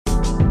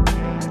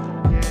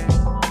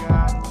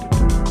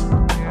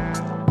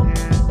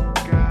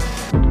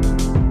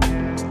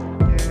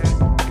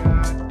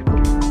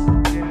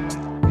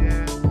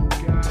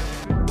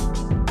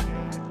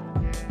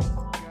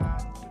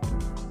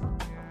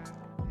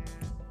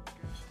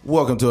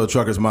Welcome to a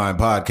Trucker's Mind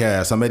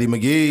podcast. I'm Eddie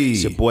McGee.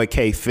 It's your boy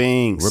K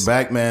Fings. We're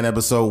back, man.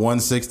 Episode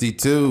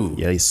 162.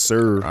 Yes,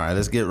 sir. All right,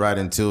 let's get right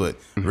into it.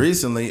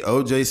 Recently,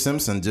 O.J.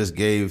 Simpson just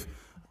gave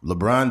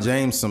LeBron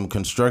James some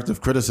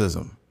constructive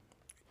criticism.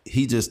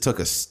 He just took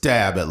a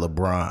stab at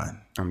LeBron.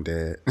 I'm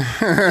dead.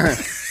 I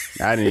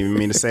didn't even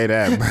mean to say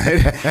that, but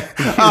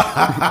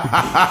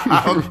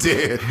I'm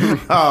dead.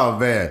 Oh,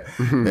 man.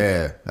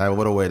 Yeah.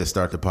 What a way to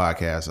start the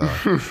podcast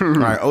off. All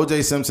right,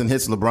 O.J. Simpson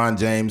hits LeBron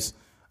James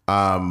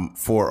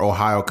for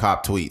Ohio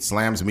cop tweet,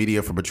 slams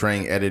media for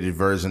portraying edited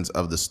versions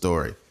of the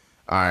story.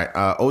 All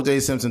right, O.J.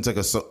 Simpson took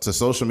to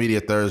social media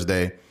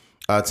Thursday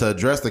to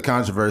address the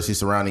controversy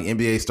surrounding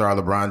NBA star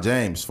LeBron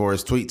James for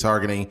his tweet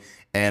targeting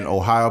an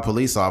Ohio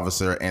police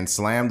officer and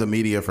slammed the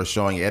media for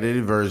showing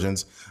edited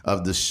versions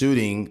of the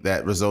shooting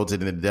that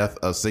resulted in the death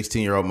of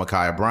 16-year-old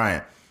Ma'Khia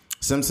Bryant.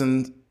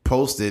 Simpson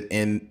posted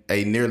in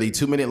a nearly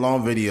 2-minute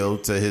long video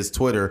to his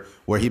Twitter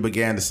where he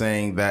began to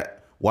saying that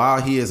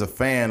while he is a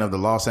fan of the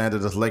Los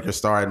Angeles Lakers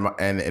star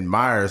and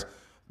admires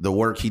the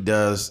work he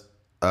does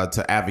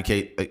to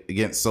advocate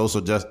against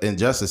social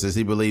injustices,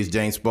 he believes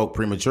James spoke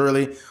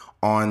prematurely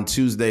on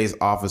Tuesday's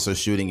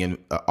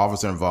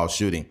officer-involved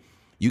shooting.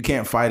 You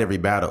can't fight every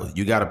battle.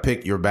 You got to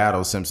pick your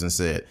battle, Simpson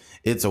said.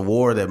 It's a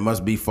war that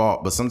must be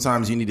fought, but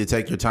sometimes you need to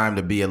take your time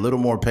to be a little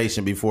more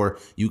patient before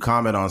you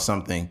comment on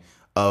something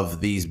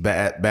of these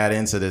bad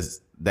incidents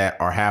that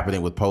are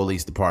happening with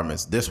police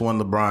departments. This one,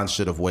 LeBron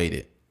should have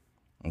waited.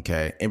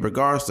 Okay. In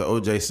regards to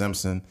O.J.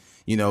 Simpson,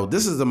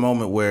 this is the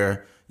moment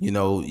where,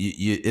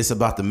 it's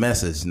about the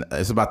message.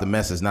 It's about the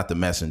message, not the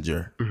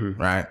messenger. Mm-hmm.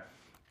 Right.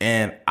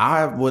 And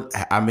I'm with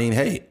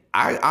O.J.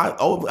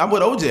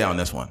 on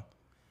this one.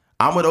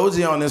 I'm with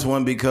O.J. on this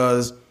one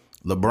because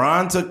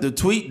LeBron took the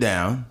tweet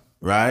down,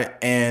 right?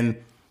 And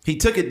he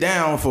took it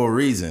down for a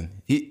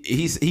reason.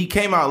 He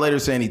came out later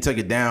saying he took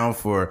it down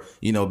for,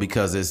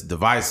 because it's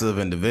divisive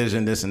and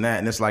division, this and that.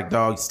 And it's like,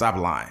 dog, stop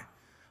lying.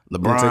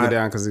 LeBron took it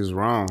down because he was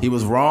wrong. He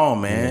was wrong,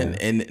 man.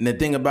 Yeah. And the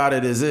thing about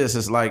it is this,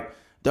 it's like,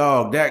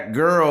 dog, that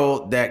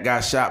girl that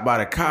got shot by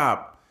the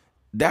cop,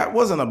 that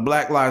wasn't a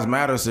Black Lives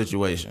Matter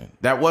situation.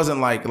 That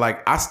wasn't like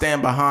I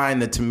stand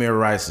behind the Tamir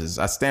Rices.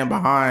 I stand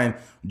behind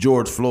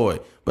George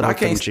Floyd. But I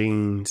can't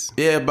jeans.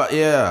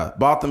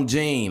 Bought them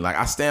jeans. Like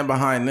I stand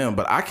behind them.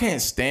 But I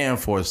can't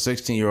stand for a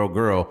 16-year-old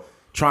girl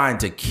trying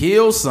to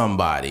kill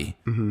somebody.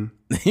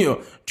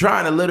 Mm-hmm.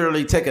 Trying to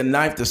literally take a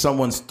knife to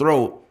someone's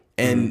throat.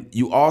 And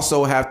you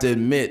also have to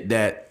admit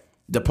that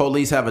the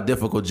police have a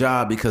difficult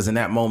job because in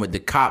that moment the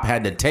cop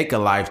had to take a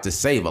life to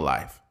save a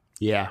life.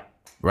 Yeah.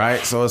 Right.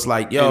 So it's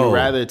like, yo, and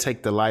rather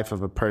take the life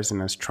of a person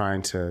that's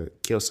trying to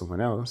kill someone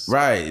else.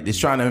 Right. It's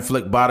trying to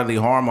inflict bodily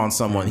harm on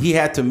someone. Mm-hmm. He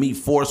had to meet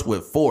force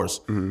with force.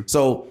 Mm-hmm.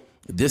 So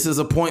this is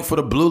a point for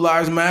the Blue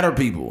Lives Matter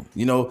people.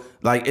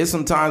 Like it's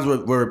sometimes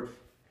where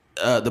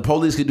the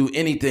police could do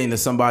anything to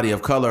somebody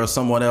of color or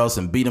someone else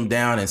and beat them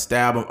down and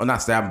stab them, or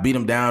not stab them, beat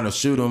them down or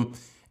shoot them.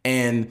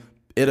 And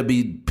it'll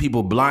be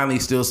people blindly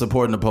still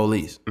supporting the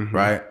police. Mm-hmm.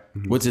 Right.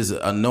 Mm-hmm. Which is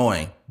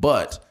annoying.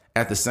 But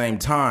at the same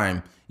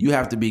time, you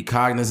have to be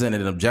cognizant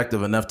and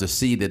objective enough to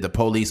see that the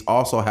police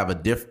also have a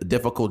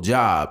difficult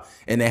job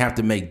and they have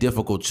to make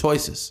difficult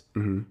choices,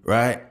 mm-hmm.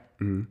 right?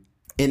 Mm-hmm.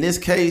 In this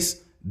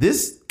case,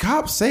 this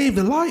cop saved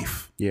a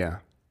life. Yeah.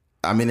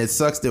 I mean, it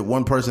sucks that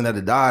one person had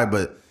to die,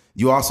 but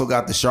you also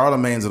got the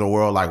Charlemagnes of the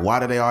world. Like,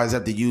 why do they always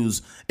have to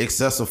use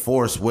excessive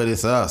force when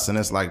it's us? And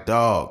it's like,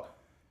 dog,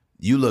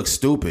 you look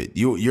stupid.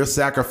 You're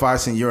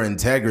sacrificing your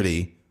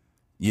integrity,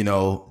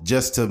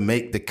 just to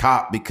make the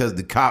cop, because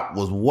the cop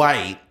was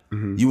white.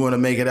 Mm-hmm. You want to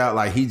make it out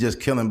like he just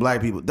killing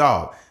black people.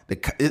 Dog,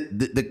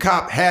 the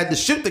cop had to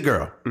shoot the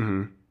girl.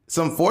 Mm-hmm. It's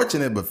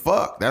unfortunate, but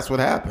fuck, that's what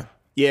happened.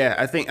 Yeah,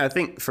 I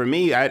think for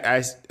me,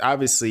 I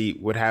obviously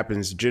what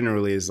happens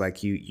generally is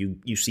like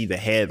you see the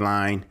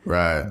headline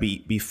right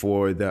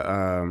before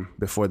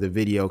the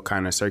video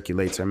kind of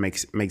circulates or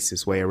makes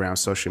its way around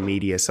social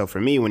media. So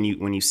for me, when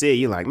you see it,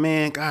 you're like,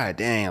 man, god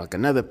dang, like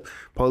another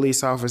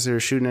police officer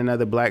shooting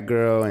another black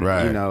girl, and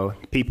right.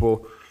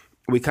 People.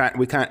 We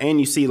can't, and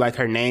you see like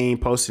her name,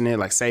 posting it,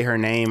 like say her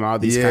name, all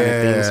these kind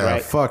of things,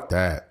 right? Fuck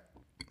that.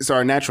 So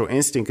our natural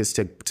instinct is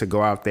to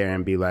go out there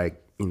and be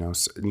like,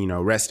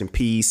 rest in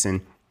peace,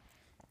 and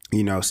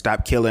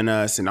stop killing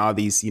us, and all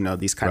these,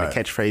 these kind of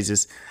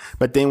catchphrases.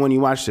 But then when you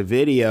watch the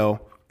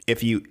video,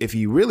 if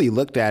you really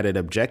looked at it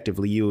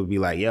objectively, you would be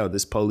like, yo,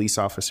 this police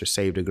officer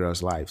saved a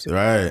girl's life,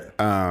 right?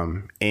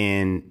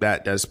 And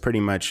that's pretty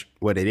much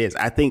what it is.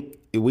 I think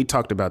we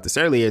talked about this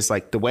earlier. It's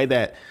like the way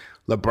that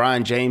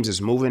LeBron James is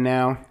moving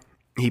now.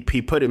 He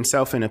put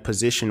himself in a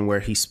position where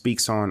he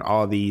speaks on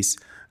all these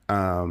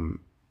I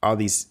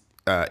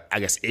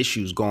guess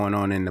issues going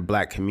on in the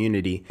black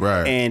community,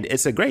 right? And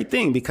it's a great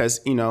thing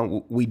because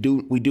we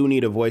do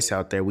need a voice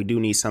out there. We do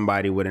need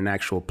somebody with an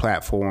actual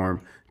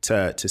platform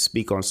to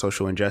speak on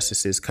social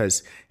injustices,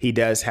 because he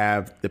does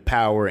have the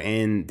power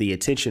and the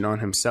attention on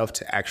himself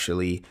to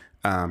actually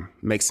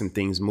make some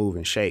things move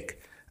and shake.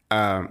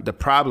 The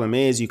problem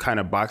is you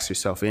kind of box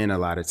yourself in a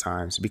lot of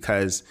times,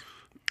 because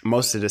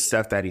most of the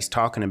stuff that he's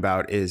talking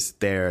about is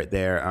their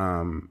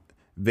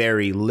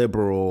very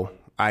liberal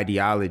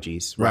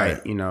ideologies, right?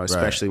 Right. You know,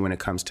 especially when it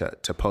comes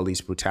to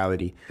police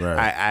brutality. Right.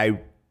 I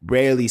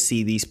rarely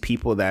see these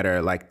people that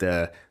are like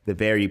the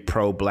very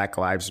pro Black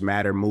Lives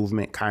Matter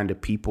movement kind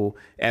of people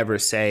ever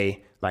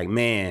say like,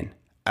 man,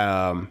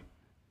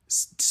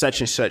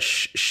 such and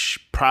such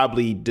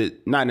probably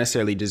not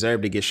necessarily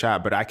deserve to get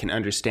shot, but I can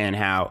understand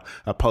how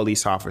a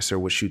police officer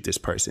would shoot this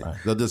person. Right.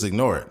 They'll just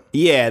ignore it.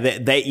 Yeah,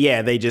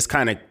 they just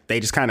kind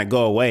of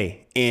go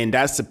away, and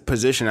that's the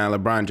position that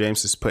LeBron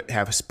James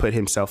has put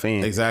himself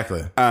in.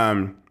 Exactly.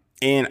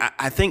 And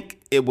I think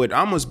it would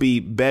almost be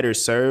better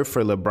served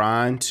for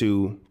LeBron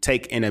to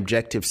take an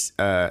objective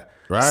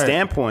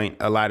standpoint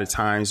a lot of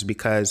times,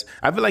 because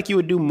I feel like you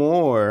would do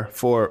more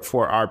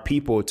for our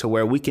people to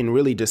where we can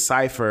really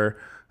decipher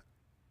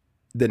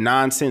the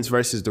nonsense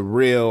versus the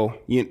real,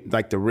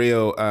 the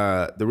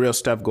real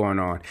stuff going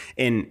on.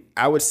 And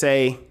I would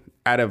say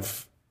out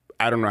of,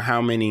 I don't know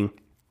how many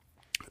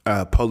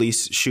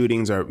police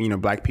shootings or,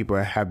 Black people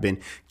have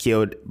been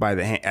killed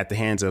at the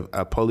hands of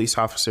a police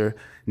officer,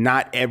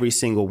 not every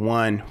single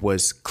one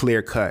was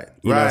clear cut.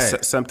 You know,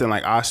 something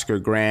like Oscar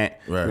Grant,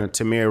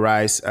 Tamir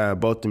Rice,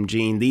 Botham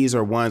Jean. These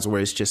are ones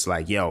where it's just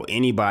like, yo,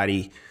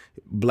 anybody,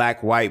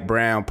 black, white,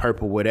 brown,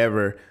 purple,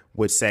 whatever,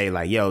 would say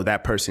like, yo,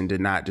 that person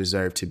did not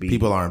deserve to be.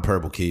 People aren't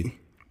purple, Keith.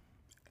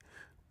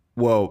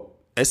 Well,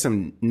 there's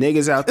some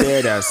niggas out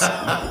there that's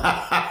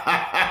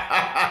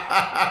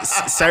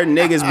certain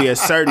niggas be a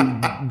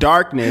certain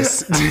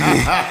darkness.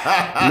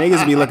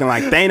 Niggas be looking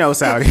like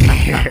Thanos out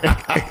here.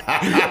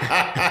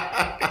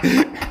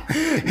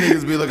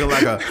 Niggas be looking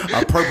like a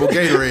purple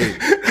Gatorade.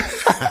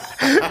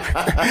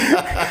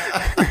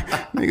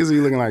 Niggas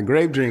be looking like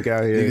grape drink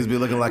out here. Niggas be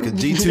looking like a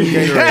G2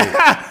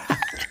 Gatorade.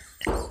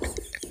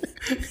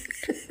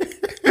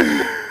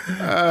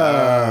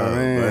 Oh,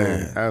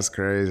 man. That's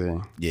crazy.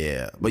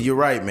 Yeah, but you're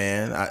right,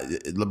 man.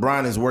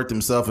 LeBron has worked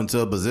himself into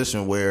a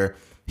position where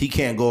he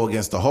can't go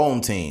against the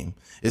home team.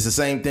 It's the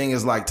same thing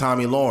as like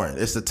Tommy Lauren.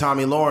 It's the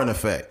Tommy Lauren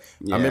effect.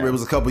 Yeah. I remember it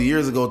was a couple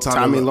years ago.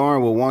 Tommy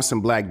Lauren will want some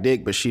black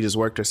dick, but she just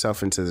worked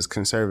herself into this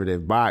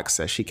conservative box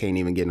that she can't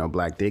even get no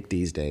black dick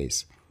these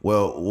days.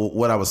 Well,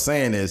 what I was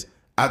saying is,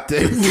 I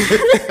think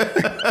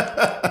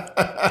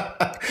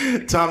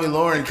Tommy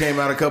Lauren came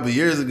out a couple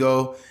years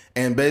ago,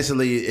 and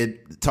basically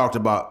it talked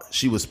about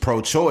she was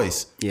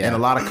pro-choice, and a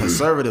lot of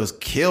conservatives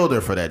killed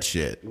her for that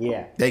shit.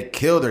 Yeah, they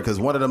killed her because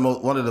one of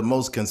the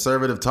most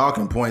conservative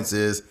talking points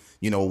is,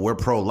 we're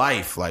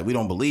pro-life, like we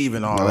don't believe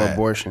in all that. No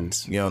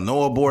abortions.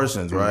 No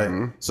abortions, right?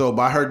 Mm-hmm. So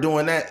by her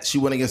doing that, she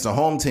went against the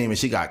home team and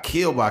she got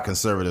killed by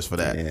conservatives for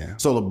that. Yeah.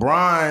 So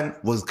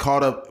LeBron was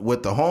caught up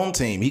with the home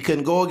team. He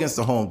couldn't go against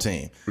the home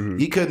team. Mm-hmm.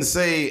 He couldn't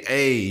say,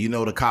 hey,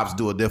 the cops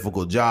do a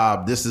difficult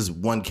job. This is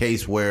one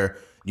case where,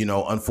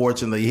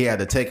 unfortunately he had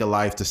to take a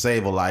life to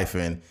save a life.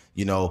 And,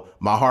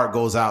 my heart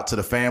goes out to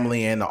the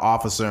family and the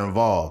officer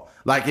involved.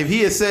 Like if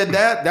he had said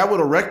that, that would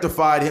have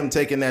rectified him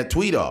taking that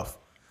tweet off.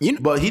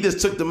 But he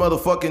just took the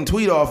motherfucking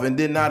tweet off and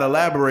did not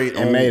elaborate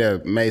and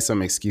made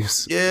some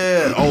excuse.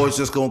 Yeah. Oh, it's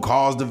just gonna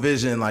cause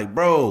division. Like,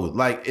 bro,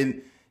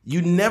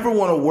 you never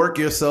want to work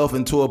yourself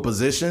into a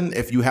position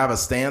if you have a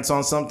stance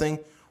on something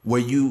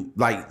where you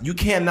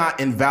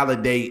cannot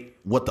invalidate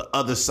what the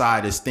other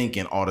side is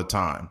thinking all the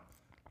time.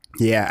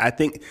 Yeah, I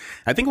think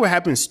what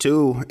happens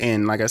too,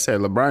 and like I said,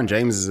 LeBron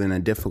James is in a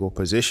difficult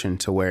position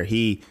to where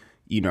he's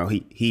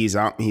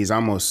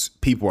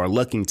almost, people are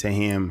looking to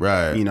him,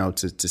 right?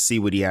 To see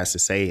what he has to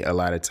say a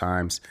lot of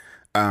times.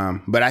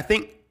 But I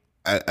think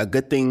a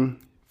good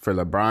thing for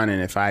LeBron,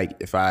 and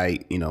if I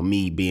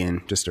me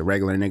being just a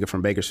regular nigga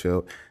from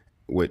Bakersfield,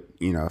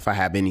 if I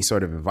have any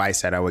sort of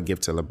advice that I would give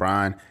to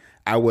LeBron,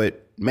 I would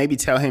maybe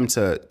tell him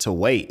to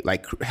wait,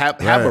 like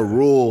have a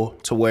rule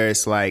to where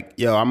it's like,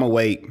 yo, I'm gonna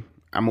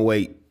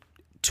wait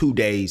 2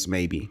 days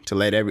maybe to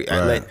let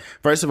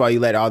first of all, you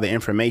let all the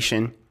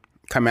information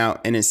come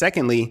out, and then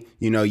secondly,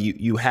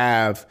 you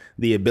have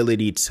the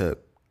ability to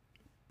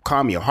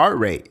calm your heart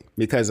rate,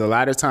 because a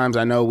lot of times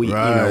I know we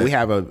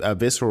have a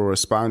visceral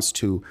response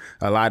to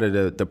a lot of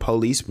the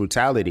police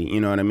brutality,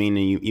 you know what I mean,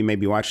 and you may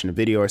be watching a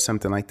video or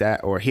something like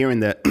that, or hearing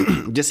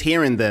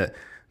the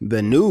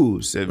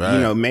news,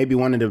 maybe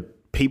one of the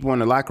people in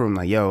the locker room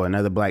like, yo,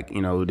 another black,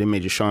 they may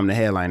just show him the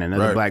headline,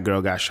 another black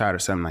girl got shot or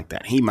something like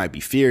that. He might be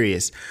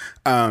furious,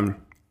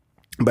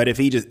 but if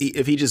he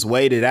just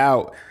waited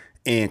out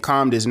and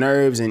calmed his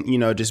nerves and,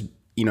 just,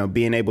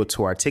 being able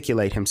to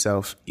articulate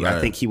himself, I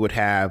think he would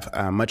have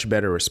much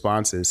better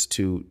responses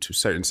to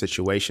certain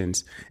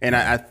situations. And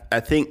I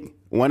think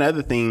one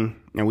other thing,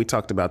 and we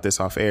talked about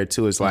this off air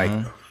too, is like,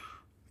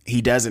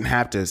 he doesn't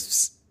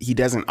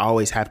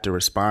always have to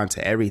respond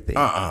to everything.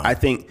 I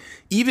think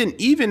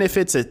even if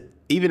it's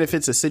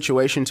a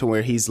situation to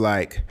where he's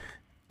like,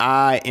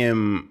 I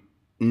am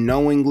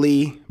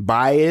knowingly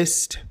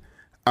biased,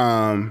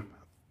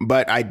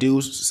 but I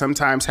do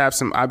sometimes have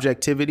some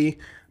objectivity.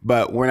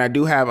 But when I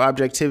do have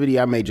objectivity,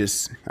 I may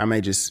just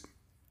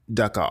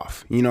duck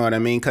off. You know what I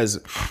mean? Because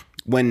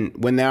when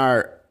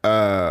there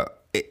are,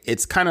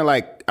 it's kind of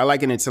like, I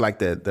liken it to like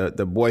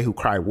the boy who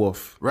cried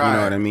wolf. Right. You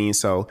know what I mean?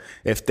 So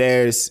if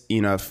there's,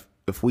 if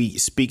if we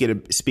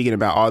speaking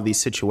about all these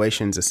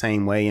situations the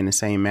same way in the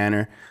same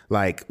manner,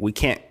 like we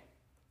can't.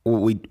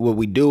 What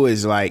we do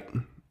is like,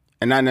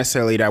 and not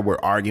necessarily that we're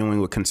arguing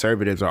with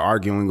conservatives or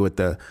arguing with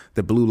the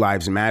Blue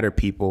Lives Matter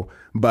people,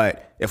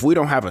 but if we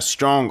don't have a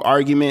strong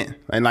argument,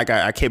 and like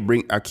I keep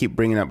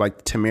bringing up like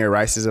the Tamir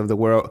Rices of the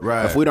world,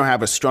 right. If we don't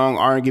have a strong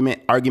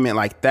argument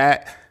like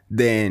that,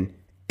 then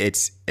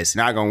it's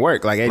not gonna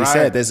work. Like Eddie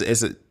said,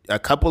 there's a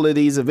couple of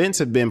these events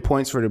have been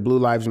points for the Blue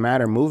Lives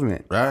Matter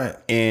movement, right?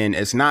 And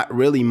it's not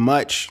really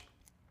much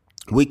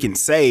we can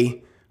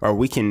say, or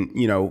we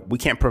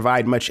can't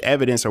provide much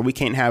evidence, or we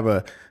can't have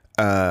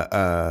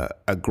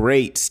a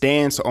great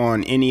stance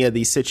on any of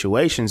these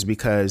situations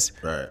because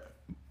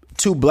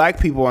two black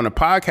people on the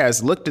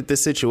podcast looked at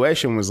this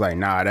situation, was like,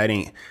 nah, that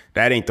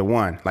ain't the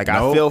one. Like,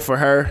 nope. I feel for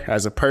her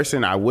as a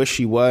person. I wish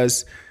she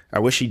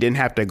didn't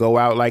have to go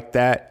out like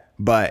that,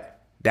 but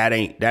that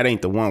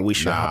ain't the one we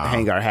should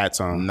hang our hats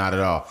on. Not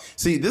at all.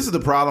 See, this is the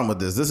problem with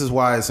this. This is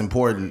why it's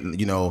important,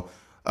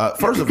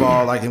 first of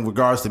all, like in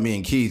regards to me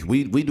and Keith,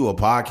 we do a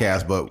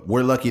podcast, but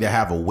we're lucky to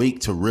have a week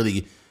to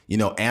really,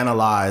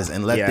 analyze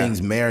and let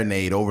things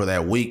marinate over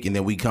that week. And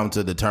then we come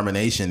to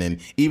determination. And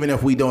even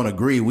if we don't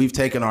agree, we've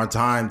taken our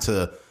time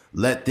to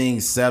let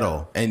things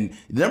settle. And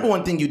the number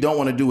one thing you don't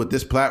want to do with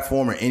this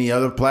platform or any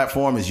other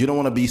platform is you don't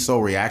want to be so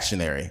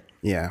reactionary.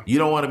 Yeah. You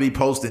don't want to be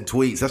posting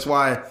tweets. That's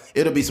why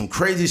it'll be some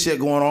crazy shit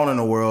going on in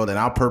the world. And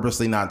I'll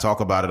purposely not talk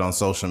about it on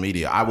social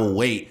media. I will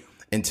wait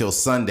until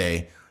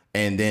Sunday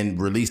and then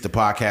release the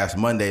podcast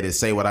Monday to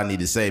say what I need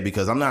to say,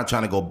 because I'm not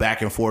trying to go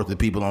back and forth with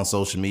people on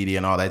social media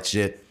and all that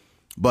shit.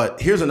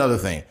 But here's another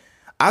thing.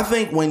 I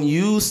think when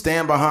you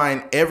stand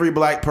behind every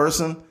black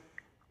person,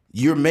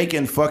 you're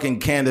making fucking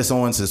Candace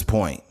Owens'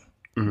 point.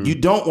 Mm-hmm. You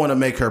don't want to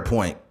make her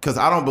point, because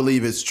I don't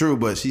believe it's true,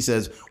 but she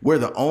says we're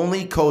the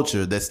only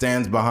culture that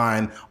stands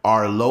behind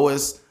our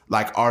lowest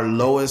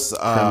criminals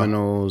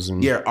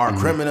and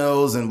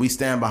criminals, and we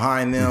stand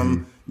behind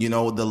them.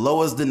 Mm-hmm. The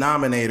lowest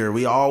denominator,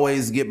 we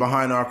always get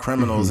behind our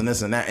criminals and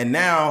this and that. And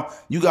now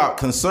you got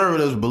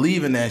conservatives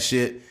believing that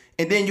shit.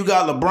 And then you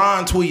got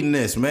LeBron tweeting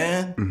this,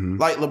 man. Mm-hmm.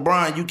 Like,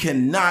 LeBron, you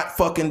cannot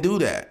fucking do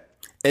that.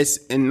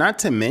 And not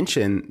to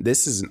mention,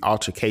 this is an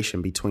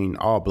altercation between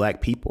all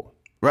black people.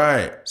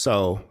 Right.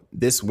 So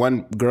this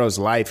one girl's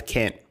life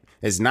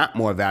is not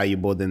more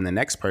valuable than the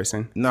next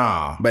person.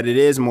 Nah. But it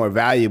is more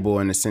valuable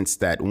in the sense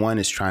that one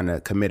is trying to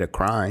commit a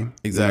crime.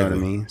 Exactly. You know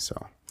what I mean?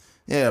 So.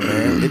 Yeah,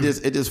 man. It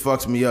just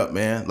fucks me up,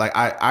 man. Like,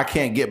 I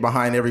can't get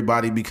behind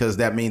everybody, because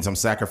that means I'm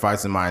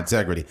sacrificing my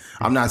integrity.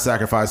 I'm not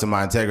sacrificing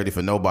my integrity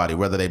for nobody,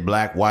 whether they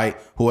black, white,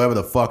 whoever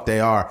the fuck they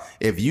are.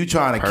 If you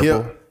trying to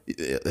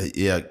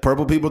kill,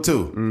 purple people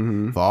too.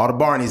 Mm-hmm. For all the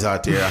Barneys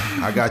out there,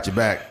 I got your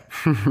back.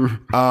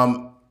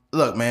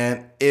 Look,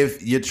 man,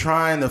 if you're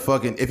trying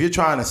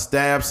to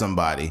stab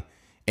somebody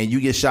and you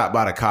get shot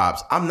by the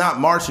cops, I'm not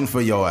marching for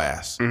your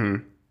ass.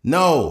 Mm-hmm.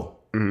 No.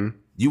 Mm-hmm.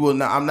 You will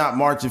not. I'm not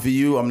marching for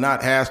you. I'm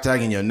not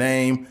hashtagging your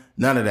name.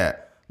 None of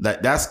that.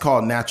 That's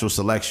called natural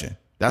selection.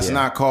 That's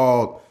not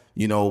called,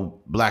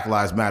 Black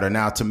Lives Matter.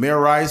 Now,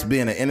 Tamir Rice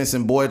being an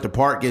innocent boy at the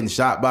park getting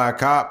shot by a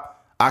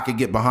cop, I could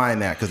get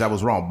behind that, because that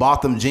was wrong.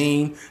 Botham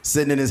Jean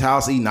sitting in his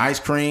house eating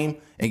ice cream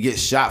and get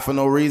shot for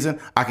no reason,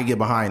 I could get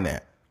behind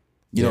that.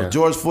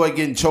 George Floyd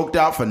getting choked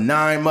out for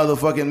 9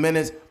 motherfucking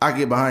minutes, I could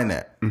get behind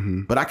that.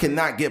 Mm-hmm. But I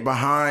cannot get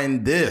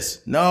behind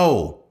this.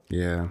 No.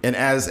 Yeah. And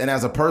as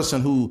a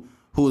person who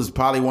is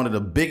probably one of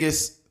the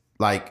biggest,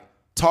 like,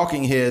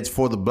 talking heads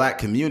for the black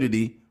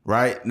community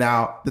right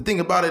now. The thing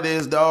about it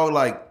is, dog,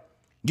 like,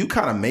 you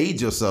kind of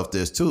made yourself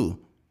this too.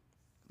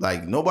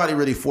 Like, nobody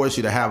really forced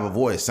you to have a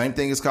voice. Same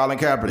thing as Colin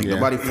Kaepernick. Yeah.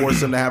 Nobody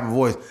forced him to have a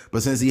voice.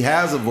 But since he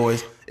has a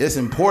voice, it's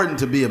important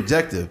to be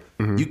objective.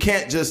 Mm-hmm.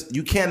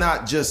 You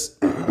cannot just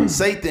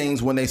say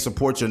things when they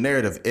support your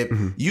narrative. If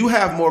you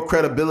have more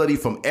credibility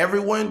from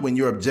everyone when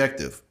you're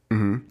objective,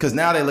 because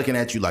now they're looking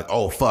at you like,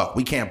 oh, fuck,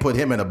 we can't put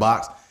him in a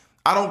box.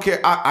 I don't care.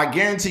 I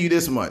guarantee you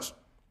this much.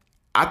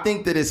 I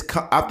think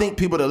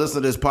people that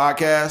listen to this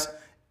podcast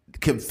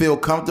can feel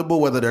comfortable,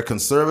 whether they're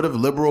conservative,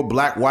 liberal,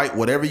 black, white,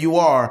 whatever you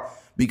are,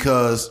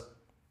 because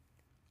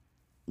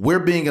we're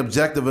being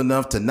objective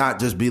enough to not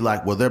just be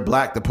like, well, they're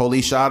black, the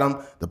police shot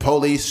them. The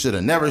police should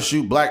have never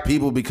shoot black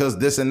people because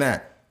this and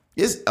that.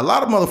 It's a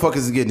lot of motherfuckers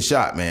is getting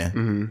shot, man.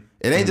 Mm-hmm.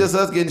 It ain't just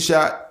us getting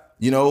shot,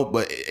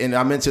 and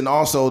I mentioned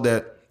also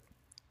that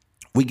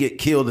we get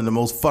killed in the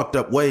most fucked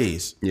up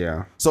ways.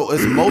 Yeah. So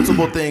it's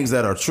multiple things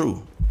that are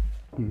true.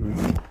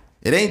 Mm-hmm.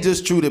 It ain't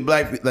just true that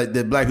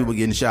black people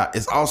getting shot.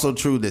 It's also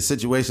true that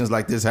situations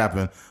like this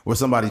happen where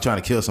somebody trying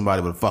to kill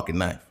somebody with a fucking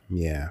knife.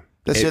 Yeah.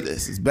 That shit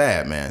is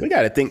bad, man. We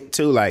got to think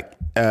too, like,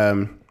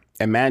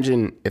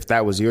 imagine if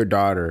that was your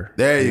daughter.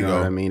 There you go. Know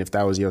what I mean? If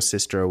that was your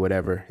sister or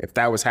whatever. If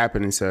that was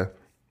happening to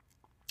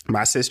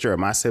my sister or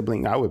my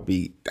sibling, I would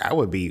be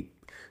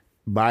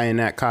buying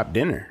that cop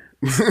dinner.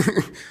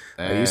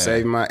 You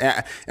saved my,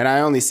 and I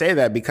only say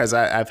that because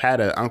I've had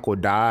an uncle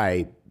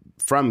die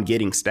from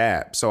getting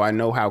stabbed, so I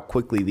know how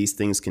quickly these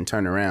things can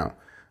turn around.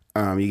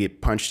 You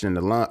get punched in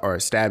the lung or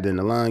stabbed in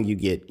the lung, you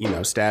get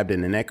stabbed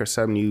in the neck or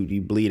something,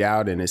 you bleed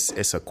out, and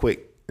it's a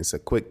quick It's a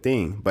quick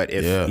thing. But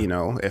if, you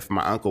know, if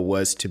my uncle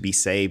was to be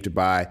saved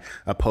by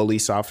a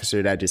police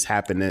officer that just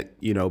happened to,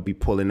 you know, be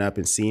pulling up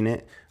and seeing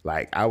it,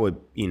 like I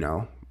would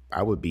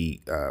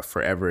be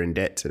forever in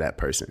debt to that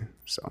person.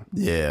 So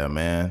yeah,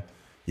 man,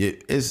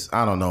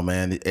 I don't know,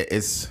 man.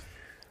 It's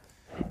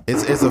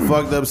a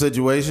fucked up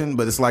situation,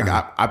 but it's like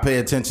I pay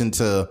attention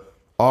to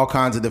all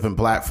kinds of different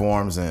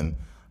platforms, and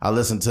I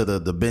listen to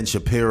the Ben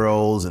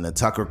Shapiro's and the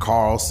Tucker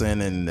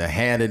Carlson and the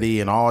Hannity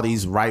and all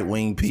these right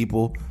wing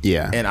people.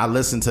 Yeah. And I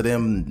listen to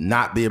them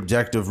not be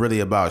objective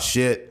really about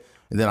shit.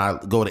 And then I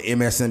go to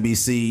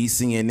MSNBC,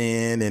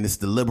 CNN, and it's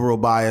the liberal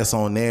bias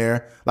on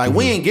there. Like,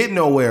 we ain't getting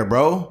nowhere,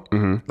 bro.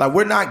 Like,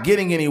 we're not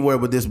getting anywhere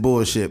with this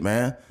bullshit,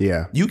 man.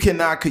 Yeah. We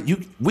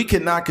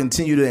cannot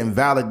continue to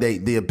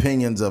invalidate the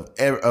opinions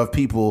of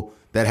people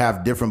that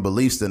have different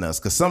beliefs than us,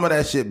 because some of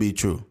that shit be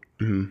true.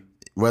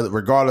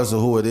 Regardless of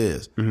who it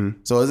is.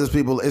 So it's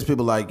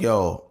people like,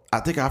 yo,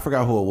 I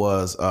forgot who it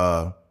was.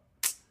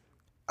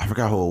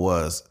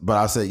 But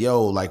I said,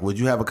 yo, like, would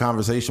you have a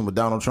conversation with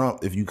Donald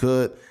Trump if you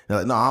could? They're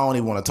like, no, I don't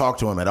even want to talk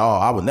to him at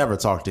all. I would never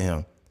talk to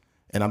him.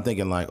 And I'm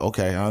thinking like,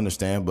 okay, I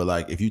understand. But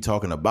like, if you're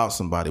talking about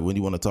somebody, when do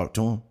you want to talk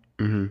to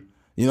him?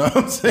 You know what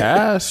I'm saying?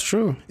 That's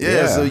true.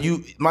 Yeah. So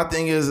my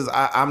thing is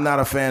I'm not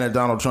a fan of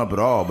Donald Trump at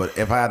all. But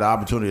if I had the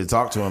opportunity to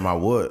talk to him, I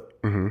would.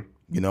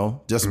 You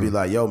know, just be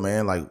like, yo,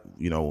 man, like,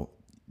 you know,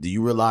 do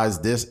you realize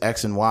this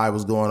X and Y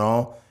was going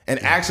on? And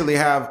actually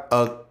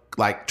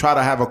try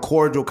to have a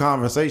cordial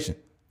conversation.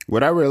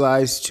 What I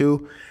realized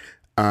too,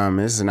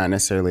 this is not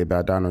necessarily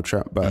about Donald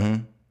Trump,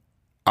 but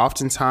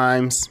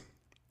oftentimes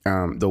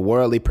the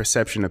worldly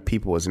perception of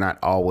people is not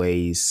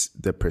always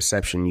the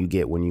perception you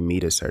get when you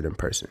meet a certain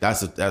person.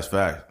 That's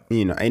fact.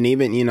 You know, and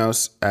even, you know,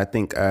 I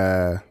think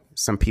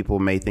some people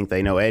may think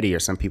they know Eddie, or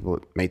some people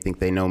may think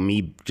they know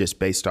me just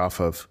based off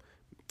of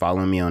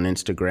following me on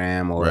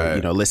Instagram or,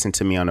 you know, listen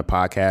to me on a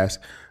podcast.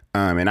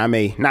 And I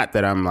may, not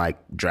that I'm like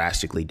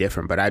drastically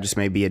different, but I just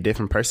may be a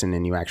different person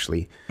than you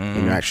actually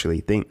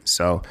think.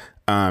 So,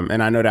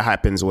 and I know that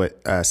happens with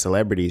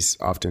celebrities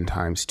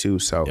oftentimes too.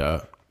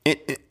 So,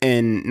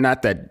 and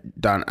not that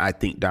I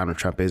think Donald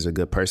Trump is a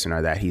good person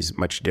or that he's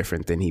much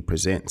different than he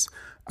presents.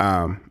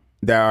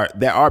 There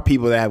are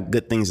people that have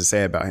good things to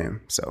say about him.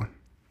 So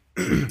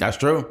that's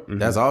true.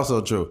 That's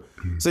also true.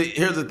 See,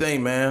 here's the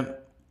thing, man.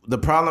 The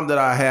problem that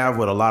I have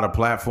with a lot of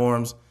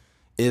platforms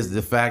is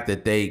the fact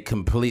that they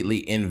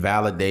completely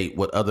invalidate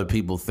what other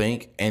people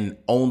think, and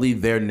only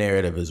their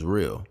narrative is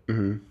real.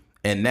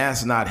 And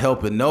that's not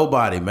helping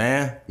nobody,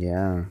 man.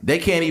 Yeah. They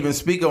can't even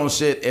speak on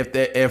shit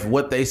if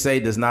what they say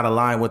does not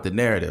align with the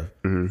narrative.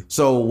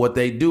 So what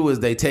they do is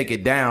they take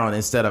it down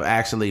instead of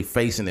actually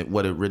facing it,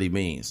 what it really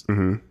means.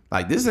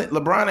 Like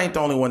LeBron ain't the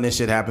only one this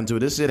shit happened to.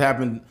 This shit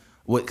happened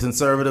with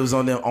conservatives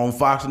on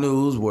Fox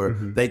News, where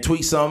they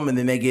tweet something and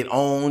then they get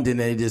owned and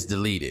they just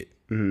delete it.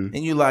 And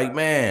you're like,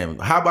 man,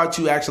 how about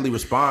you actually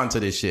respond to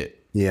this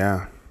shit?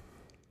 Yeah.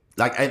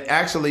 Like, and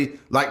actually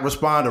like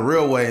respond a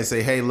real way and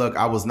say, hey, look,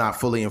 I was not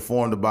fully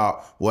informed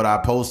about what I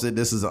posted.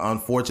 This is an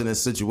unfortunate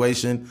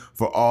situation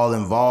for all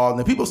involved.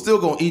 And people still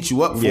gonna eat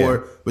you up for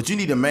it, but you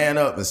need to man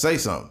up and say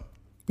something.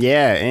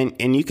 Yeah,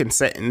 and you can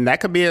say, and that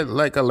could be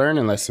like a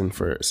learning lesson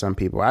for some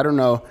people. I don't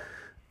know.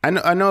 I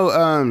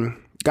know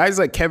guys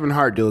like Kevin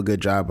Hart do a good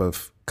job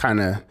of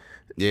kind of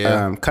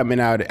coming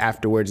out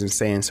afterwards and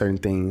saying certain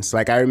things.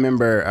 Like I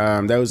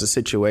remember there was a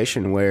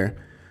situation where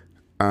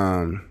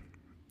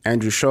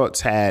Andrew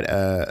Schultz had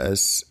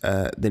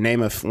the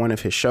name of one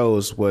of his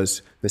shows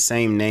was the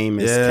same name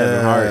as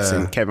Kevin Hart's,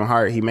 and Kevin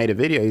Hart, he made a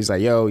video. He's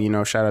like, yo, you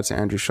know, shout out to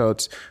Andrew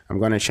Schultz. I'm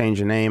going to change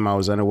the name. I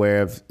was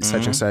unaware of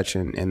such and such.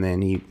 And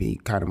then he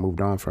kind of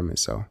moved on from it.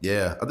 So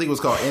yeah, I think it was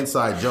called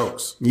Inside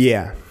Jokes.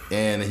 Yeah.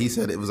 And he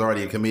said it was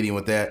already a comedian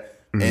with that.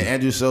 And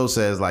Andrew Schultz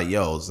says like,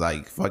 yo, it's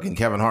like fucking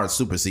Kevin Hart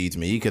supersedes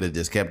me. He could have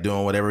just kept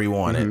doing whatever he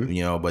wanted,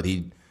 you know, but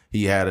he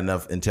had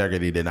enough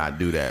integrity to not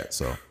do that.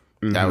 So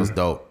that was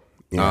dope.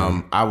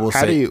 Yeah. I will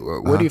say.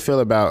 What do you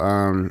feel about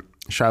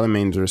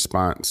Charlamagne's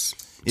response?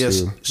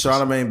 Yes,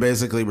 Charlamagne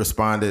basically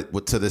responded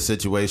to the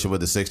situation with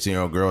the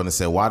 16-year-old girl and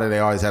said, why do they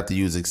always have to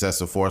use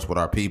excessive force with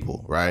our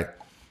people, right?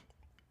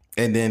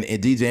 And then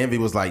DJ Envy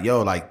was like,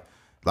 yo, like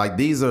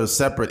these are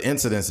separate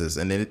incidences.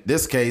 And in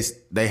this case,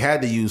 they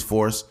had to use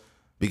force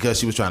because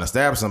she was trying to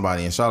stab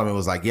somebody. And Charlamagne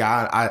was like,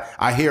 yeah,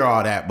 I hear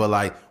all that, but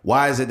like,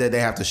 why is it that they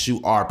have to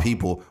shoot our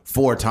people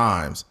 4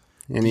 times?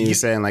 And he was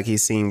saying like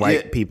he's seen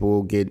white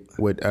people get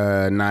with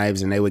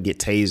knives and they would get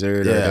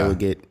tasered or they would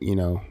get, you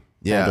know,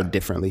 handled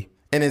differently.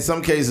 And in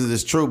some cases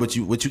it's true, but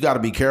what you got to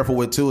be careful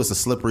with too, it's a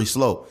slippery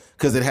slope,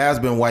 because it has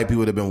been white people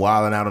that have been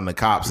wilding out on the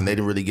cops and they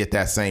didn't really get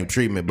that same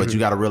treatment. But you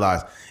got to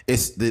realize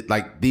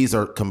like these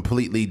are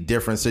completely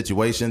different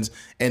situations,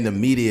 and the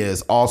media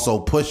is also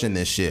pushing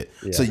this shit.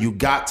 Yeah. So you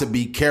got to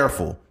be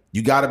careful.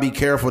 You got to be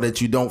careful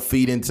that you don't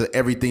feed into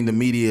everything the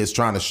media is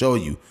trying to show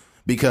you.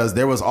 Because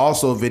there was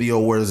also a video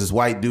where there's this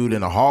white dude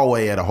in a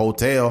hallway at a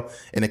hotel,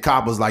 and the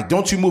cop was like,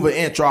 don't you move an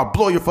inch or I'll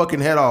blow your fucking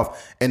head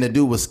off. And the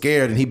dude was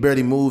scared and he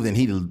barely moved and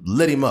he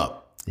lit him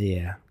up.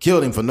 Yeah.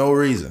 Killed him for no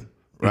reason.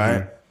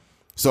 Right.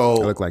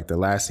 So It looked like the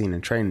last scene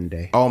in Training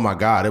Day. oh my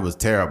God, it was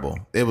terrible.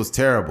 It was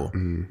terrible.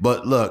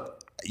 But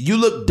look, you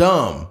look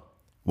dumb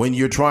when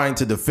you're trying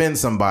to defend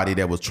somebody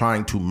that was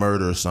trying to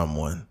murder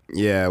someone.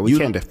 Yeah, we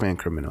can't defend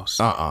criminals.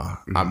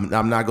 I'm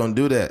not going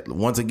to do that.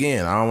 Once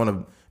again, I don't want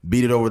to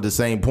beat it over the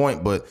same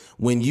point, but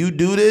when you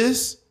do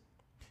this,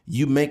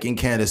 you making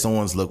Candace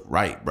Owens look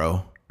right,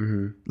 bro.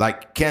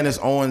 Like Candace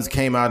Owens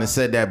came out and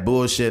said that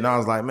bullshit, and I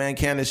was like, man,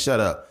 Candace, shut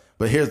up.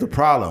 But here's the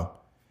problem.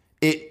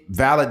 It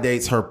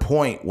validates her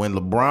point when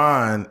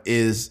LeBron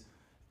is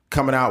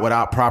coming out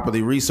without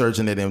properly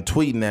researching it and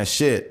tweeting that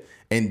shit.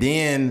 And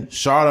then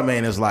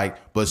Charlamagne is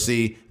like, but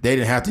see, they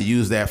didn't have to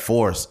use that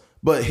force.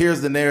 But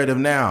here's the narrative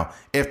now.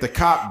 If the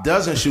cop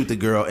doesn't shoot the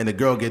girl and the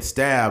girl gets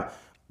stabbed,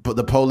 but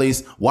the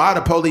police, why are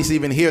the police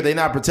even here? They're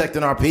not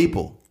protecting our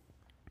people.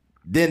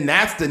 Then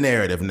that's the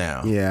narrative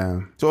now.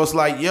 Yeah. So it's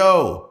like,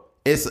 yo,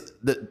 it's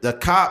the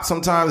cop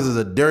sometimes is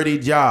a dirty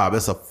job.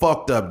 It's a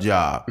fucked up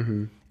job.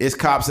 It's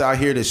cops out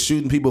here that's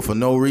shooting people for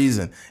no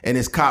reason. And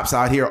it's cops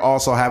out here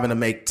also having to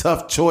make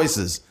tough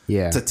choices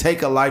to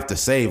take a life to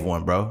save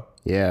one, bro.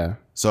 Yeah.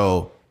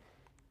 So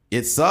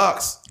it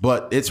sucks,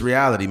 but it's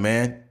reality,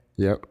 man.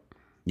 Yep.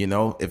 You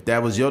know, if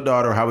that was your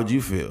daughter, how would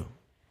you feel?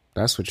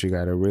 That's what you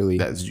got to really.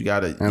 You got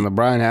to. And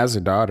LeBron has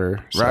a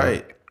daughter. So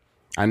Right.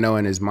 I know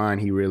in his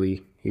mind he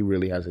really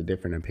has a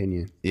different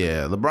opinion.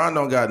 Yeah, LeBron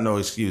don't got no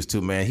excuse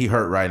too, man. He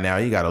hurt right now.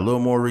 He got a little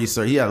more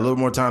research. He had a little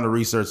more time to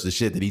research the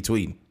shit that he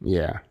tweeting.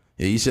 Yeah.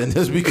 Yeah, he shouldn't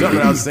just be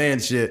coming out saying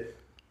shit.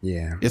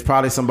 Yeah. It's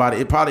probably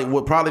somebody.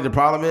 What probably the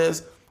problem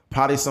is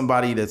probably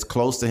somebody that's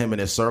close to him in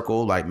his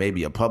circle, like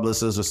maybe a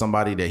publicist or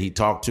somebody that he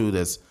talked to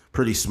that's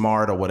pretty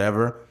smart or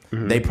whatever.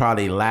 They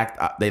probably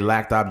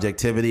lacked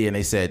objectivity, and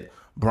they said,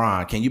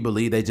 Bron, can you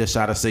believe they just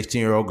shot a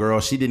 16-year-old girl?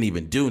 She didn't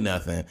even do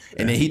nothing.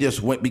 And then he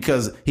just went,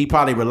 because he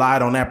probably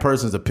relied on that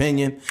person's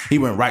opinion, he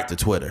went right to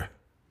Twitter.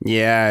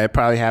 Yeah, it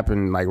probably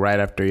happened like right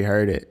after he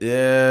heard it.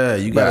 Yeah,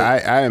 you got. But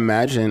I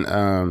imagine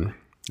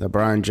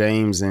LeBron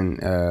James and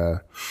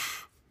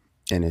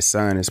his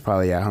son is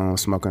probably at home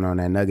smoking on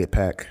that nugget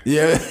pack.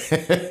 Yeah.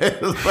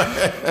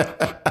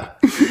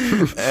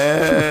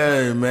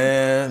 Hey,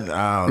 man.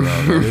 I don't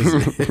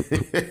know.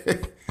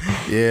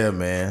 Yeah,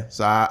 man.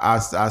 So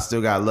I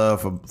still got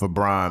love for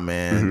Bron,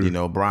 man. You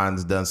know,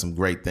 Bron's done some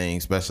great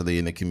things, especially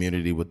in the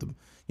community with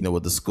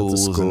the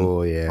schools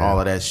and all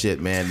of that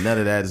shit, man. None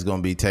of that is going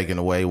to be taken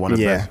away. One of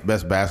the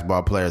best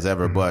basketball players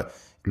ever. But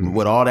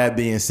with all that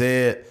being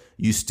said,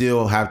 you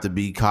still have to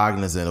be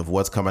cognizant of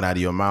what's coming out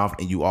of your mouth,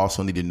 and you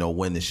also need to know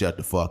when to shut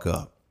the fuck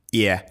up.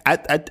 Yeah, I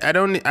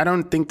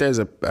don't think there's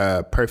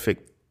a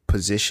perfect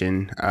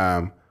position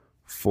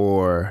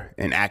for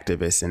an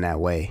activist in that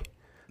way.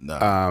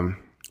 No.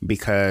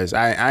 Because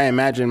I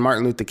imagine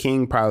Martin Luther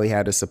King probably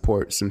had to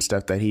support some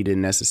stuff that he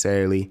didn't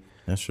necessarily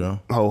That's true.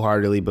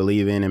 wholeheartedly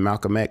believe in, and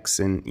Malcolm X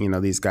and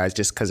these guys,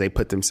 just because they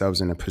put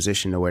themselves in a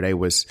position to where they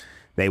was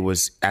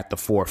at the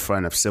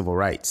forefront of civil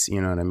rights.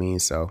 You know what I mean?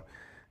 So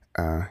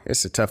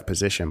it's a tough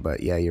position,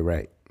 but yeah, you're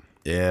right.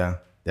 Yeah,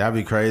 that'd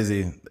be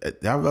crazy. I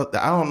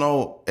don't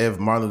know if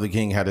Martin Luther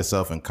King had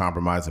himself in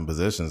compromising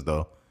positions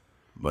though.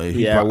 But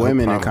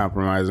women in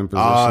compromising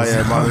positions. Oh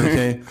yeah, Martin Luther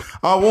King.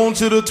 I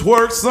want you to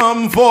twerk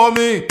something for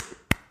me.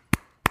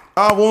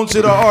 I want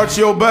you to arch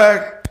your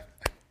back.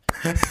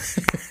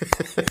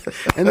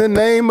 In the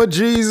name of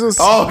Jesus.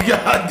 Oh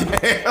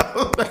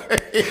goddamn.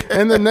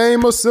 In the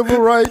name of civil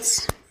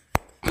rights.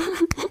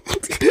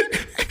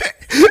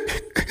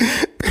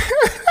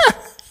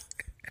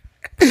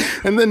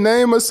 In the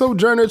name of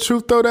Sojourner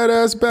Truth, throw that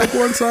ass back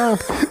one time.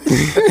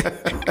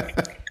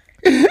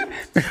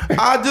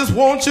 I just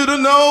want you to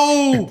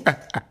know.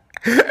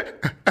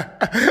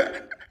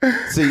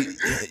 See,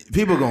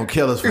 people gonna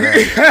kill us for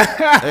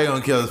that. They're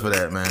gonna kill us for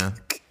that, man.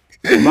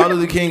 Martin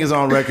Luther King is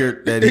on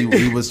record that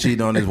he was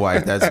cheating on his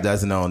wife.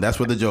 That's known. That's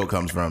where the joke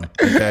comes from.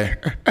 Okay.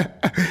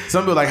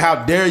 Some people are like,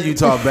 how dare you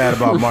talk bad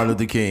about Martin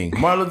Luther King?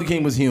 Martin Luther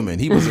King was human.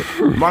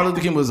 Martin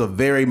Luther King was a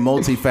very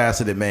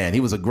multifaceted man. He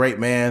was a great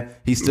man.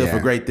 He stood for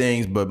great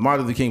things, but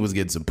Martin Luther King was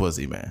getting some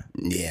pussy, man.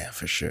 Yeah,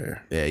 for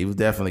sure. Yeah, he was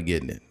definitely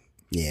getting it.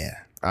 Yeah.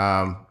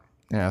 Yeah,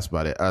 that's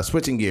about it.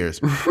 Switching gears.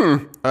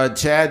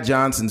 Chad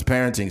Johnson's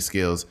parenting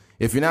skills.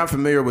 If you're not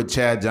familiar with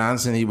Chad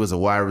Johnson, he was a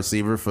wide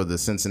receiver for the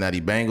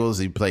Cincinnati Bengals.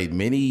 He played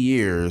many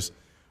years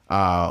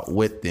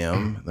with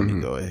them. Let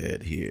me go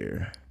ahead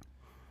here.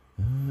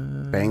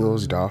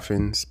 Bengals,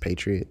 Dolphins,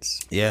 Patriots.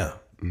 Yeah.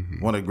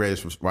 One of the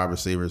greatest wide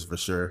receivers for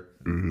sure.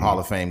 Hall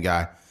of Fame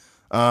guy.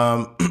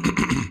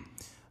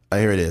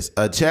 Here it is.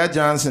 Chad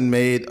Johnson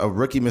made a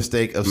rookie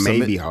mistake of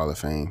maybe Hall of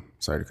Fame.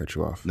 Sorry to cut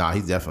you off. Nah,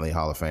 he's definitely a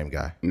Hall of Fame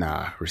guy.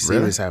 Nah,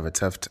 receivers have a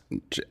tough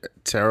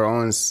Terrell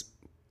Owens,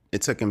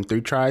 it took him 3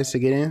 tries to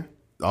get in.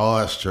 Oh,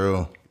 that's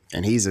true.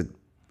 And he's a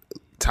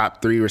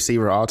top 3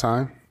 receiver all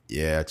time.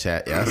 Yeah,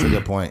 Chad. Yeah, that's a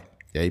good point.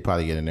 Yeah, he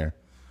probably get in there.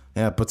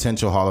 Yeah,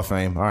 potential Hall of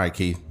Fame. All right,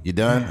 Keith. You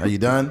done? Are you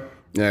done?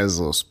 Yeah, it's a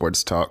little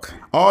sports talk.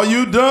 Are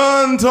you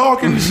done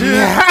talking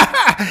shit?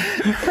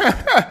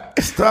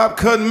 Stop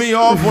cutting me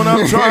off when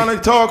I'm trying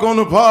to talk on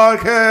the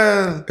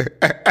podcast.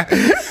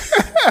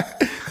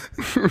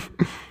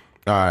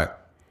 All right.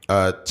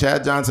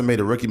 Chad Johnson made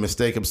a rookie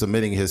mistake of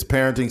submitting his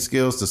parenting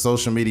skills to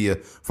social media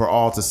for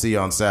all to see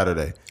on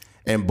Saturday.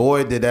 And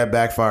boy, did that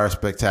backfire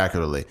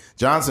spectacularly.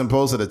 Johnson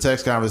posted a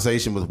text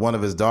conversation with one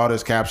of his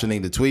daughters,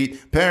 captioning the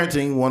tweet,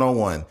 "Parenting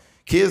 101.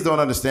 Kids don't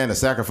understand the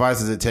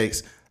sacrifices it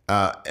takes.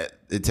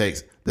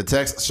 The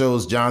text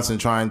shows Johnson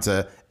trying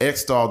to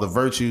extol the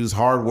virtues,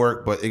 hard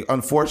work, but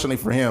unfortunately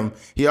for him,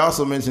 he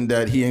also mentioned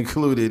that he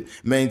included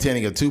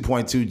maintaining a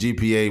 2.2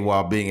 GPA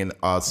while being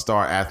a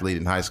star athlete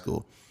in high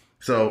school."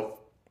 So,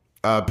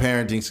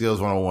 parenting skills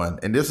 101.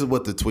 And this is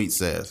what the tweet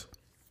says.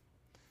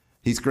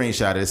 He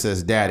screenshotted it. It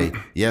says, "Daddy,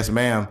 yes,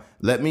 ma'am.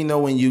 Let me know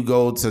when you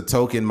go to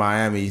Token,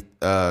 Miami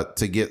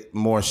to get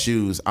more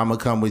shoes. I'm going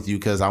to come with you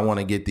because I want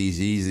to get these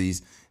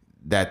Yeezys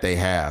that they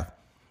have.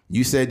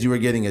 You said you were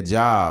getting a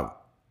job.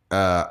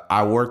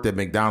 I worked at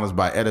McDonald's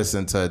by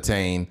Edison to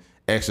attain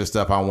extra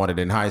stuff I wanted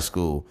in high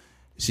school."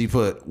 She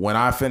put, "When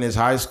I finish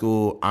high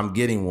school, I'm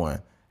getting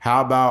one.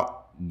 How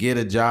about get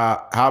a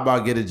job? How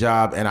about get a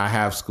job and I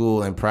have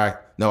school and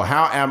practice? No,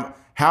 how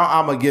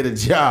I'm gonna get a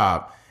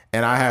job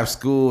and I have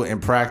school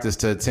and practice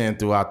to attend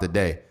throughout the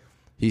day."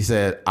 He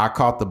said, "I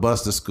caught the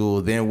bus to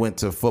school, then went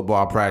to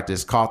football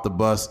practice, caught the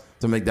bus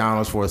to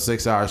McDonald's for a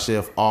 6-hour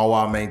shift, all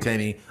while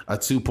maintaining a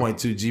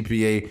 2.2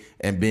 GPA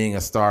and being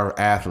a star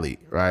athlete,"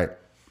 right?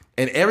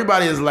 And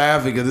everybody is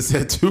laughing because it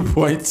said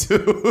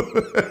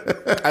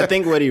 2.2. I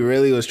think what he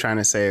really was trying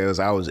to say was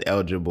I was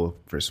eligible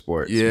for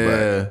sports.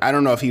 Yeah. But I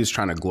don't know if he was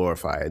trying to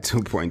glorify it,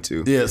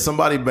 2.2. Yeah,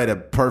 somebody made a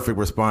perfect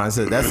response.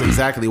 Said that's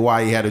exactly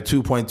why he had a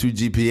 2.2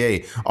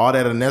 GPA. All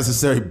that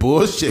unnecessary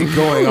bullshit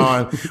going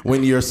on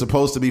when you're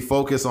supposed to be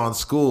focused on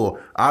school.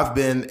 I've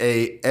been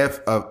a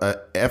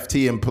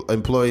FT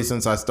employee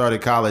since I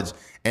started college,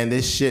 and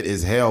this shit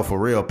is hell for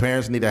real.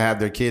 Parents need to have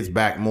their kids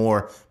back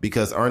more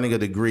because earning a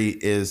degree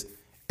is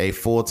a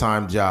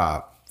full-time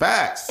job.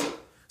 Facts.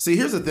 See,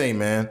 here's the thing,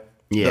 man.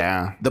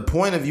 Yeah. The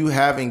point of you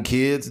having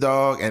kids,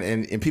 dog,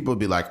 and people would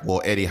be like,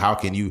 "Well, Eddie, how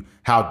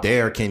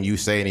dare can you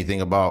say anything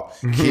about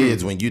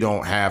kids when you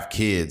don't have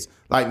kids?"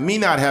 Like, me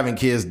not having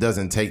kids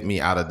doesn't take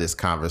me out of this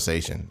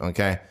conversation,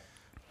 okay?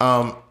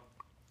 The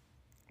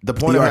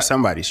point You of are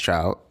somebody's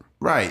child.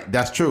 Right,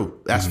 that's true.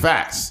 That's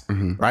facts,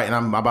 right? And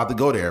I'm about to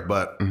go there,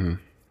 but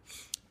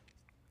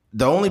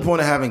the only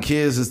point of having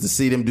kids is to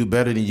see them do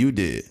better than you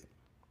did.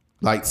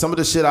 Like, some of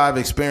the shit I've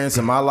experienced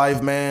in my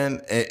life, man,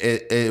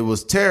 it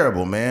was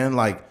terrible, man.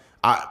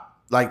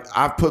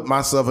 I've put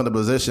myself in a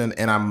position,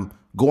 and I'm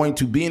going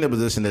to be in a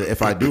position that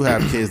if I do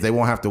have kids, they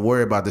won't have to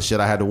worry about the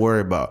shit I had to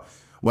worry about.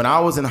 When I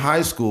was in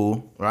high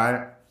school,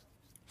 right,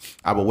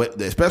 I would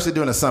wait, especially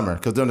during the summer,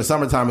 because during the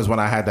summertime is when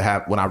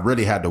I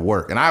really had to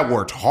work, and I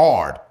worked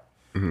hard.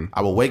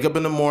 I would wake up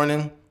in the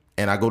morning,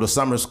 and I go to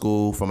summer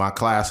school for my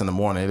class in the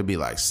morning. It'd be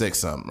like 6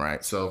 something,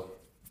 right? So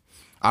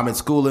I'm in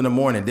school in the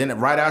morning. Then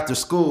right after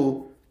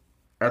school,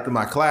 after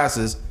my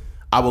classes,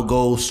 I would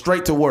go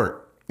straight to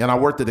work. And I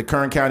worked at the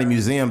Kern County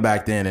Museum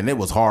back then, and it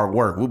was hard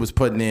work. We was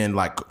putting in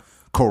like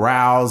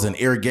corrals and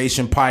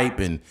irrigation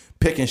pipe and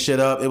picking shit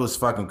up. It was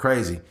fucking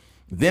crazy.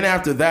 Then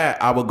after that,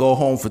 I would go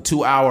home for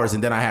 2 hours,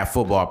 and then I had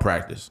football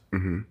practice.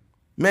 Man,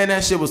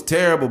 that shit was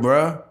terrible,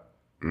 bro.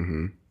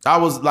 I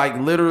was like,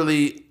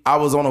 literally, I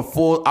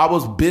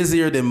was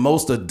busier than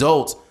most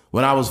adults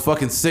when I was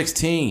fucking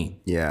 16.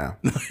 Yeah.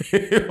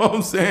 You know what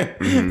I'm saying?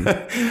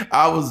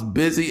 I was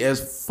busy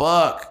as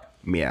fuck.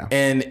 Yeah.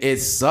 And it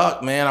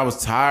sucked, man. I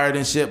was tired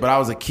and shit, but I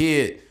was a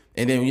kid.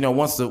 And then, you know,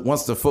 once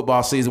the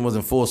football season was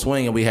in full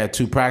swing and we had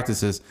 2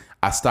 practices,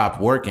 I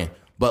stopped working.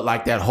 But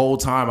like that whole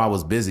time I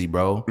was busy,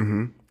 bro.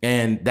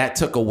 And that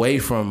took away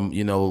from,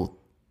 you know,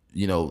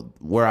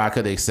 where I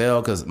could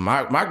excel, because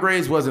my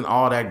grades wasn't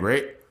all that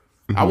great.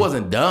 I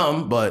wasn't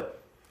dumb, but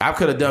I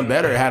could have done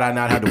better had I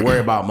not had to worry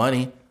about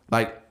money.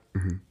 Like,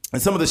 and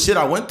some of the shit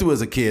I went through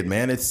as a kid,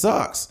 man, it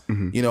sucks.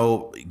 You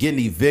know, getting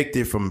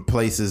evicted from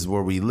places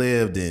where we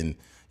lived, and,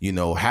 you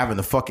know, having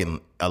the fucking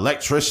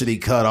electricity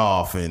cut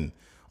off and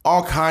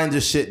all kinds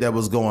of shit that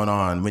was going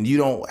on when you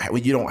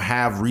don't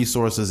have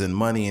resources and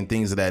money and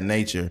things of that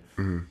nature,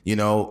 you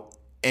know.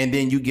 And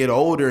then you get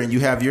older and you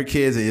have your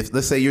kids. If,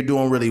 let's say, you're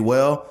doing really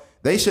well,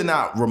 they should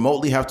not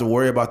remotely have to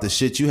worry about the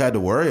shit you had to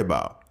worry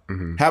about.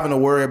 Having to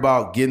worry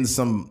about getting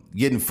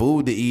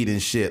food to eat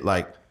and shit.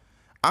 Like,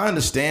 I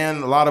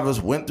understand a lot of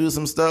us went through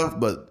some stuff,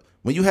 but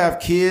when you have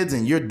kids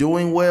and you're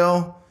doing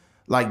well,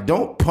 like,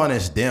 don't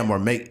punish them or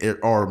make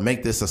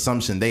this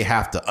assumption they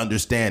have to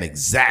understand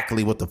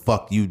exactly what the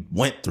fuck you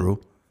went through.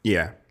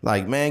 Yeah.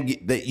 Like, man,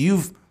 that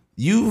you've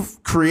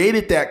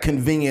created that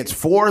convenience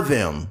for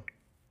them.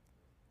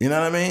 You know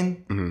what I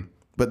mean?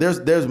 But this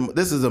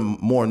is a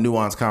more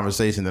nuanced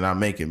conversation that I'm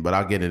making, but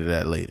I'll get into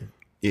that later.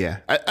 Yeah.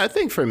 I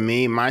think for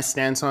me, my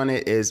stance on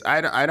it is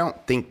I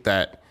don't think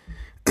that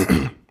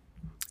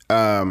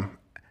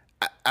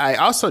I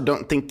also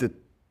don't think that,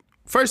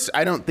 first,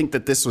 I don't think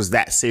that this was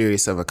that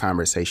serious of a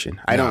conversation.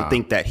 I don't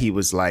think that he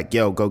was like,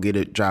 yo, go get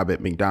a job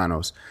at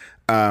McDonald's.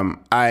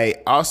 I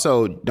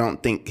also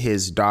don't think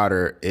his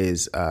daughter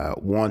is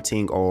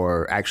wanting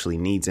or actually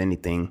needs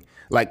anything.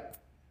 Like,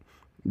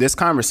 this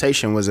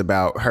conversation was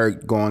about her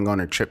going on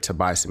a trip to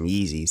buy some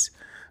Yeezys.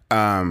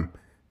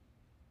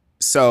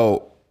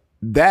 So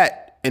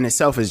that in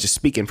itself is just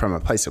speaking from a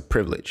place of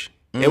privilege.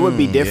 It would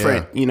be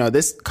different. You know,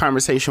 this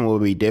conversation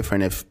would be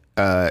different if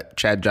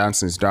Chad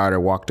Johnson's daughter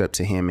walked up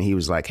to him and he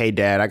was like, "Hey,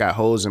 Dad, I got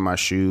holes in my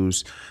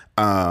shoes.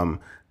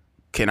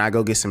 Can I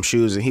go get some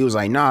shoes?" And he was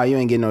like, "Nah, you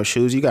ain't getting no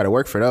shoes. You got to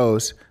work for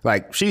those."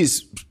 Like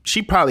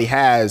she probably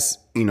has,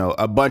 you know,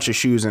 a bunch of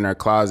shoes in her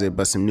closet,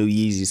 but some new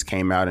Yeezys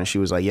came out and she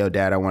was like, "Yo,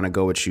 Dad, I want to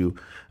go with you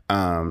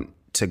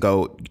to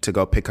go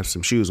pick up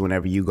some shoes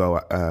whenever you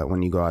go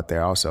when you go out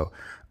there." Also,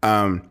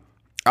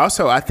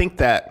 I think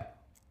that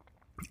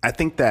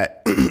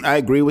I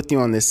agree with you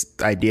on this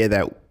idea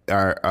that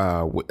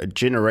our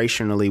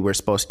generationally we're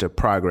supposed to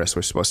progress.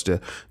 We're supposed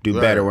to do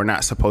better. We're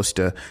not supposed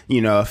to,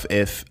 you know,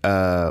 if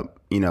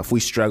you know, if we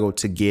struggle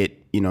to get,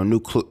 you know,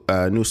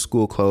 new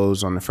school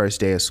clothes on the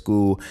first day of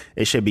school,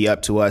 it should be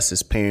up to us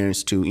as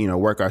parents to, you know,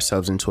 work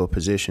ourselves into a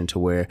position to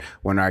where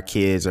when our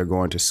kids are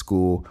going to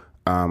school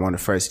on the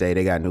first day,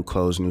 they got new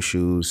clothes, new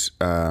shoes,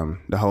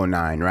 the whole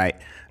nine, right?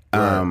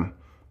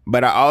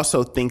 But I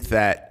also think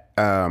that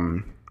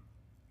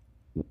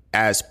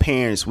as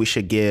parents, we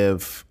should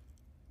give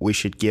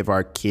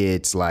our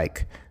kids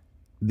like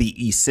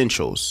the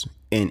essentials,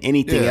 and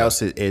anything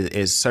else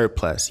is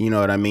surplus. You know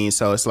what I mean?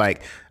 So it's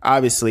like,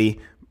 obviously,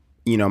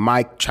 you know,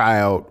 my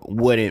child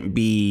wouldn't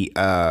be,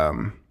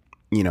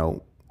 you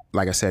know,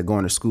 like I said,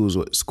 going to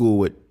school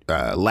with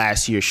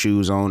last year's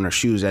shoes on, or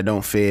shoes that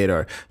don't fit,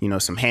 or, you know,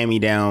 some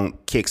hand-me-down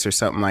kicks or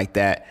something like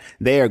that.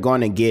 They are going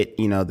to get,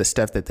 you know, the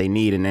stuff that they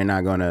need, and they're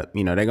not going to,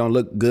 you know, they're going to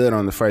look good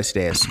on the first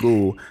day of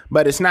school.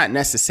 But it's not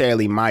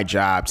necessarily my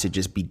job to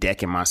just be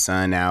decking my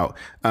son out.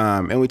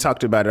 And we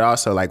talked about it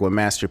also, like with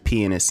Master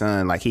P and his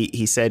son. Like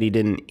he said he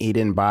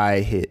didn't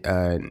buy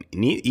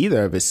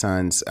either of his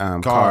sons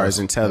cars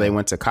until they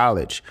went to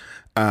college.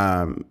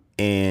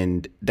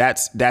 And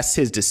that's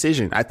his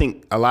decision. I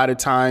think a lot of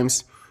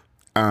times,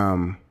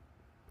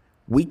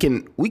 we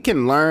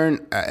can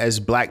learn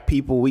as Black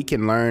people. We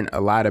can learn a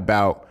lot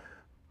about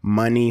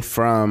money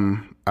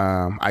from,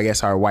 I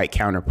guess, our white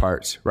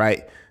counterparts,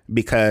 right?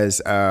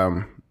 Because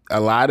a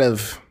lot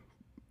of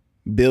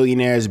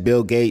billionaires,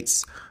 Bill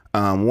Gates,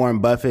 Warren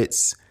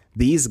Buffett's,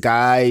 these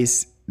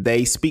guys,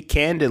 they speak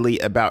candidly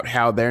about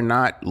how they're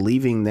not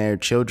leaving their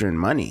children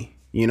money.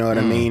 You know what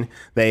I mean?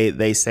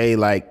 They say,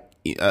 like,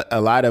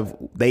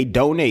 they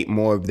donate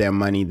more of their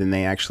money than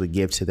they actually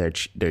give to their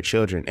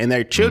children, and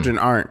their children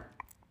aren't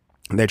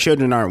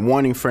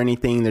wanting for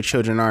anything. Their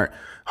children aren't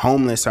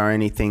homeless or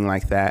anything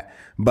like that,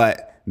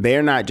 but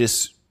they're not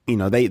just, you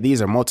know,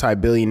 these are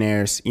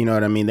multi-billionaires. You know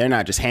what I mean? They're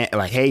not just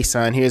like, "Hey,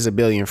 son, here's $1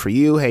 billion for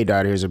you. Hey,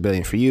 daughter, here's $1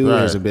 billion for you.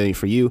 Here's $1 billion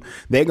for you."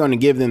 They're going to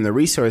give them the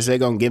resource. They're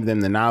going to give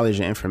them the knowledge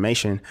and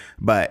information,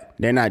 but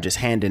they're not just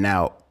handing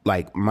out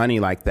like money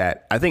like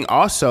that. I think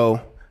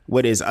also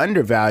what is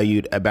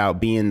undervalued about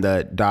being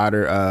the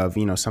daughter of,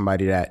 you know,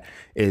 somebody that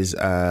is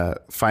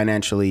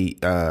financially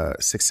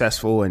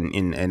successful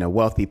and a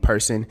wealthy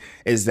person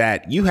is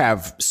that you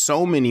have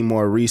so many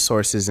more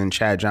resources than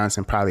Chad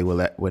Johnson probably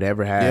would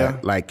ever have. Yeah.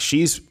 Like,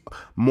 she's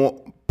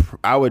more,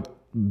 I would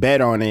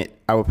bet on it.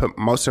 I would put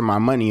most of my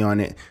money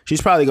on it.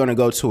 She's probably going to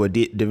go to a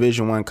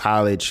Division I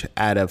college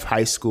out of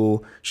high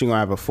school. She's going to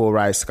have a full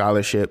ride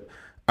scholarship.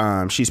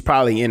 She's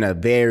probably in a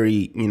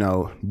very, you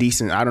know,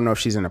 decent, I don't know if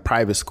she's in a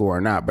private school or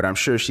not, but I'm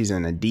sure she's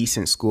in a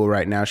decent school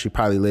right now. She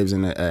probably lives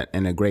in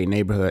a great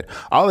neighborhood.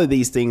 All of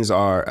these things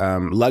are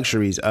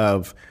luxuries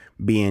of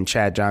being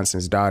Chad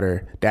Johnson's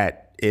daughter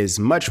that is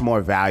much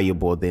more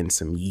valuable than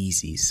some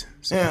Yeezys.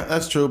 So. Yeah,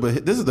 that's true.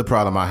 But this is the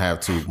problem I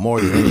have too,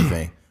 more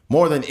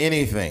than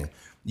anything.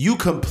 You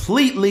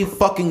completely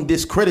fucking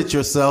discredit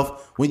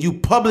yourself when you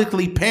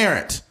publicly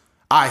parent.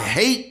 I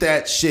hate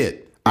that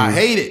shit. I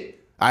hate it.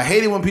 I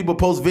hate it when people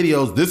post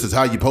videos, "This is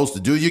how you're supposed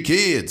to do your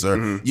kids,"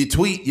 or you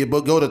tweet, you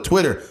go to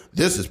Twitter,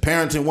 "This is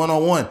parenting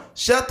 101.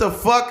 Shut the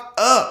fuck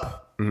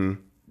up.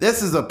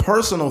 This is a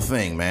personal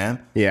thing, man.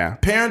 Yeah.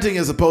 Parenting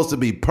is supposed to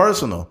be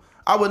personal.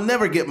 I would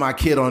never get my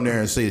kid on there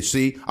and say,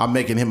 "See, I'm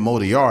making him mow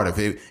the yard.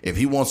 If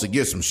he wants to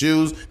get some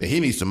shoes, then he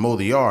needs to mow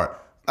the yard."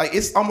 Like,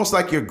 it's almost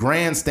like you're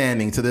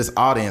grandstanding to this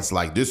audience,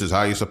 like, this is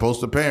how you're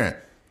supposed to parent.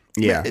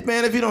 Yeah.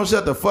 Man, if you don't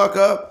shut the fuck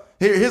up.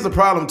 Here's the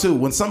problem too.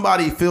 When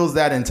somebody feels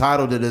that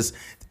entitled to just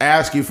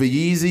ask you for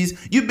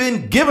Yeezys, you've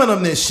been giving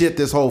them this shit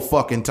this whole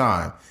fucking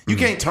time. You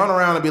can't turn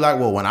around and be like,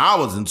 "Well, when I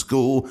was in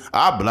school,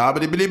 I blah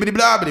blah blah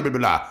blah blah blah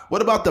blah."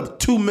 What about the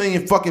 2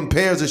 million fucking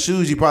pairs of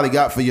shoes you probably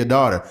got for your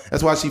daughter?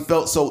 That's why she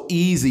felt so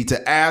easy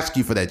to ask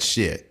you for that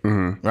shit,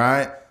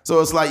 right?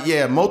 So it's like,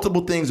 yeah,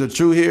 multiple things are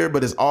true here,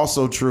 but it's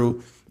also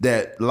true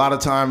that a lot of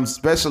times,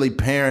 especially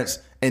parents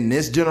in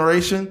this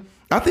generation,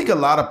 I think a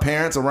lot of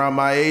parents around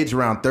my age,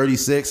 around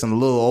 36 and a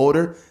little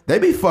older, they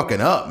be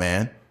fucking up,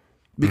 man.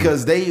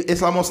 Because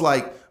it's almost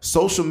like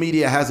social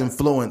media has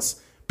influenced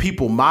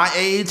people my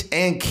age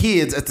and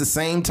kids at the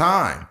same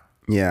time.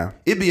 Yeah.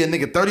 It'd be a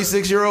nigga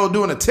 36-year-old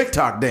doing a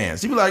TikTok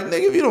dance. You'd be like,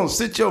 "Nigga, if you don't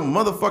sit your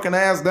motherfucking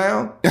ass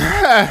down."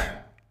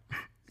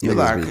 You're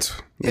like,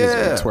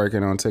 Yeah.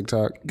 Twerking on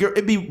TikTok. Girl,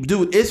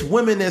 dude, it's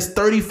women that's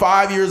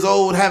 35 years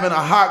old having a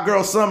hot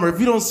girl summer. If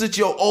you don't sit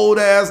your old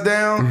ass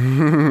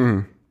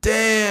down,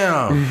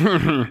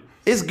 damn.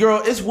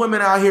 It's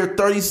women out here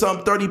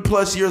 30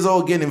 plus years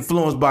old getting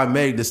influenced by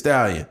Meg Thee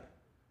Stallion.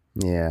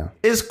 Yeah.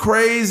 It's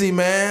crazy,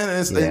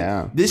 man.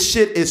 This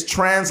shit is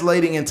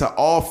translating into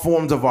all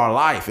forms of our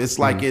life. It's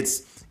like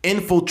it's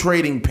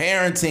infiltrating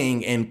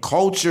parenting and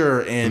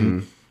culture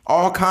and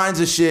all kinds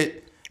of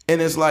shit.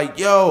 And it's like,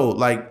 yo,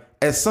 like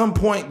at some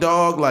point,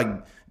 dog, like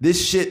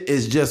this shit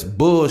is just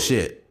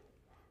bullshit.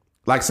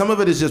 Like some of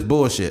it is just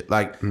bullshit.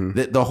 Like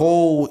the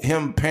whole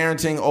him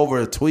parenting over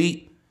a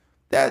tweet,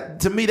 that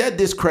to me, that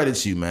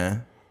discredits you,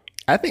 man.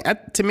 I think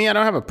to me, I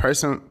don't have a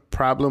personal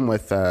problem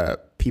with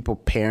people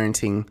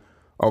parenting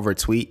over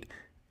tweets.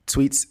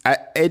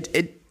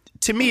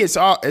 To me,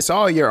 it's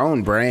all your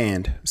own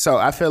brand. So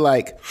I feel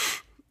like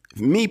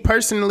me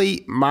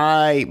personally,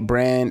 my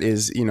brand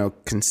is,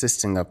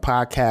 consisting of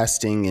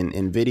podcasting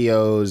and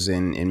videos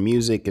and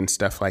music and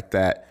stuff like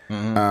that.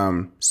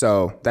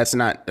 So that's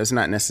not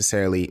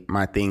necessarily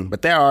my thing.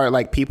 But there are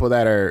like people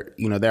that are,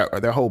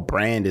 their whole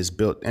brand is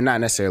built, and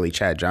not necessarily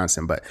Chad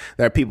Johnson, but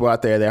there are people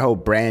out there, their whole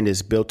brand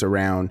is built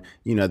around,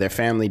 their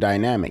family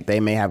dynamic. They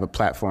may have a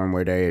platform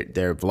where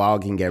they're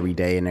vlogging every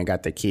day and they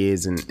got their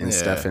kids and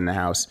stuff in the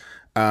house.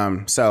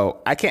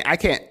 So I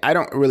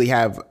don't really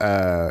have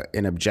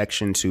an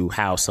objection to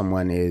how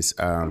someone is,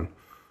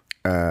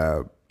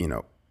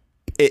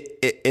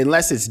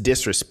 unless it's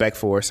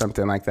disrespectful or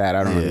something like that.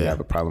 I don't really have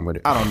a problem with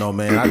it. I don't know,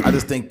 man. I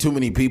just think too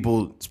many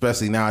people,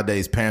 especially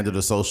nowadays, pander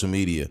to social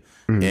media,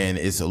 and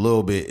it's a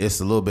little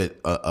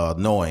bit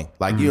annoying.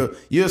 Like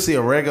you'll see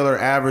a regular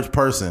average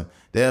person.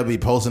 They'll be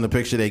posting a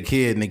picture of their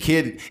kid, and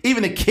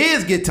even the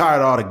kids get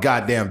tired of all the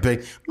goddamn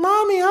pics.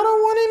 Mommy, I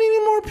don't want any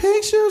more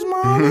pictures,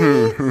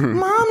 Mommy.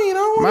 Mommy, I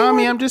don't want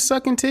Mommy, I'm just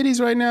sucking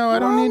titties right now. I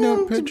don't need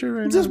no picture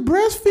right now. Just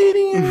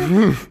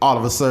breastfeeding. All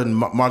of a sudden,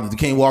 Martin Luther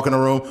King walk in the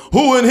room.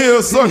 Who in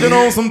here sucking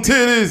on some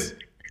titties?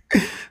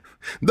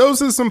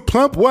 Those are some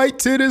plump white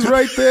titties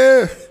right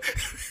there.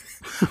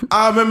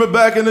 I remember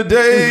back in the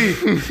day,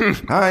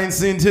 I ain't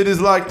seen titties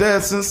like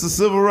that since the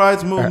Civil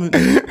Rights Movement.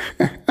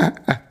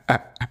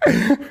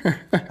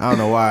 I don't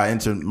know why I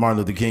entered Martin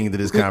Luther King into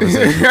this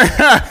conversation.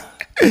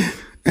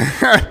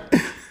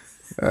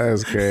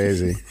 That's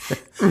crazy.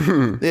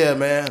 Yeah,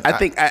 man. I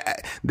think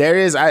there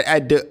is. I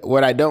do.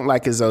 What I don't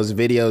like is those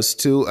videos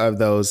too of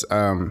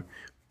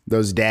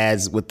those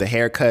dads with the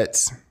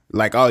haircuts.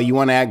 Like, oh, you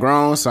want to act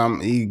grown? So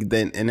and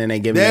then they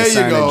give me a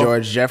son of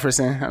George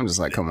Jefferson. I'm just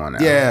like, come on now.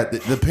 Yeah,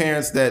 the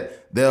parents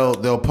that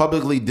they'll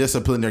publicly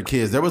discipline their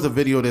kids. There was a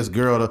video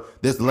of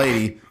this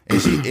lady,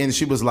 and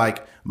she was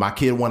like, my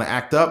kid want to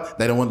act up.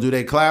 They don't want to do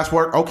their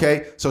classwork.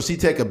 Okay, so she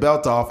take a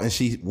belt off and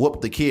she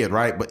whooped the kid,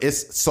 right? But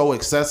it's so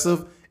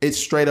excessive. It's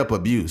straight up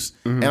abuse.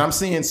 And I'm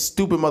seeing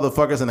stupid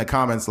motherfuckers in the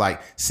comments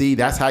like, see,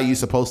 that's how you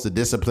supposed to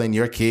discipline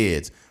your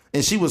kids.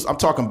 And I'm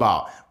talking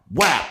about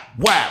whap,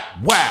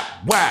 whap, whap,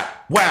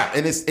 whap, whap.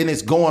 And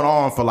it's going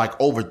on for like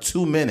over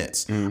 2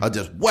 minutes of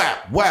just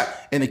whap,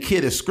 whap. And the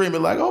kid is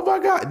screaming like, oh my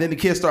God. And then the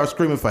kid starts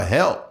screaming for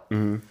help.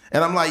 And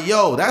I'm like,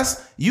 yo,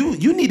 that's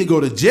you need to go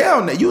to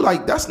jail. You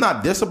like, that's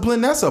not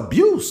discipline, that's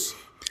abuse.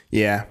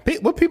 Yeah.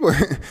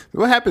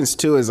 What happens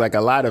too is like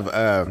a lot of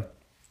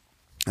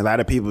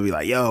people be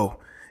like, yo,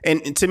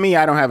 and to me,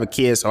 I don't have a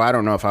kid, so I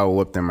don't know if I will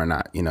whip them or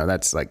not.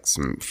 That's like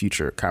some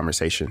future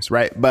conversations,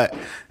 right? But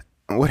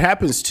what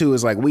happens too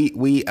is like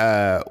we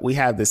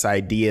have this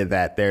idea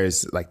that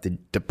there's like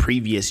the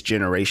previous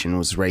generation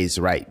was raised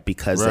right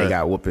because they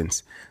got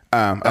whoopings.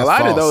 A lot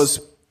false. Of those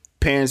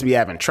parents be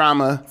having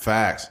trauma,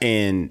 facts,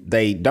 and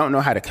they don't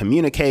know how to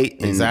communicate,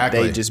 and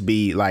exactly. They just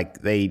be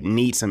like they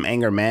need some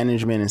anger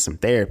management and some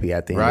therapy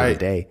at the end of the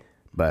day.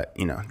 But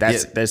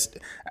that's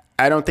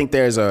I don't think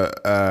there's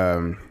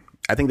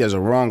I think there's a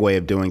wrong way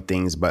of doing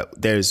things,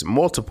 but there's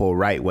multiple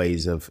right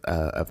ways of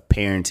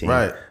parenting.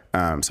 Right.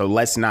 So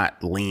let's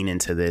not lean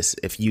into this.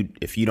 If you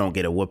don't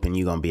get a whooping,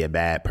 you're gonna be a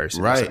bad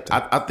person. Right.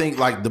 I think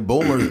like the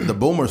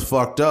boomers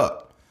fucked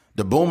up.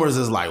 The boomers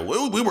is like,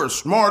 well, we were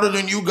smarter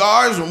than you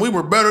guys and we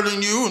were better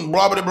than you and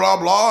blah blah blah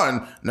blah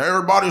and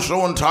everybody's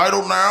so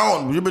entitled now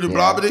and blah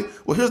blah blah.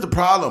 Well, here's the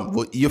problem.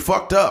 Well, you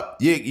fucked up.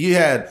 You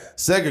had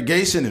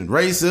segregation and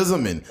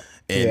racism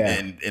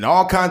and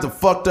all kinds of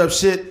fucked up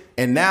shit.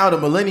 And now the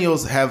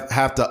millennials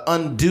have to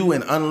undo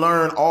and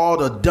unlearn all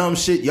the dumb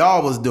shit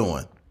y'all was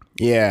doing.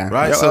 Yeah.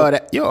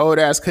 Right. Your old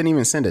ass couldn't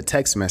even send a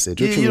text message.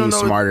 What you mean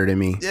smarter than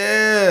me?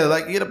 Yeah.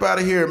 Like, get up out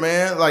of here,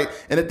 man. Like,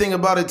 and the thing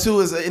about it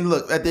too is, and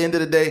look, at the end of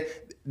the day,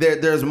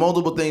 there's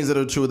multiple things that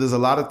are true. There's a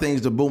lot of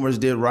things the boomers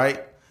did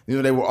right.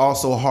 They were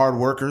also hard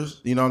workers.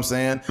 You know what I'm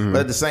saying? Mm-hmm.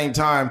 But at the same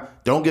time,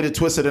 don't get it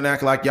twisted and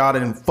act like y'all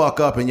didn't fuck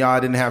up and y'all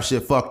didn't have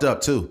shit fucked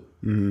up too.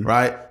 Mm-hmm.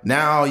 Right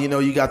now,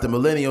 you got the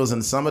millennials,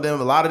 and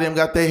a lot of them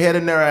got their head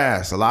in their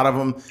ass. A lot of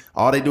them,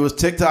 all they do is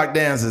TikTok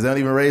dances. They don't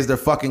even raise their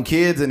fucking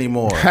kids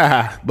anymore.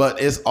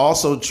 But it's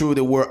also true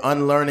that we're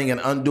unlearning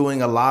and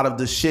undoing a lot of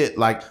the shit,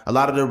 like a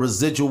lot of the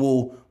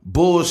residual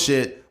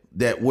bullshit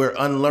that we're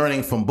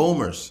unlearning from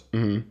boomers.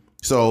 Mm-hmm.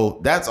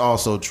 So that's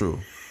also true.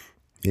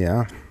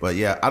 Yeah. But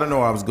yeah, I don't know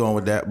where I was going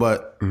with that.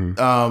 But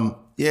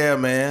yeah,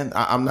 man,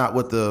 I'm not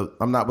with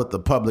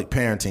the public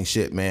parenting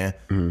shit, man.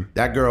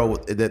 That girl,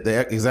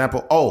 the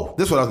example. Oh,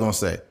 this is what I was gonna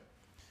say.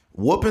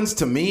 Whoopings,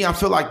 to me, I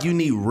feel like you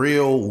need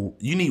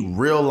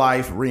real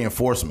life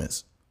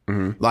reinforcements.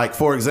 Like,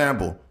 for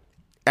example,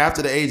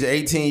 after the age of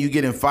 18, you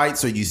get in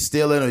fights or you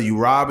stealing or you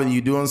robbing,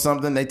 you doing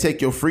something, they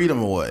take your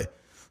freedom away.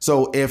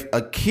 So if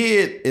a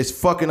kid is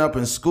fucking up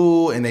in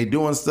school and they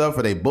doing stuff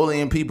or they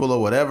bullying people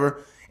or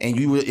whatever, and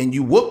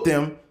you whoop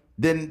them,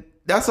 then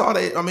that's all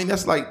they. I mean,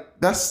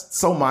 that's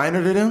so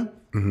minor to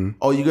them.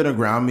 Oh, you're gonna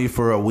ground me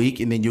for a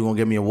week and then you're gonna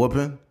give me a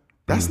whooping?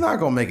 That's not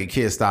gonna make a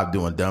kid stop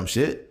doing dumb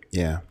shit.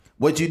 Yeah.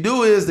 What you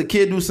do is the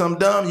kid do something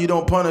dumb, you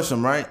don't punish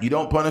them, right? You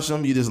don't punish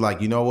them. You just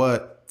like, you know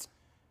what?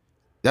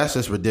 That's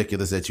just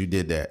ridiculous that you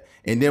did that.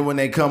 And then when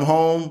they come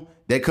home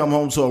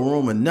to a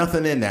room and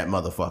nothing in that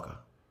motherfucker.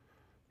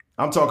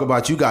 I'm talking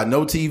about you got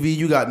no TV,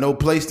 you got no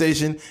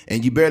PlayStation,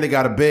 and you barely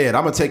got a bed.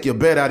 I'm going to take your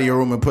bed out of your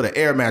room and put an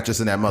air mattress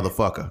in that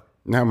motherfucker.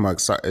 How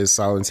much is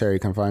solitary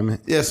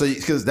confinement? Yeah, so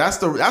because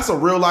that's a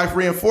real life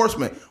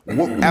reinforcement.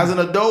 As an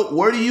adult,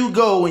 where do you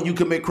go when you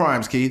commit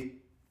crimes, Keith?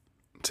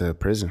 To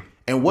prison.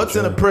 And what's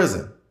in a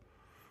prison?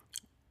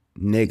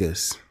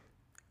 Niggas.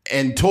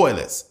 And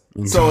toilets.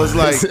 So it's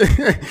like,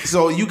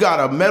 so you got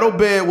a metal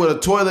bed with a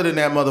toilet in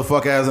that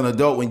motherfucker as an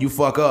adult when you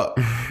fuck up.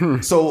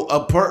 So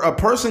a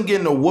person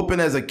getting a whooping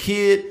as a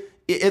kid,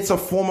 it's a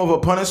form of a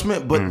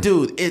punishment. But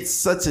dude, it's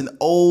such an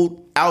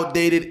old,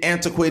 outdated,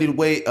 antiquated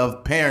way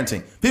of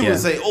parenting. People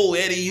say, "Oh,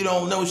 Eddie, you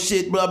don't know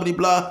shit," blah blah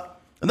blah.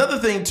 Another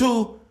thing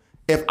too,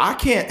 if I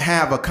can't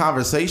have a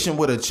conversation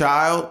with a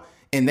child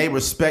and they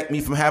respect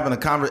me from having a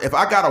conversation, if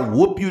I gotta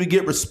whoop you to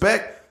get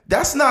respect,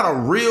 that's not a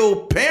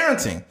real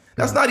parenting.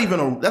 That's not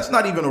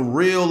even a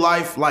real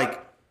life, like,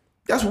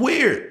 that's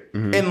weird.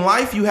 In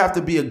life, you have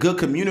to be a good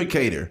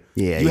communicator.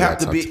 Yeah, you have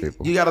to be.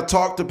 You got to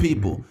talk to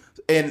people.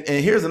 And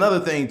here's another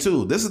thing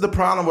too. This is the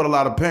problem with a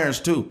lot of parents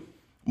too.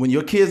 When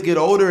your kids get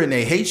older and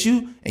they hate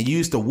you, and you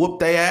used to whoop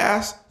their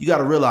ass, you got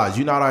to realize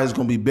you're not always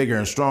going to be bigger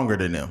and stronger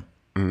than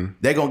them.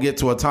 They're gonna get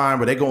to a time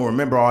where they're gonna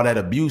remember all that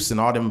abuse and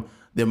all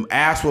them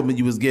ass whooping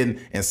you was getting.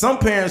 And some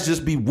parents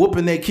just be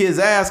whooping their kids'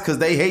 ass because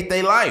they hate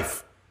their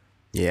life.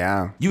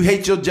 Yeah. You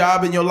hate your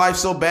job and your life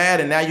so bad,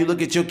 and now you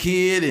look at your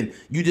kid and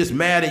you just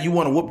mad and you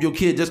want to whoop your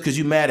kid just because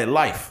you mad at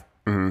life.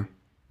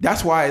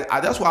 That's why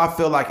I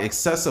feel like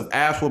excessive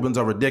ass whoopings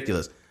are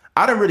ridiculous.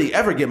 I didn't really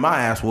ever get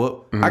my ass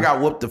whooped. I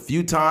got whooped a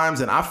few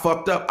times and I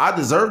fucked up. I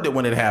deserved it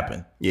when it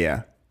happened.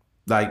 Yeah.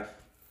 Like,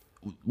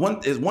 one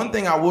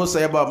thing I will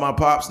say about my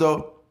pops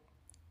though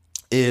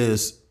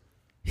is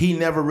he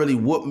never really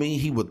whooped me.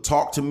 He would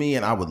talk to me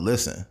and I would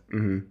listen.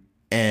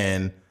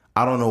 And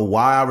I don't know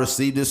why I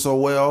received it so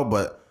well,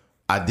 but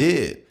I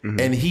did.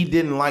 And he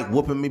didn't like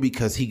whooping me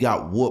because he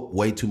got whooped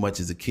way too much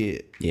as a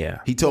kid. Yeah.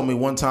 He told me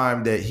one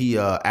time that he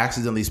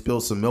accidentally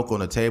spilled some milk on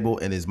the table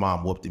and his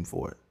mom whooped him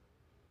for it.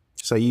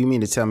 So you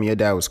mean to tell me your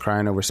dad was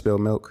crying over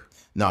spilled milk?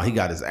 No, he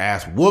got his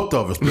ass whooped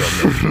over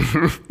spilled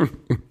milk.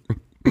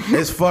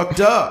 It's fucked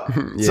up.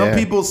 Yeah.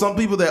 Some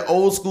people that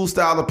old school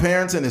style of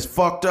parenting is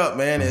fucked up,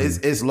 man.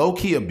 It's low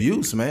key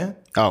abuse, man.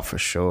 Oh, for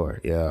sure.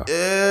 Yeah.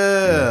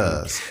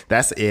 Yes.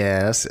 That's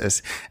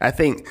I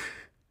think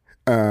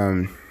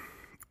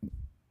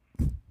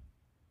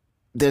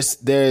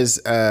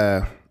there's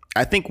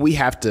I think we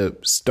have to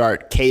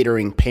start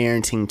catering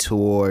parenting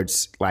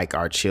towards like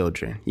our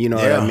children. You know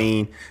what I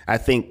mean? I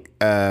think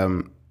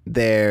I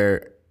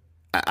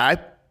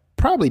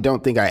probably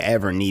don't think I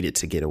ever needed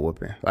to get a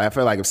whooping. I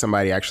feel like if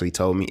somebody actually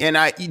told me, and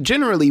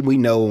generally we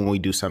know when we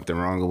do something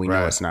wrong and we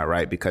know it's not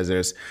right because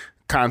there's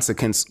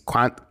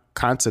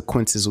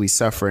consequences we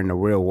suffer in the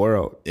real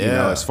world. You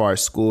know, as far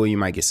as school, you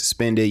might get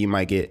suspended, you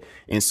might get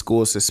in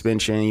school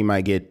suspension, you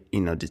might get,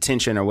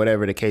 detention or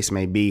whatever the case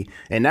may be.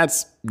 And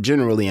that's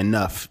generally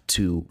enough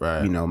to,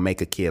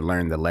 make a kid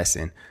learn the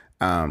lesson.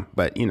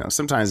 But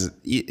sometimes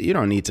you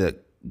don't need to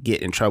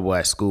get in trouble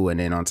at school and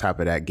then on top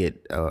of that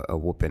get a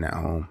whooping at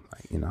home.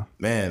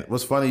 Man,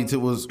 what's funny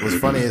too is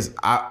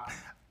I,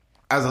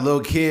 as a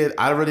little kid,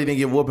 I really didn't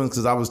get whoopings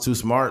because I was too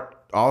smart.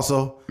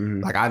 Also,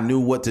 like I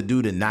knew what to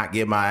do to not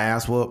get my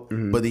ass whooped.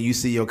 But then you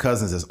see your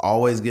cousins that's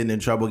always getting in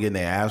trouble, getting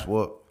their ass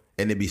whooped,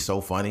 and it'd be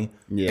so funny.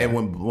 Yeah. And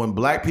when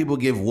black people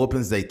give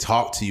whoopings, they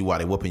talk to you while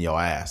they whooping your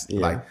ass. Yeah.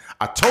 Like,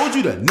 I told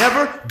you to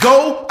never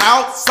go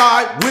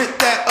outside with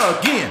that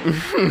again.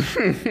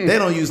 They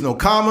don't use no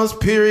commas,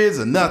 periods,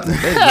 or nothing.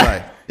 They just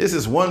like, this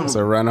is one. It's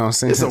a run-on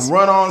sentence. It's a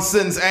run-on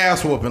sentence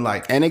ass whooping,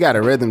 like. And they got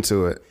a rhythm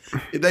to it.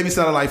 They be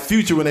sounding like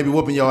Future when they be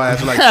whooping your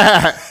ass, like.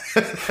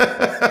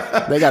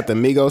 They got the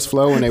Migos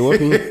flow when they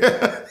whooping you. Hey,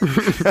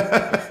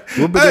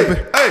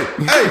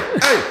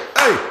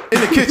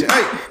 in the kitchen,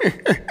 hey.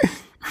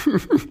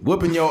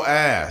 Whooping your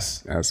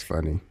ass. That's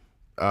funny.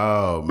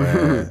 Oh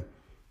man.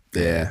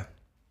 Yeah.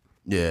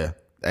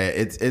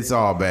 It's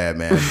all bad,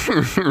 man.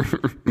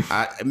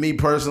 Me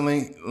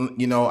personally,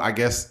 I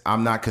guess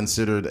I'm not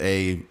considered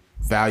a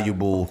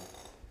valuable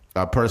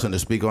person to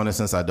speak on it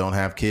since I don't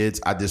have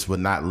kids. I just would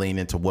not lean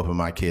into whooping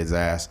my kid's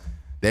ass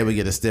they would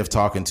get a stiff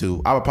talking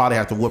to. I would probably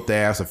have to whoop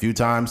their ass a few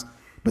times,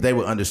 but they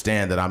would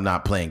understand that I'm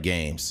not playing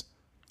games.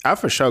 I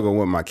for sure go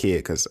with my kid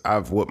because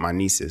I've whooped my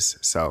nieces.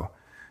 So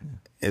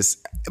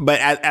but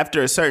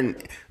after a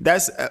certain,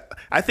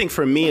 I think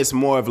for me, it's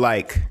more of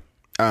like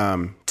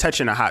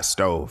touching a hot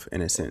stove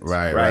in a sense.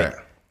 Right.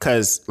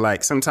 Because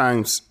like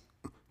sometimes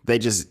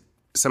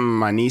some of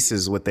my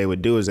nieces, what they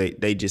would do is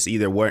they just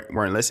either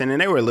weren't listening,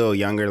 and they were a little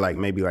younger, like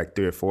maybe like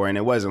 3 or 4, and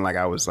it wasn't like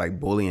I was like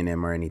bullying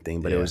them or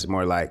anything, but it was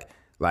more like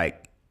I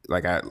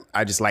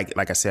just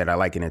like I said, I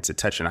liken it to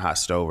touching a hot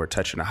stove or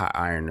touching a hot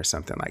iron or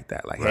something like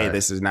that. Like, hey,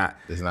 this is not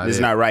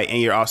right,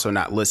 and you're also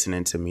not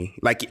listening to me.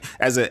 Like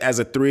as a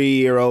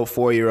 3-year-old,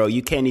 4-year-old,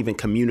 you can't even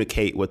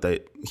communicate with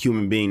a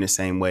human being the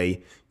same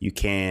way you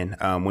can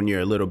when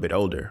you're a little bit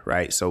older,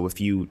 right? So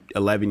if you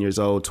 11 years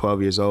old,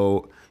 12 years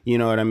old, you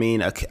know what I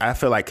mean? I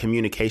feel like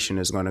communication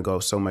is going to go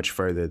so much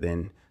further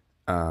than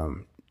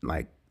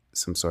like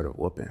some sort of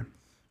whooping.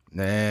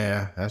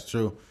 Nah, that's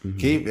true.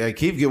 Mm-hmm.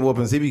 Keith get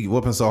whoopings. He be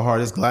whooping so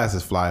hard his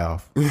glasses fly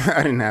off.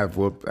 I didn't have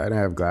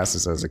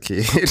glasses as a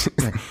kid.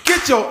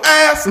 Get your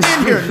ass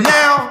in here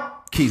now.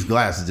 Keith's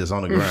glasses just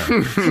on the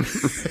ground.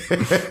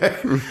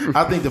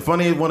 I think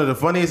one of the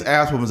funniest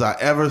ass whoopings I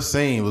ever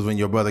seen was when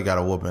your brother got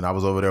a whooping. I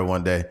was over there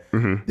one day.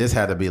 Mm-hmm. This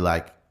had to be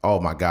like, oh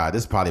my God,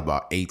 this is probably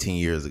about 18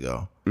 years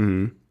ago.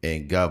 Mm-hmm.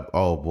 And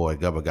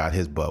Gubba got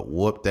his butt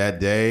whooped that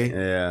day.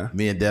 Yeah.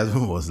 Me and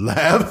Desmond was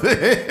laughing.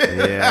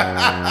 Yeah,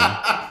 man.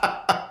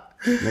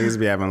 Niggas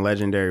be having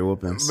legendary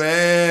whoopings.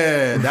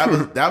 Man, that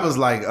was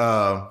like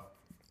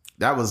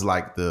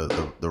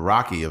the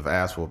Rocky of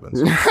ass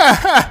whoopings. I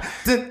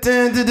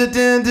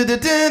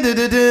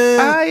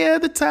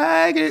am the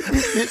tiger.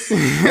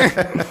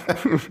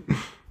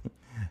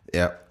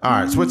 Yeah. All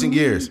right, switching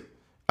gears.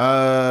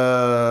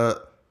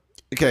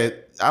 Okay,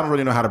 I don't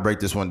really know how to break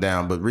this one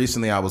down, but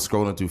recently I was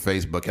scrolling through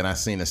Facebook and I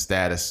seen a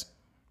status,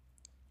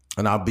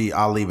 and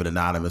I'll leave it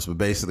anonymous, but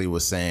basically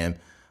was saying,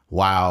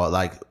 wow,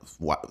 like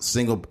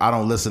I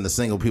don't listen to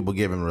single people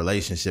giving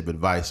relationship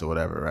advice or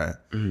whatever, right?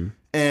 Mm-hmm.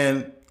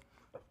 And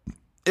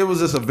it was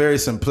just a very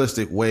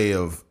simplistic way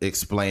of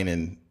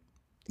explaining,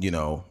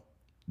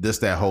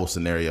 that whole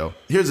scenario.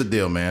 Here's the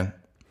deal, man.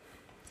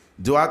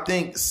 Do I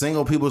think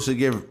single people should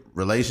give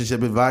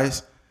relationship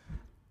advice?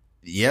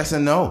 Yes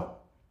and no.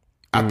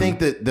 I think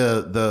that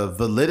the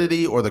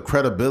validity or the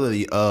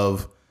credibility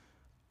of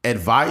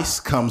advice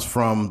comes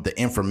from the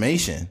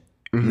information,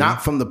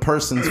 not from the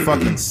person's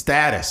fucking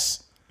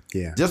status.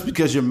 Yeah. Just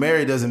because you're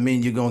married doesn't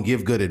mean you're going to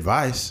give good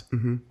advice.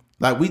 Mm-hmm.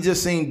 Like we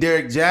just seen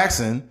Derek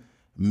Jackson,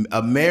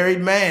 a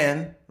married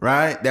man,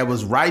 right, that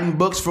was writing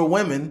books for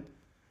women,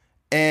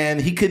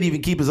 and he couldn't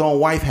even keep his own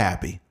wife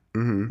happy,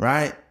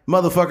 right?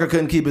 Motherfucker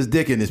couldn't keep his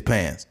dick in his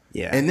pants.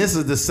 Yeah. And this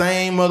is the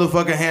same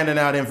motherfucker handing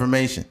out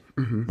information,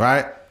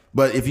 right?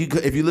 But if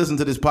you listen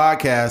to this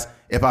podcast,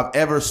 if I've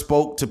ever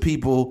spoke to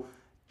people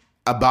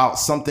about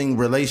something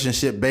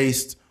relationship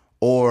based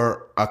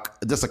or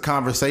just a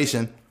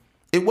conversation,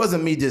 it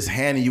wasn't me just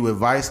handing you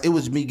advice. It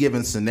was me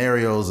giving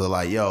scenarios of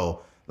like,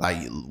 yo, like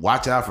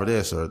watch out for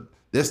this, or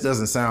this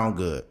doesn't sound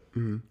good.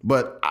 Mm-hmm.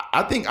 But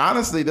I think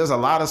honestly, there's a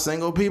lot of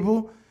single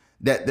people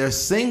that they're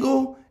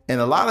single, and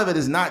a lot of it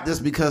is not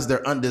just because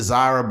they're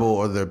undesirable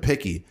or they're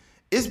picky.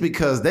 It's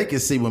because they can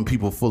see when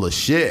people full of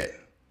shit.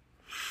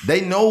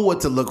 They know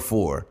what to look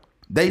for.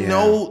 They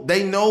know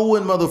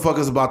when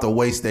motherfuckers about to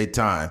waste their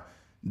time.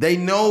 They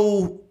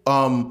know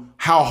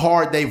how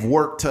hard they've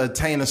worked to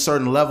attain a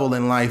certain level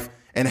in life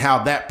and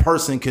how that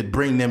person could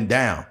bring them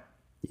down.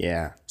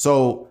 Yeah.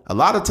 So a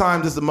lot of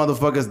times it's the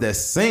motherfuckers that's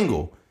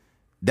single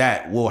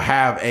that will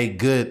have a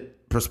good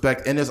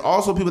perspective. And there's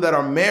also people that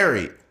are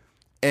married.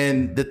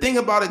 And the thing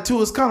about it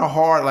too, is kind of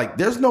hard. Like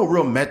there's no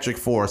real metric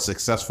for a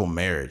successful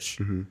marriage.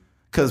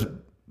 Because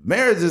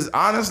marriage is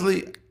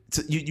honestly,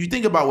 you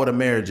think about what a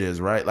marriage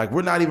is, right? Like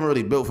we're not even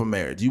really built for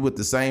marriage. You with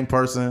the same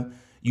person,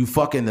 you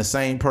fucking the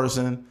same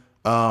person.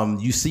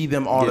 You see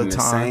them all the time. The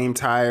same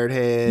tired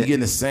head. You getting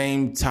the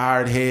same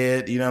tired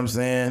head. You know what I'm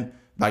saying?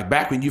 Like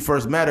back when you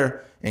first met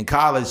her in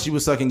college, she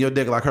was sucking your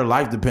dick like her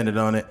life depended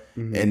on it.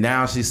 And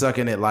now she's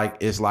sucking it like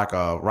it's like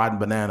a rotten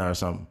banana or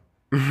something.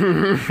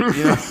 You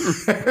know?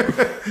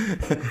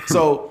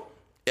 So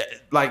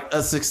like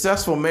a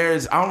successful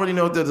marriage, I don't really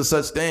know if there's a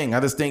such thing. I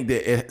just think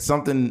that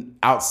something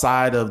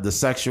outside of the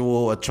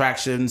sexual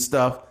attraction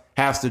stuff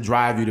has to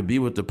drive you to be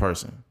with the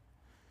person,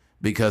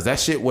 because that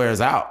shit wears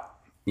out.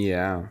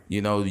 Yeah.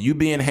 You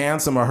being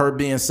handsome or her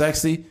being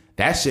sexy,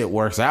 that shit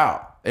works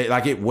out.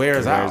 It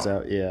wears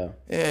out. Yeah.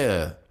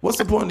 Yeah. What's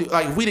the point?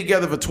 Like if we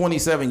together for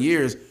 27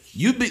 years,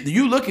 you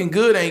looking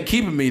good ain't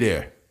keeping me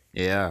there.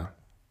 Yeah.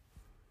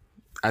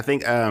 I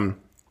think,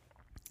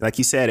 like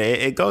you said,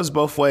 it goes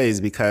both ways,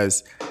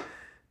 because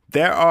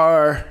there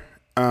are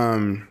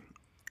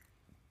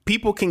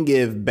people can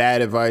give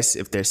bad advice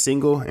if they're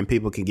single, and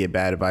people can give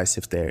bad advice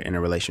if they're in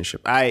a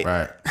relationship.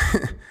 Right.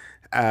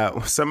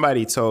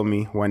 Somebody told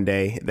me one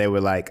day, they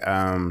were like,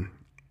 I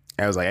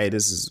was like, hey,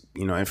 this is,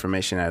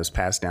 information that was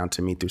passed down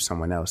to me through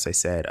someone else. They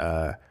said,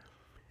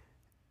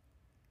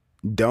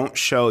 don't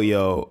show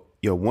your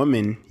your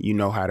woman, you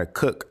know how to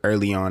cook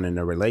early on in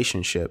a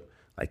relationship.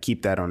 Like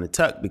keep that on the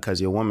tuck because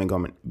your woman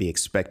gonna be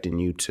expecting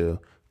you to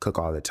cook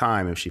all the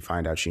time if she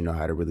find out you know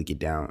how to really get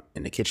down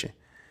in the kitchen.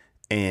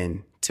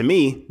 And to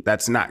me,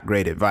 that's not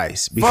great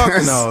advice.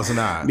 Fuck no, it's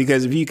not.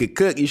 Because if you could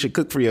cook, you should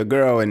cook for your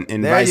girl and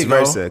vice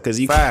versa. Because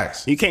you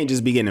can't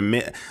just be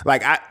getting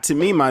to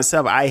me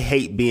myself, I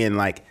hate being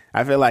like,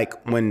 I feel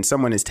like when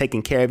someone is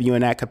taking care of you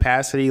in that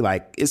capacity,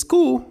 like it's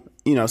cool,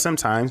 you know,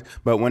 sometimes,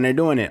 but when they're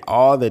doing it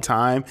all the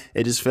time,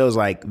 it just feels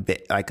like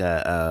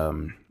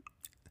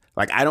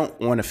I don't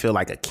want to feel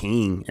like a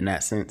king in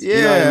that sense. Yeah,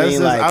 you know what I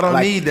mean? I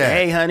don't need that.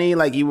 Hey, honey,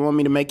 like you want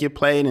me to make your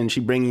plate, and she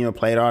bringing you a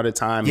plate all the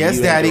time.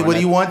 Yes, daddy. What do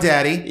you want,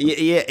 daddy?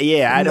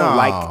 Yeah. I don't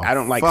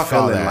like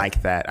feeling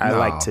like that. I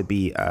like to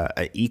be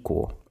a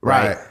equal,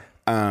 right?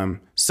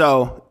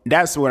 So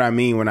that's what I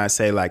mean when I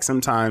say like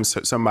sometimes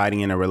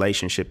somebody in a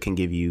relationship can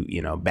give you,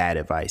 you know, bad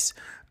advice.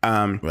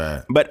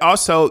 Right. But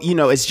also, you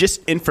know, it's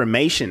just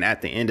information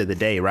at the end of the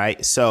day,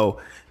 right? So.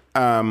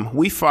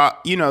 We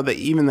fought, you know,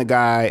 even the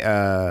guy,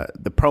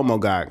 the promo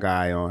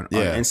guy on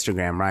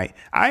Instagram, right?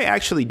 I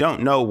actually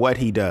don't know what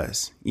he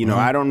does. You know,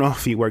 I don't know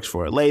if he works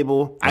for a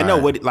label. Right.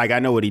 I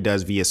know what he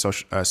does via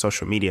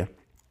social media,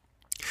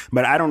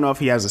 but I don't know if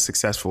he has a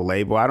successful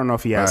label. I don't know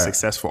if he has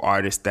successful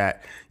artists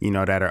that, you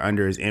know, that are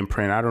under his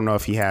imprint. I don't know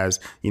if he has,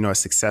 you know, a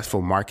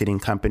successful marketing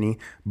company,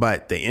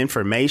 but the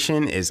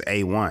information is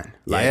A1.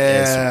 Like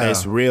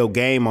it's real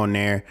game on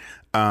there.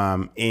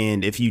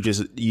 And if you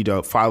just, you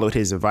know, followed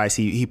his advice,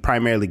 he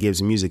primarily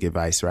gives music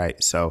advice,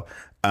 right? So,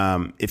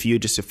 if you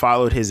just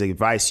followed his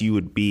advice, you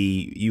would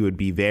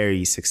be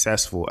very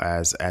successful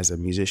as a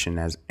musician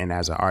and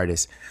as an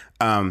artist.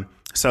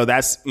 So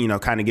that's, you know,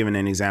 kind of giving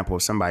an example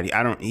of somebody.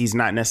 He's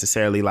not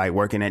necessarily like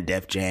working at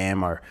Def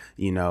Jam or,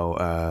 you know,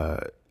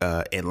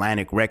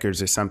 Atlantic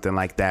Records or something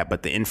like that,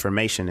 but the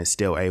information is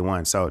still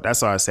A1. So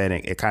that's all I said.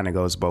 It kind of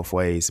goes both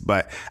ways.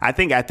 But I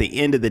think at the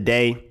end of the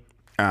day,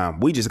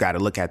 we just got to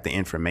look at the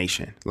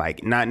information,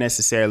 like not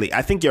necessarily.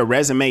 I think your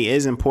resume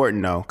is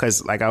important though,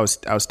 because like I was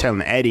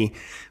telling Eddie,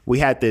 we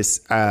had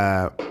this.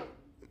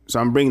 So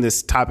I'm bringing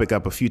this topic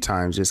up a few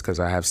times just because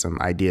I have some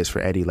ideas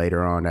for Eddie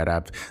later on that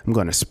I'm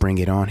going to spring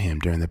it on him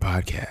during the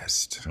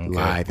podcast,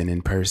 live and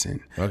in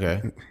person.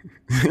 Okay.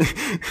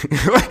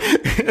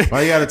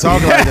 Why you got to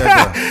talk like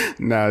that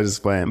though? No, I was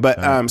just playing.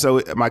 But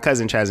so my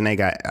cousin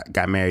Chazanay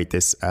got married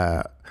this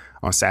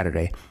on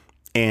Saturday,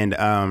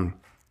 and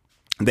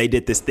they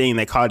did this thing.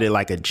 They called it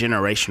like a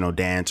generational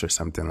dance or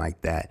something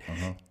like that.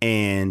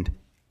 And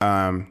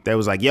they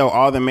was like, yo,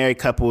 all the married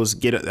couples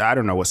I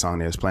don't know what song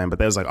they was playing, but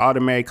they was like, all the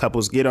married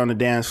couples get on the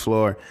dance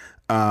floor.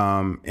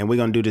 And we're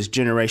going to do this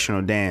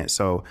generational dance.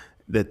 So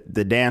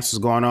the dance was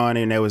going on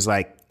and it was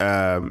like,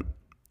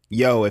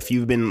 yo, if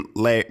you've been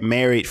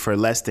married for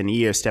less than a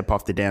year, step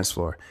off the dance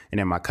floor. And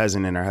then my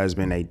cousin and her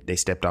husband, they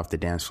stepped off the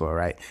dance floor,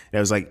 right? It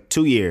was like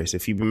 2 years.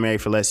 If you've been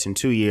married for less than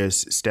 2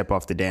 years, step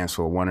off the dance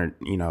floor. One or,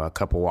 you know, a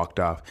couple walked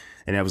off.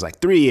 And it was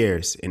like 3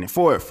 years and then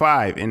 4 or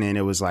 5. And then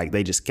it was like,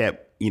 they just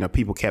kept, you know,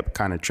 people kept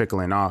kind of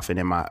trickling off. And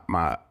then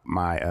my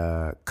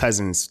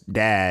cousin's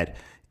dad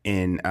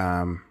and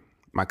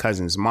my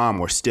cousin's mom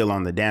were still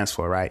on the dance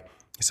floor, right?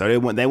 So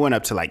they went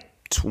up to like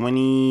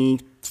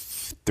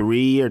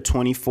 23 or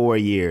 24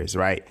 years,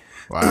 right?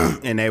 Wow.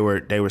 And they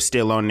were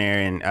still on there,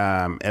 and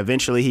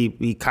eventually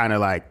he kind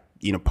of like,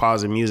 you know,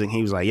 paused the music.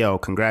 He was like, yo,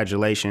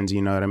 congratulations,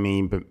 you know what I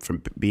mean, but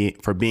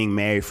for being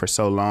married for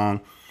so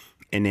long.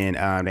 And then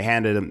they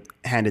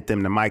handed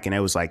them the mic, and it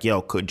was like,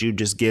 yo, could you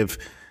just give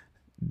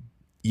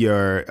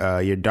your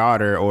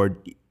daughter, or,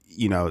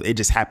 you know, it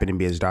just happened to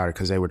be his daughter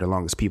because they were the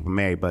longest people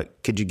married,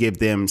 but could you give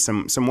them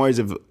some words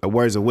of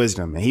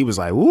wisdom? And he was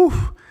like, woo.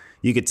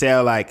 You could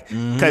tell, like,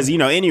 because, you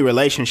know, any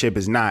relationship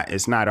it's not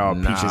all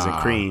peaches and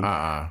cream.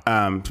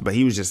 But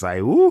he was just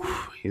like, woo.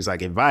 He was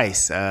like,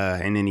 advice.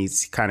 And then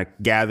he's kind of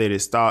gathered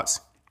his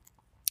thoughts.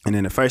 And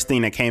then the first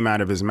thing that came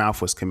out of his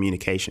mouth was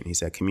communication. He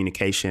said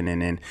communication.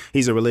 And then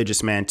he's a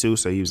religious man, too.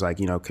 So he was like,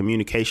 you know,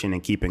 communication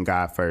and keeping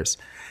God first.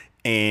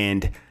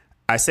 And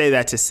I say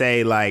that to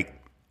say, like,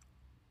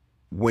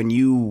 when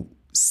you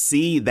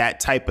see that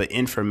type of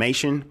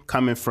information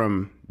coming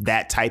from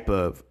that type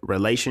of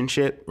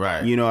relationship,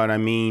 right? You know what I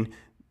mean?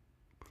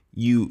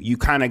 You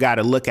kind of got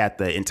to look at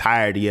the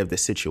entirety of the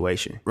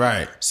situation,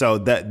 right? So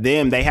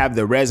they have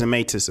the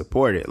resume to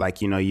support it.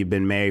 Like, you know, you've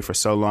been married for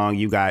so long,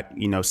 you got,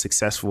 you know,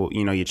 successful,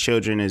 you know, your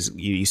children is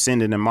you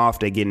sending them off,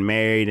 they getting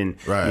married, and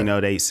right. You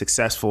know, they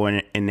successful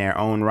in their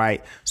own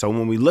right. So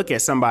when we look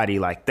at somebody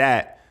like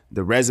that,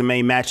 the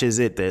resume matches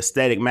it, the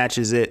aesthetic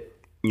matches it.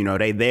 You know,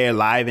 they there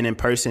live and in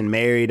person,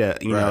 married,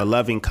 you know, a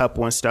loving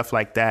couple and stuff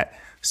like that.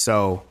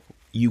 So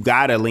you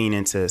gotta lean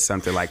into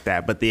something like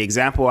that. But the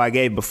example I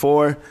gave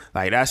before,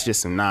 like, that's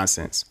just some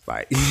nonsense.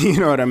 Like, you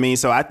know what I mean?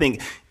 So I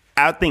think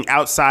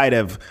outside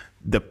of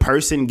the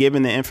person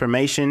giving the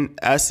information,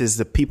 us as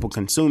the people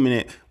consuming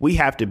it, we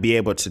have to be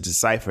able to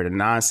decipher the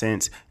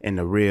nonsense and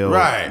the real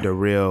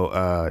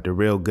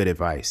good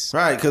advice.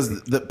 Right,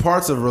 because the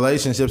parts of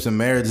relationships and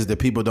marriages that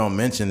people don't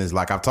mention is,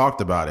 like, I've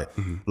talked about it.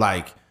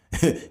 Like,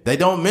 They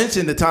don't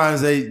mention the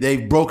times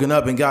they've broken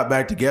up and got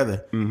back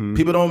together.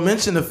 People don't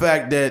mention the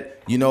fact that,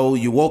 you know,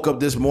 you woke up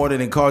this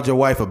morning and called your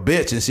wife a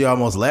bitch and she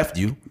almost left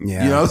you.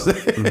 Yeah. You know what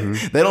I'm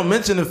saying? They don't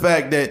mention the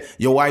fact that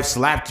your wife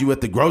slapped you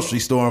at the grocery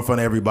store in front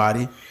of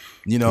everybody.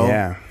 You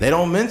know, They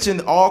don't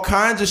mention all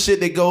kinds of shit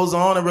that goes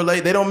on and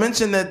relate. They don't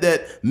mention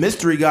that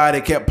mystery guy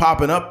that kept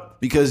popping up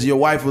because your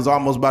wife was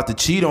almost about to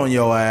cheat on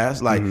your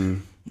ass. Like,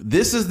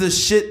 this is the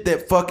shit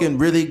that fucking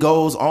really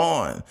goes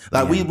on.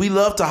 Like, we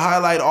love to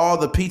highlight all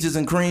the peaches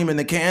and cream and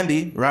the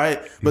candy,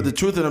 right? But the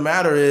truth of the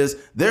matter is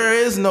there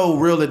is no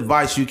real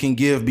advice you can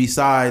give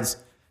besides,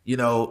 you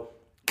know,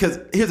 because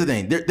here's the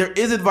thing. There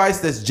is advice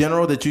that's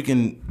general that you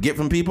can get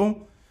from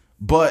people.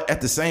 But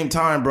at the same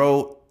time,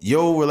 bro,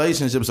 your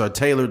relationships are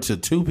tailored to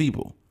two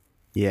people.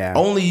 Yeah.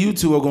 Only you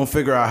two are going to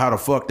figure out how the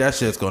fuck that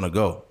shit's going to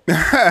go.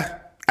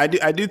 I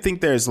do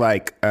think there's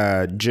like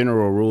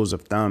general rules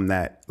of thumb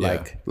that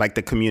like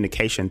the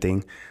communication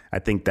thing. I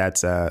think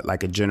that's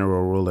like a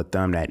general rule of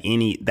thumb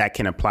that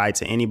can apply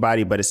to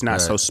anybody, but it's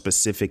not so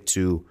specific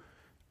to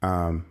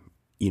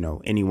you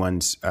know,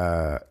 anyone's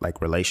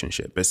like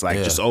relationship. It's like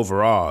just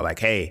overall, like,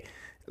 hey,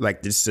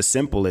 like this is the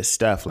simplest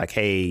stuff. Like,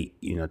 hey,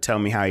 you know, tell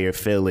me how you're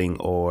feeling,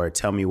 or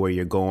tell me where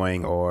you're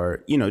going,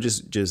 or, you know,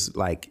 just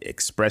like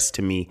express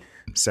to me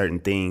certain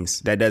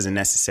things. That doesn't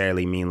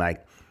necessarily mean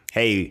like,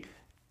 hey,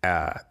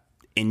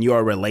 in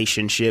your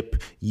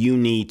relationship, you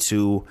need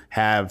to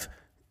have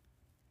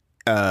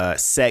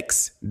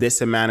sex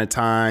this amount of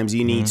times.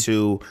 You need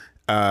to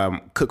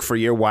cook for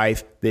your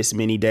wife this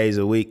many days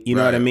a week. You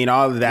know what I mean?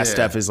 All of that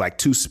stuff is like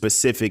too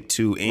specific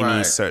to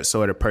any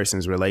sort of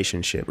person's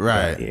relationship.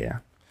 Right.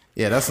 But,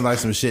 yeah, that's like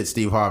some shit,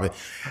 Steve Harvey.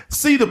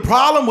 See, the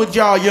problem with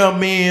y'all young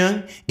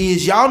men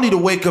is y'all need to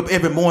wake up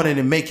every morning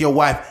and make your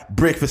wife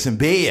breakfast in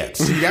bed.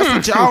 See, that's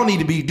what y'all need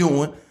to be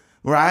doing,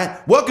 right?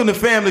 Welcome to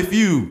Family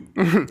Feud.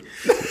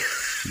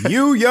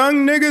 You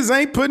young niggas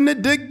ain't putting the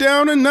dick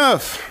down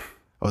enough.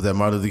 Oh, is that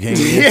Martin Luther King?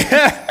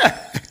 Yeah.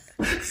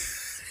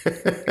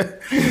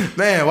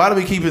 Man, why do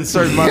we keep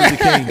inserting Martin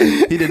Luther King?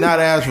 He did not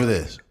ask for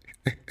this.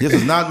 This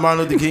is not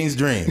Martin Luther King's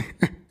dream.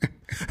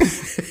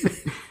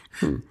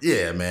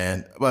 Yeah,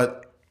 man.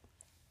 But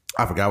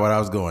I forgot what I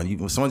was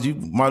going. As soon as you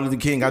Martin Luther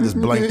King, I just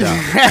blanked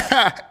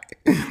out.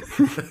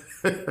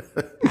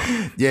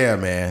 Yeah,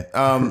 man.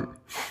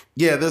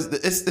 Yeah,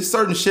 it's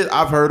certain shit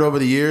I've heard over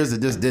the years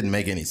that just didn't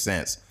make any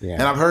sense. Yeah.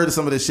 And I've heard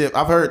some of this shit.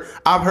 I've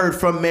heard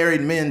from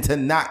married men to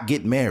not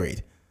get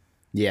married.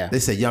 Yeah. They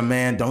say, young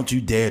man, don't you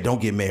dare,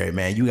 don't get married,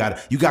 man. You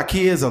got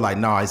kids? Or like,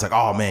 no. He's like,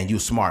 oh man, you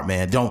smart,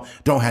 man. Don't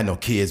have no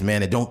kids,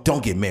 man. And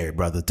don't get married,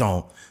 brother.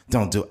 Don't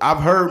do it. I've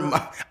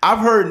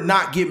heard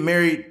not get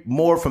married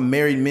more from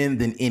married men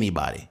than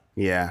anybody.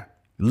 Yeah.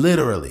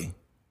 Literally.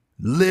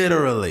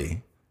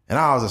 And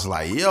I was just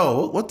like,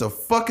 yo, what the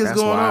fuck is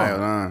going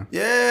on?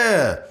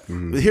 Yeah.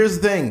 But here's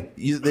the thing.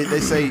 They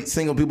say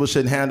single people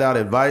shouldn't hand out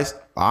advice.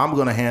 I'm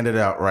going to hand it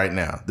out right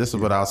now. This is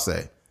what I'll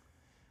say.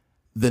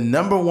 The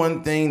number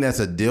one thing that's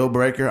a deal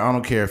breaker, I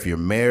don't care if you're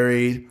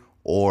married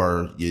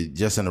or you're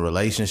just in a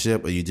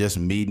relationship or you're just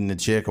meeting a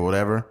chick or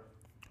whatever,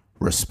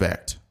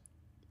 respect.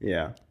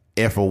 Yeah.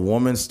 If a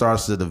woman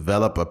starts to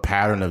develop a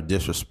pattern of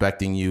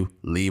disrespecting you,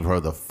 leave her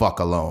the fuck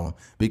alone,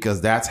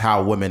 because that's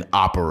how women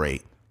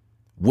operate.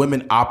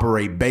 Women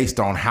operate based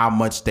on how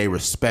much they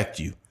respect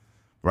you,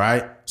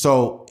 right?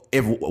 So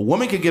if a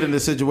woman could get in a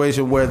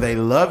situation where they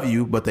love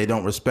you, but they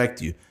don't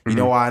respect you, you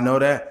know why I know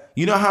that?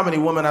 You know how many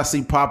women I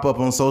see pop up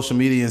on social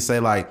media and say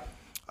like,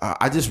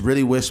 I just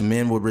really wish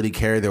men would really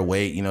carry their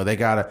weight. You know,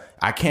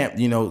 I can't,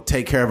 you know,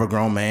 take care of a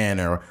grown man,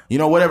 or, you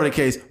know, whatever the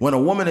case. When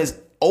a woman is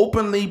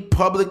openly,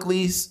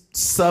 publicly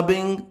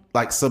subbing,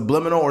 like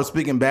subliminal or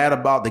speaking bad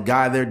about the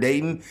guy they're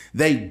dating,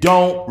 they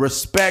don't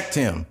respect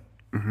him.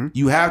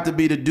 You have to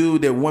be the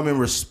dude that women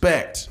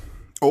respect.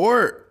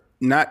 Or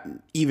not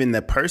even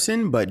the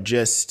person, but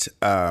just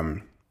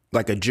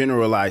like a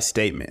generalized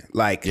statement.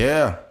 Like,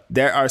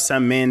 there are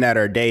some men that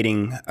are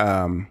dating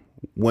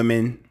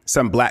women,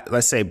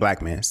 let's say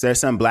black men. So there's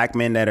some black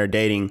men that are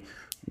dating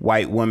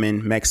white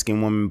women,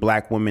 Mexican women,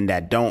 black women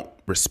that don't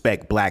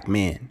respect black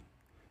men.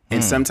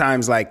 And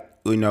sometimes, like,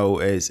 you know,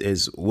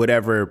 as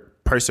whatever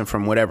person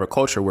from whatever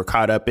culture, we're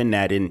caught up in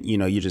that. And, you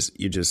know, you're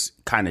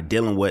just kind of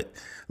dealing with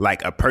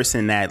like a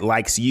person that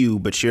likes you,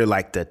 but you're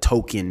like the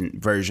token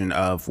version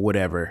of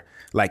whatever.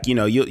 Like, you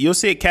know, you'll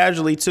see it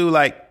casually too.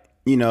 Like,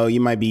 you know, you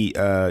might be,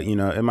 you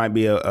know, it might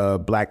be a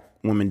black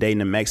woman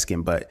dating a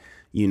Mexican, but,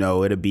 you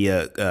know, it'll be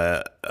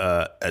a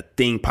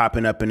thing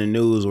popping up in the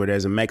news where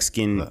there's a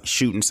Mexican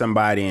shooting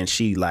somebody and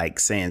she like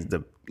saying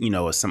you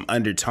know, some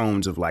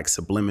undertones of like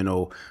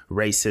subliminal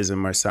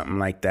racism or something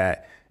like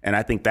that. And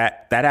I think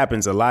that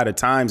happens a lot of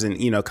times, and,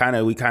 you know,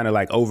 we kind of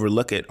like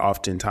overlook it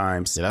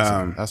oftentimes.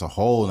 Yeah, that's a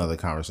whole nother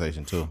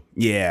conversation too.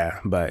 Yeah,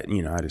 but,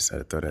 you know, I just had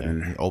to throw that in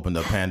there. Opened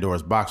up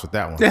Pandora's box with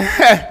that one.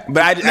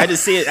 But I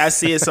just see it. I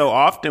see it so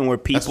often where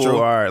people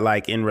are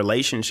like in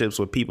relationships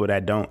with people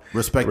that don't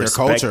respect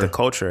the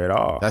culture at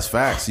all. That's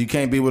facts. You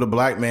can't be with a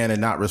black man and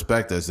not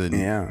respect us,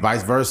 and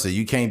vice versa.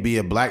 You can't be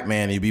a black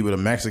man and you be with a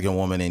Mexican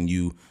woman and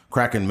you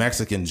cracking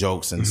Mexican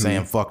jokes and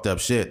saying fucked up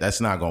shit. That's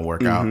not going to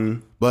work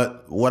out.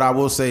 But what I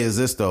will say is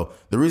this, though.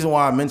 The reason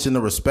why I mentioned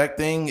the respect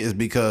thing is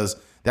because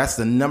that's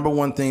the number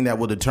one thing that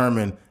will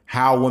determine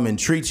how women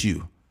treat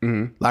you.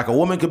 Like a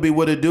woman could be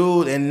with a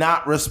dude and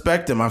not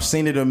respect him. I've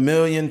seen it a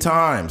million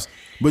times.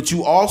 But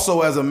you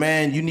also, as a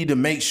man, you need to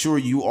make sure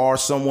you are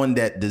someone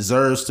that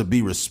deserves to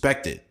be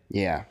respected.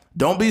 Yeah.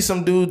 Don't be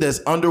some dude that's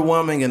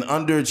underwhelming and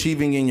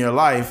underachieving in your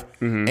life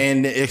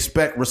and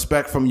expect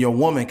respect from your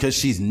woman because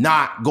she's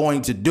not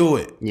going to do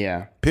it.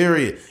 Yeah.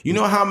 Period. You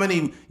know how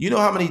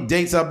many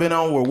dates I've been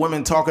on where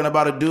women talking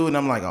about a dude and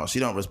I'm like, oh, she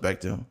don't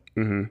respect him.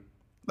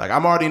 Like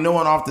I'm already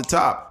knowing off the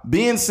top.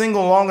 Being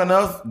single long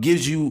enough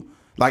gives you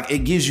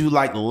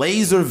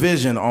laser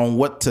vision on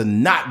what to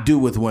not do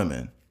with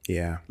women.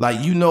 Yeah.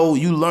 Like, you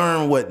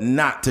learn what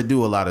not to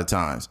do a lot of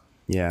times.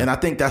 Yeah. And I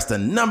think that's the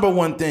number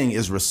one thing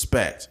is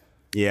respect.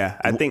 Yeah.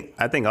 I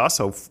think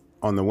also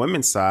on the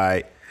women's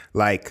side,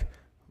 like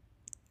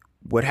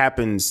what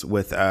happens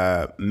with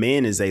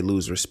men is they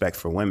lose respect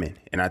for women.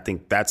 And I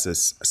think that's a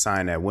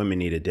sign that women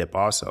need a dip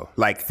also.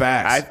 Like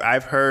facts.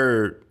 I've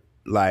heard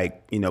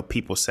like,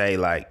 people say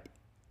like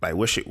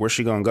where's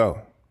she gonna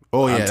go?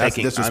 Oh yeah, that's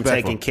disrespectful.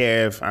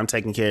 I'm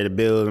taking care of the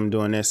bills. I'm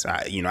doing this.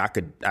 I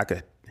could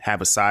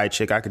have a side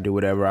chick. I could do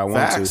whatever I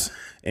want to,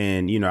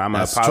 and I'm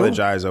gonna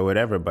apologize or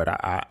whatever. But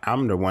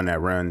I'm the one that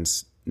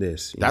runs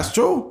this. That's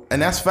true,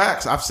 and that's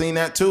facts. I've seen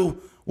that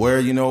too, where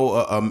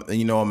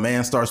a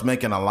man starts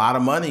making a lot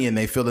of money and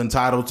they feel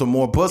entitled to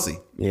more pussy.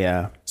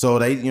 Yeah. So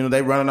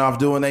they running off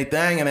doing their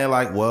thing, and they're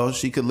like, well,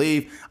 she could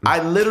leave.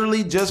 I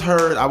literally just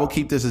heard. I will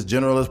keep this as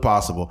general as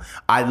possible.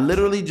 I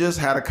literally just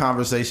had a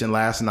conversation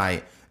last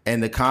night.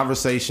 And the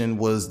conversation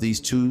was these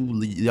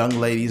two young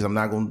ladies. I'm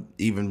not going to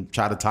even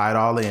try to tie it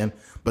all in,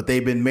 but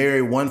they've been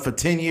married, one for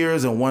 10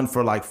 years and one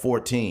for like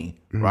 14,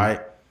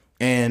 right?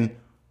 And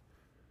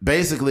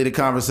basically the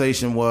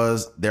conversation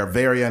was they're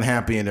very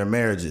unhappy in their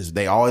marriages.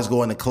 They always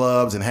go into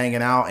clubs and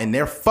hanging out and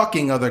they're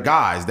fucking other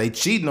guys. They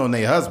cheating on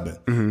their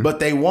husband, but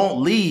they won't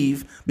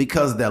leave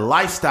because their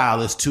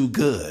lifestyle is too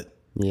good.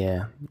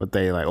 Yeah, but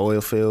they like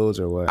oil fields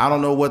or what? I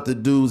don't know what the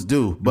dudes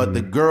do, but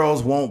the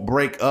girls won't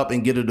break up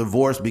and get a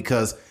divorce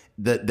because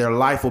their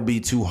life will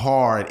be too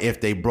hard if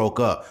they broke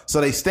up.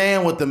 So they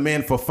stand with the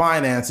men for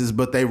finances,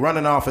 but they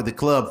running off at the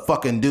club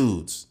fucking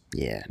dudes.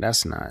 Yeah,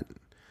 that's not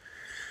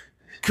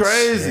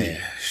crazy.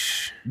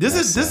 This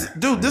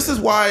is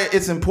why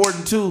it's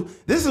important too.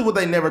 This is what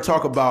they never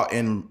talk about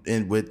in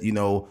with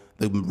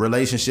the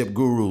relationship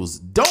gurus.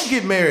 Don't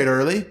get married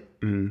early.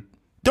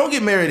 Don't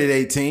get married at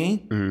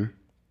 18.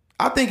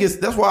 I think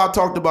that's why I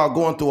talked about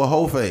going through a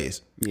whole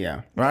phase.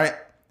 Yeah. Right?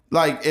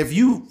 Like if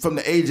you from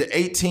the age of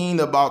 18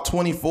 to about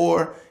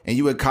 24 and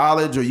you at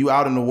college or you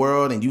out in the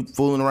world and you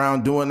fooling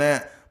around doing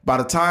that, by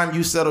the time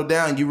you settle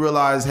down, you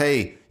realize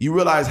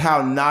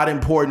how not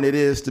important it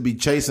is to be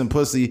chasing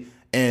pussy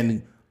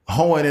and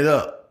hoeing it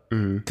up.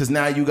 Because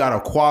now you got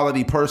a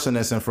quality person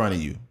that's in front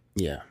of you.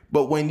 Yeah.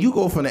 But when you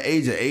go from the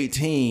age of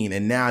 18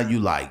 and now you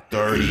like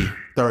 30,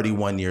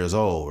 31 years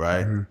old,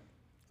 right?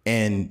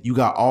 And you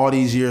got all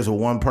these years with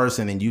one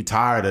person and you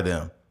tired of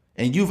them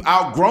and you've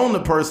outgrown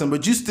the person,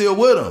 but you still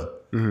with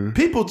them.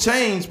 People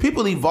change,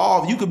 people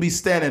evolve. You could be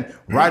standing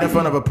right in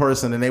front of a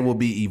person and they will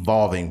be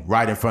evolving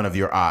right in front of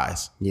your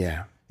eyes.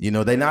 Yeah.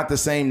 They're not the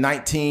same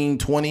 19,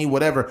 20,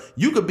 whatever.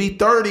 You could be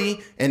 30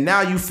 and now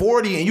you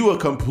 40 and you a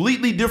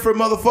completely different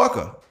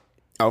motherfucker.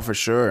 Oh, for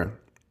sure.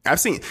 I've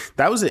seen,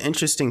 that was an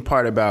interesting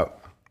part about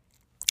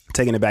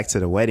taking it back to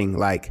the wedding.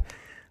 Like,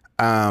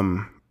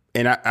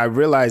 and I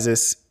realized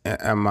this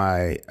at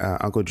my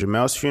Uncle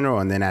Jamel's funeral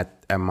and then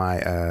at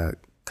my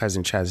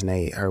cousin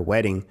Chasnay, her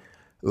wedding.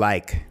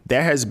 Like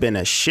there has been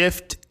a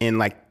shift in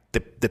like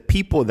the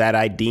people that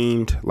I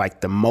deemed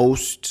like the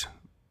most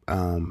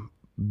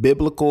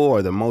biblical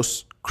or the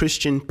most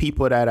Christian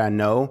people that I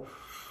know.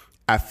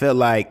 I feel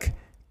like,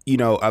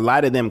 a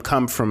lot of them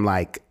come from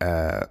like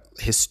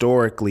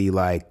historically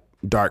like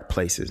dark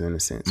places in a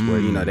sense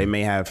where, they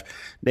may have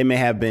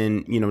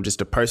been,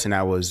 just a person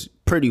that was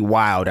pretty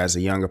wild as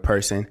a younger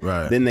person.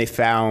 Right. Then they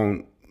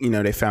found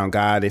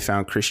God, they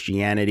found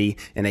Christianity,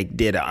 and they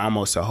did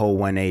almost a whole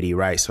 180,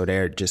 right? So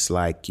they're just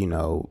like,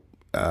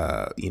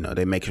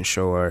 they're making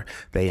sure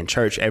they in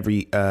church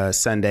every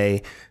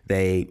Sunday.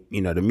 They,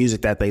 the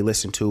music that they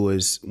listen to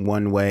is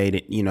one way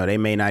that, they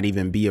may not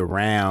even be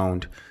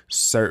around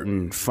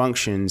certain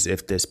functions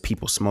if there's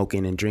people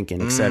smoking and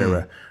drinking, et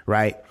cetera,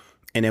 right?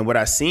 And then what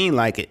I seen,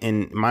 like,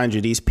 and mind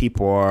you, these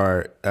people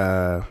are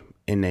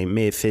in their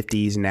mid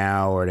 50s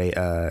now, or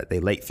they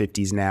late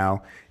 50s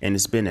now, and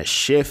it's been a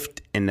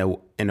shift in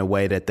the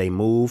way that they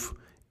move,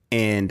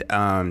 and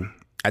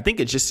I think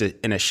it's just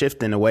a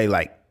shift in the way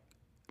like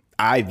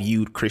I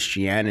viewed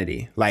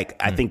Christianity. Like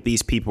I think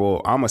these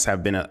people almost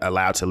have been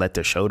allowed to let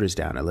their shoulders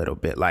down a little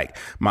bit. Like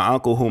my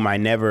uncle, whom I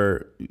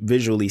never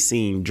visually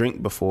seen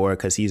drink before,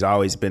 because he's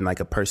always been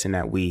like a person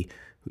that we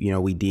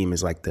deem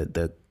as like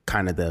the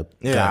kind of the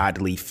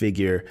godly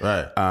figure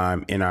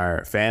in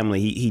our family.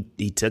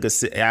 He took a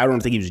sip. I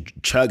don't think he was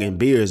chugging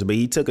beers, but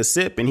he took a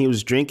sip and he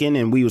was drinking,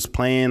 and we was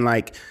playing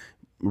like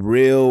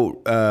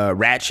real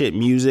ratchet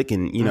music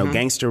and, you know,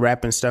 gangster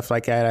rap and stuff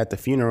like that at the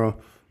funeral.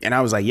 And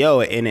I was like,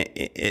 yo, and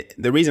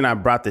the reason I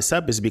brought this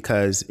up is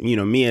because, you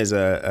know, me as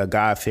a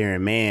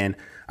God-fearing man,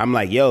 I'm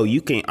like, yo,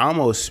 you can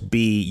almost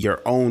be your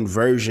own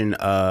version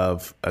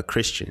of a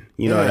Christian.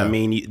 You know what I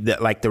mean?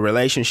 Like the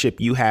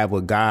relationship you have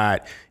with God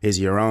is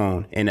your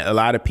own. And a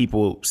lot of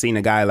people seen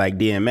a guy like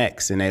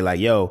DMX and they like,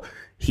 yo,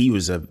 he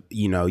was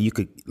you know, you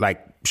could,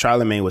 like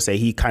Charlemagne would say,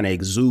 he kind of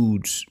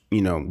exudes,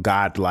 you know,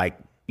 God-like,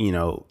 you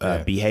know,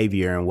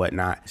 behavior and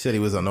whatnot. He said he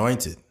was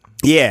anointed.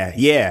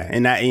 Yeah.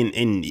 And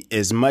in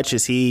as much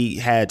as he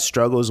had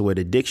struggles with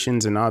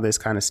addictions and all this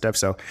kind of stuff.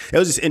 So it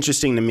was just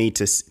interesting to me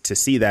to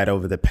see that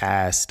over the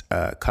past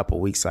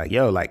couple weeks, like,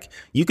 yo, like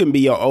you can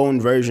be your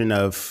own version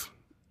of,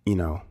 you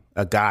know,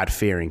 a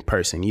God-fearing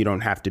person. You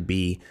don't have to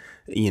be,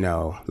 you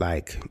know,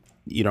 like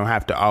you don't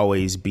have to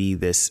always be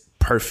this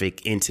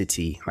perfect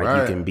entity.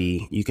 Like you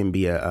can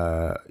be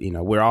a you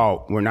know,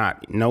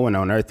 no one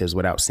on earth is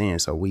without sin.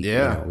 So we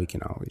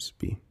can always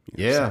be.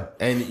 You know, so.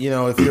 And you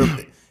know,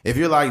 if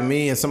you're like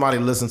me and somebody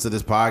listens to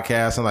this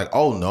podcast and like,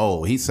 oh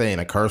no, he's saying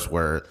a curse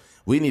word,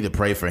 we need to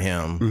pray for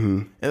him.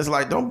 And it's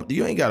like,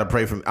 you ain't got to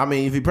pray for me. I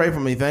mean, if you pray for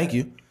me, thank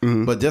you.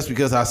 But just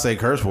because I say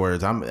curse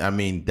words, I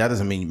mean, that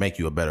doesn't mean make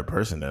you a better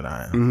person than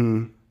I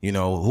am. You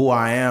know, who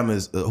I am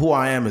is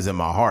in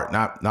my heart,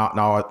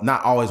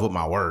 not always with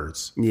my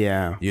words.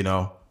 Yeah. You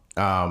know,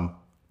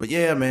 but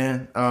yeah,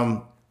 man,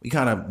 we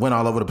kind of went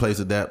all over the place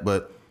with that.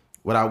 But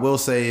what I will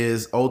say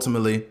is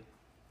ultimately,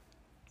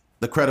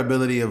 the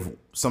credibility of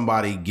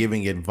somebody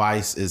giving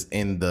advice is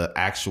in the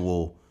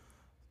actual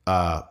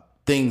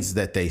things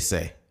that they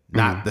say,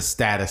 not the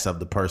status of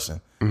the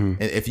person. And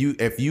if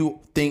you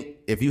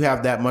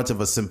have that much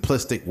of a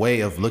simplistic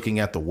way of looking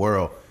at the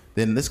world,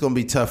 then it's gonna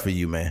be tough for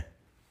you, man.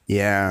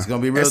 Yeah, it's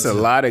gonna be real. There's a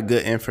lot of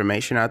good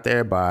information out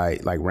there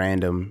by like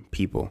random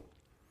people.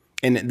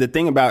 And the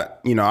thing about,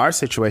 you know, our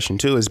situation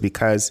too is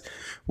because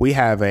we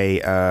have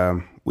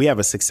a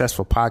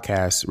successful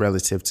podcast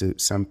relative to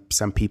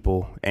some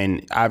people,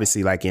 and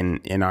obviously like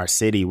in our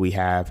city we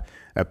have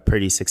a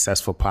pretty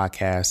successful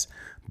podcast,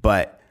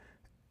 but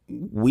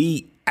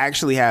we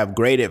actually have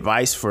great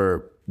advice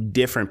for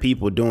different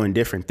people doing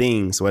different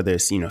things, whether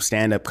it's, you know,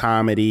 stand-up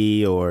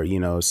comedy or, you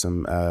know,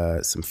 some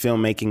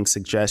filmmaking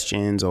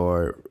suggestions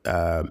or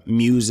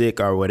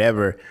music or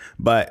whatever.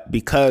 But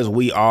because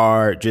we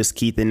are just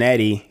Keith and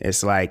Eddie,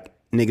 it's like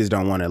niggas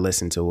don't want to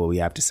listen to what we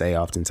have to say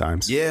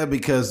oftentimes. Yeah,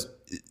 because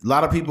a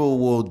lot of people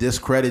will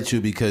discredit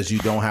you because you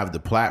don't have the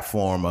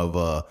platform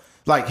of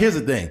like, here's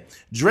the thing.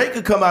 Drake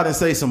could come out and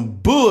say some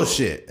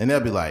bullshit and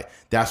they'll be like,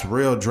 that's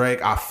real,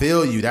 Drake. I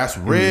feel you. That's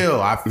real.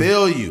 I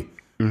feel you.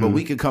 But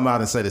we could come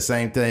out and say the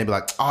same thing and be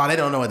like, oh, they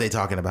don't know what they're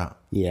talking about.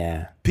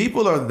 Yeah.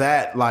 People are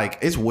that, like,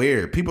 it's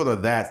weird. People are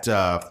that,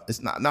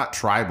 it's not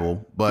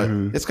tribal, but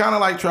it's kind of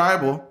like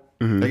tribal,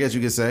 I guess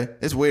you could say.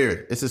 It's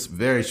weird. It's just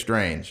very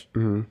strange.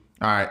 All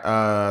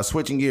right.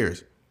 Switching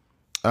gears.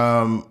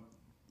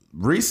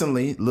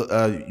 Recently,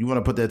 you want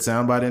to put that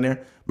soundbite in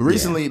there? But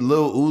recently,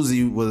 Lil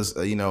Uzi was,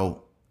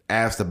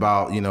 asked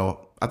about,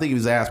 I think he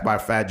was asked by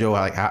Fat Joe,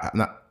 like,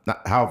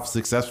 how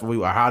successful we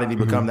were, how did he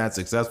become that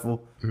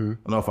successful? I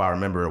don't know if I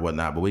remember or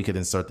whatnot, but we could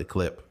insert the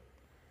clip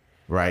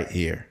right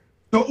here.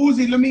 So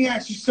Uzi, let me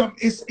ask you something.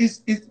 Is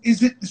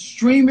it the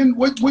streaming?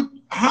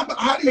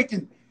 How they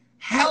can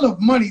hell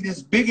of money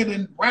that's bigger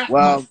than rap?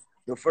 Well,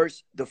 the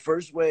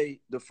first way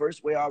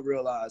I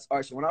realized, all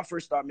right, so when I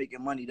first started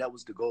making money, that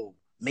was the goal.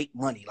 Make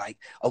money. Like,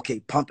 okay,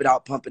 pump it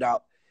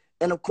out.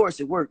 And of course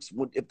it works.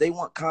 If they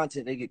want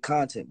content, they get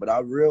content. But I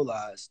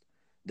realized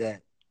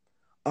that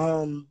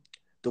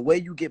the way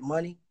you get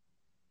money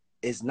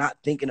is not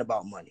thinking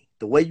about money.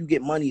 The way you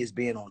get money is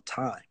being on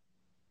time.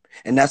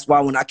 And that's why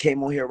when I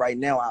came on here right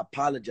now, I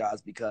apologize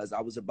because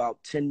I was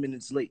about 10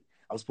 minutes late.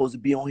 I was supposed to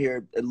be on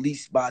here at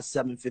least by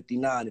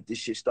 7:59 if this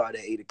shit started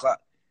at 8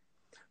 o'clock.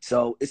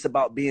 So it's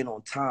about being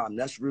on time.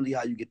 That's really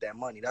how you get that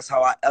money. That's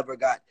how I ever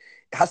got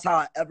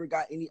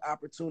any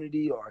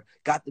opportunity or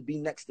got to be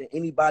next to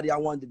anybody I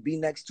wanted to be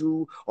next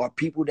to or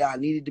people that I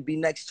needed to be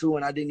next to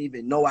and I didn't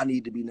even know I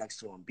needed to be next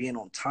to them. Being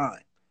on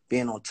time.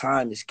 Being on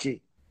time is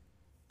key.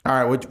 All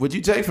right, what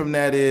you take from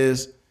that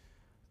is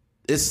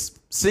it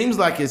seems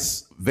like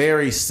it's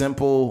very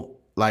simple,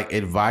 like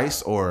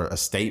advice or a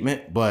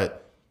statement,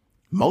 but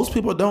most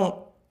people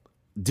don't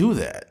do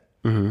that.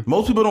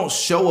 Most people don't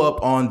show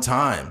up on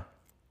time.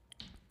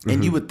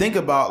 And you would think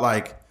about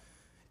like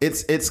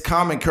it's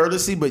common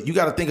courtesy, but you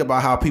got to think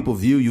about how people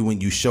view you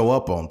when you show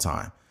up on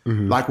time.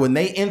 Like when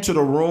they enter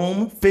the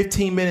room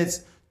 15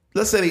 minutes,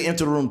 let's say they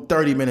enter the room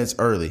 30 minutes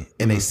early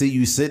and they see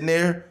you sitting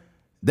there,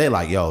 they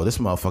like, yo, this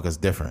motherfucker's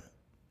different.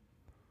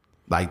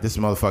 Like this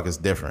motherfucker's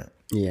different.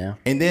 Yeah.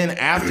 And then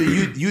after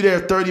you there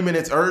 30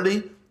 minutes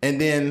early and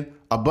then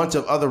a bunch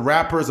of other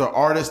rappers or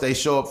artists, they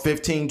show up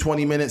 15,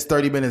 20 minutes,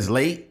 30 minutes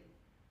late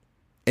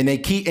and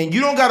and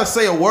you don't got to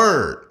say a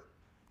word.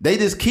 They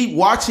just keep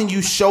watching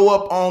you show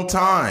up on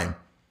time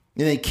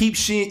and they keep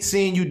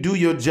seeing you do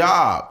your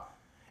job.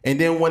 And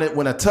then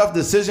when a tough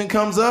decision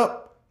comes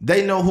up,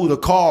 they know who to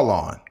call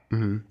on.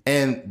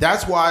 And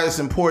that's why it's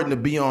important to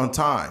be on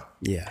time.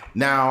 Yeah.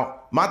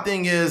 Now, my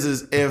thing is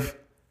if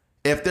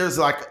there's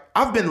like,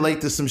 I've been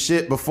late to some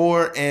shit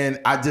before and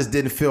I just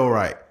didn't feel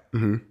right.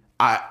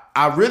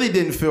 I really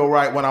didn't feel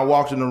right when I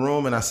walked in the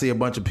room and I see a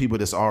bunch of people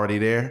that's already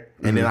there.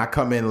 And then I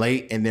come in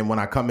late. And then when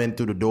I come in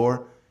through the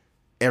door,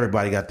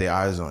 everybody got their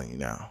eyes on you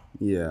now.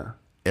 Yeah.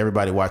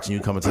 Everybody watching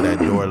you come into that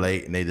door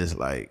late and they just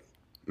like,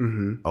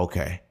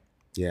 okay.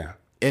 Yeah.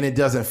 And it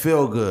doesn't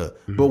feel good.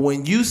 But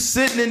when you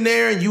sitting in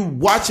there and you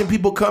watching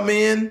people come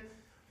in,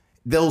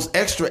 those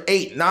extra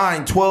 8,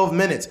 9, 12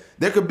 minutes,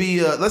 there could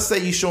be, let's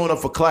say you showing up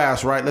for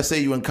class, right? Let's say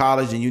you in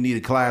college and you need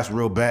a class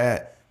real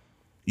bad.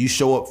 You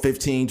show up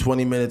 15,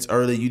 20 minutes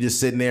early. You just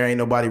sitting there, ain't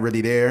nobody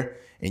really there.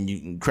 And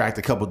you cracked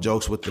a couple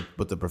jokes with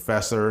the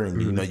professor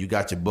and you know, you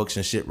got your books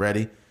and shit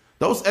ready.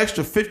 Those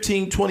extra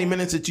 15, 20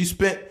 minutes that you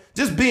spent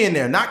just being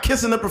there, not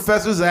kissing the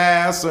professor's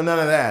ass or none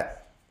of that.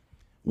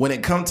 When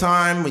it come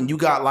time, when you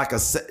got like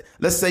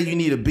let's say you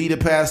need a B to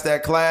pass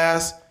that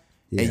class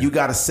and you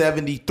got a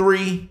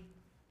 73,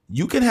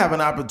 you can have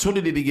an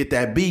opportunity to get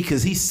that B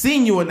because he's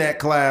seen you in that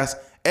class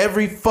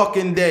every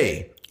fucking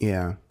day.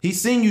 Yeah.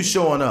 He's seen you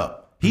showing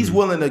up. He's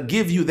willing to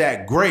give you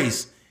that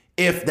grace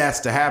if that's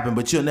to happen,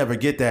 but you'll never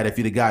get that if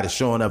you're the guy that's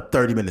showing up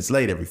 30 minutes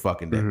late every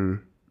fucking day.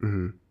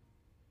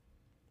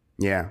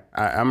 Yeah,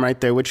 I'm right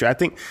there with you. I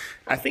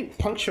think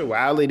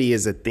punctuality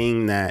is a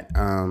thing that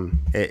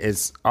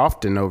is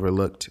often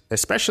overlooked,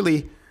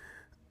 especially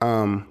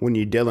when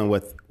you're dealing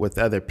with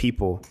other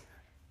people,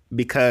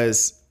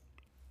 because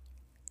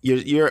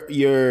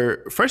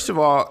you're first of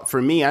all,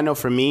 for me, I know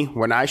for me,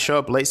 when I show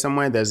up late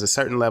somewhere, there's a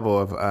certain level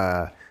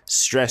of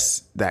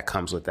stress that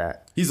comes with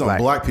that. He's on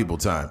black people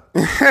time.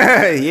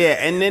 Yeah,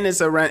 and then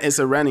it's a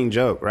running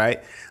joke,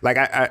 right? Like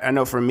I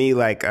know for me,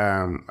 like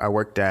I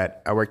worked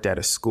at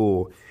a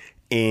school.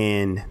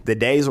 And the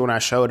days when I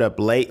showed up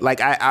late, like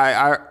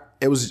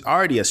it was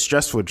already a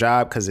stressful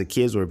job because the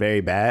kids were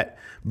very bad.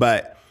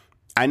 But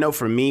I know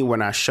for me,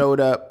 when I showed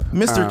up,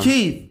 Mr.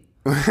 Keith,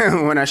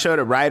 when I showed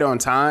up right on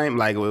time,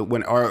 like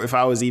or if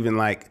I was even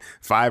like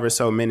 5 or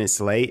so minutes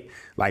late,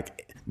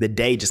 like the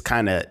day just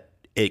kind of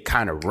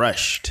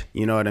rushed.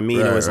 You know what I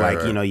mean? It was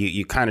like, you know,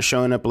 you kind of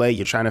showing up late.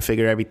 You're trying to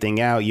figure everything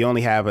out. You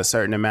only have a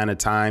certain amount of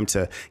time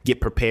to get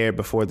prepared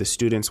before the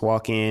students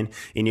walk in.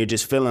 And you're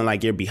just feeling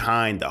like you're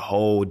behind the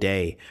whole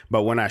day.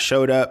 But when I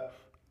showed up,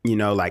 you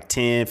know, like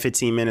 10,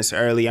 15 minutes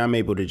early, I'm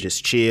able to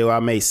just chill. I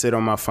may sit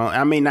on my phone.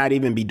 I may not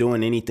even be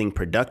doing anything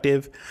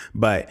productive,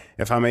 but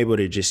if I'm able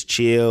to just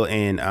chill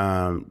and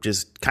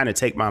just kind of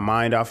take my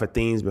mind off of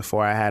things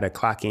before I had to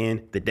clock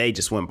in, the day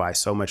just went by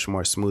so much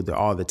more smoother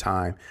all the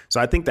time. So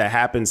I think that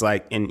happens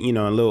like in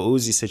Lil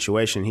Uzi's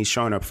situation. He's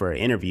showing up for an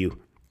interview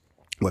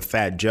with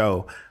Fat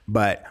Joe.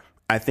 But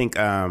I think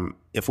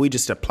if we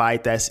just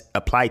applied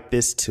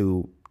this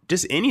to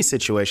just any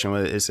situation,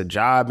 whether it's a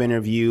job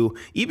interview,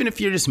 even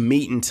if you're just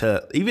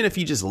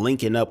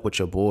linking up with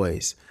your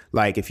boys,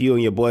 like if you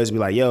and your boys be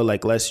like, yo,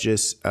 like, let's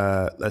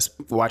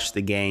watch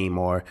the game,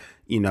 or,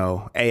 you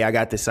know, hey, I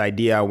got this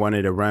idea I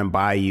wanted to run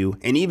by you.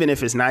 And even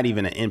if it's not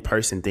even an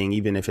in-person thing,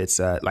 even if it's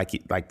like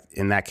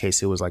in that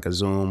case, it was like a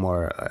Zoom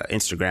or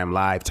Instagram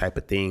Live type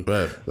of thing.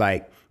 Right.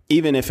 Like,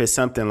 even if it's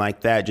something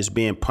like that, just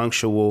being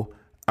punctual,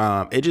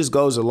 it just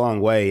goes a long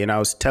way. And I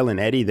was telling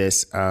Eddie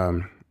this,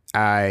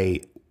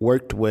 I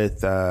worked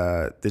with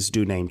this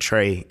dude named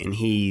Trey, and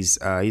he's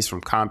from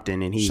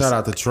Compton, and shout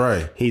out to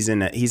Trey. He's in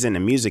the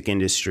music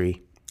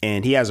industry,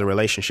 and he has a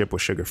relationship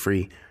with Sugar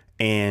Free,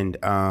 and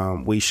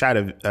we shot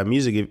a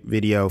music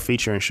video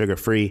featuring Sugar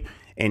Free,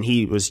 and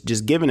he was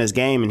just giving us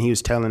game, and he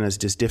was telling us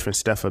just different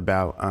stuff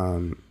about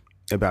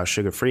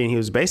Sugar Free, and he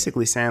was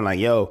basically saying like,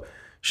 yo,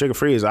 Sugar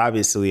Free is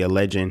obviously a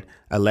legend,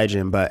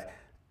 but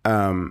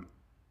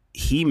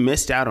he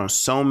missed out on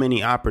so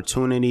many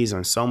opportunities,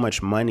 on so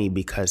much money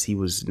because he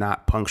was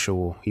not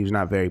punctual. He was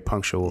not very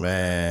punctual.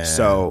 Man.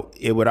 So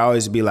it would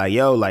always be like,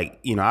 yo, like,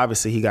 you know,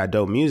 obviously he got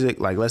dope music.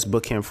 Like, let's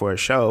book him for a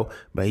show.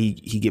 But he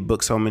get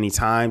booked so many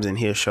times, and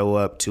he'll show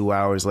up 2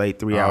 hours late,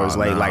 3 hours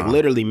late, like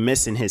literally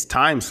missing his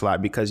time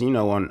slot because, you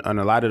know, on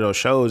a lot of those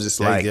shows, it's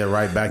like get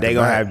right back they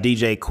gonna have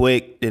DJ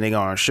Quick, then they go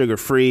on Sugar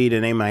Free,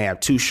 then they might have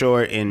Too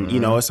Short, and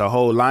you know, it's a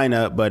whole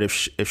lineup. But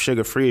if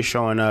Sugar Free is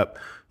showing up,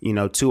 you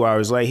know, 2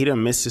 hours late, he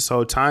done missed his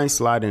whole time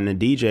slot, and the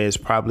DJ is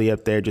probably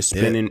up there just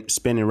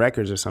spinning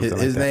records or something.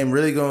 His like name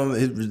really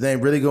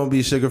gonna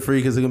be Sugar Free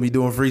because they're gonna be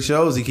doing free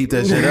shows. He keep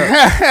that shit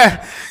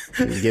up.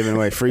 He's giving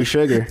away free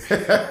sugar.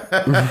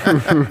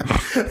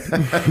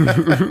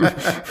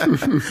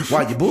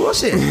 Why you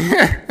bullshit?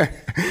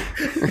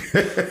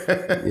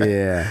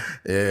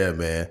 Yeah,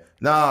 man.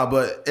 Nah,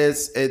 but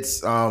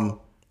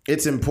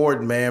it's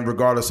important, man.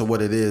 Regardless of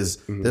what it is,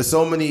 there's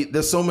so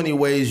many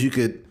ways you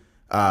could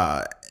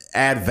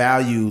add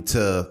value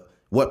to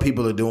what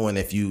people are doing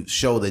if you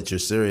show that you're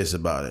serious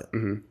about it.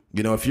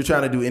 You know, if you're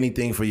trying to do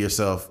anything for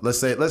yourself, let's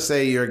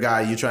say you're a guy,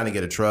 you're trying to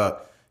get a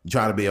truck, you're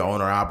trying to be an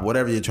owner op,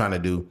 whatever you're trying to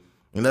do.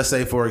 And let's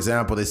say, for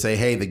example, they say,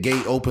 hey, the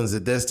gate opens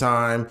at this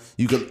time.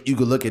 You could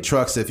look at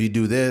trucks if you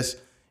do this,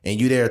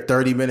 and you there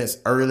 30 minutes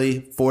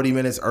early, 40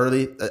 minutes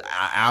early, an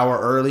hour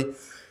early.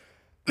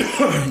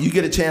 you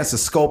get a chance to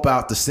scope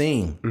out the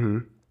scene. Mm-hmm.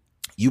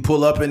 You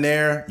pull up in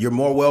there, you're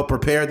more well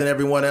prepared than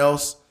everyone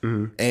else,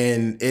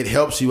 and it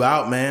helps you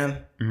out,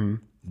 man. Mm-hmm.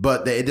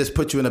 But it just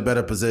puts you in a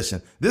better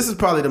position. This is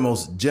probably the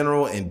most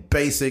general and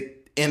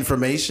basic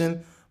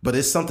information, but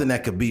it's something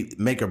that could be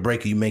make or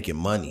break you making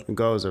money. It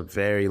goes a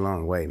very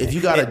long way, man. If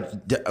you got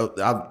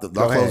I'll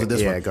close with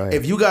this one. Go ahead.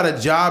 If you got a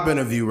job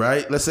interview,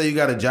 right? Let's say you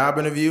got a job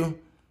interview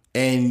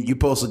and you're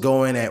supposed to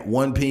go in at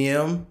 1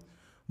 p.m.,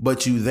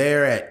 but you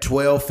there at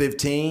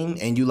 12:15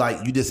 and you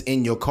just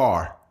in your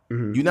car.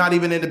 Mm-hmm. You're not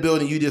even in the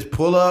building. You just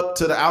pull up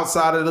to the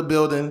outside of the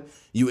building.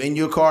 You in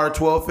your car at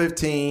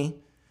 12:15,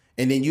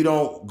 and then you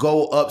don't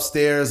go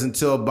upstairs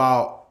until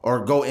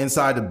or go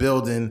inside the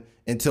building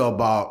until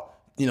about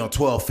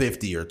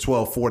 12:50 or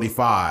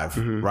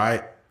 12:45,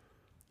 right?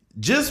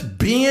 Just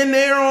being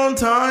there on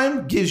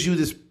time gives you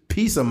this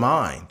peace of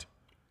mind.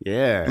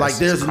 Yeah. Like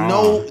there's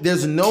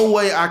no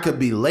way I could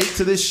be late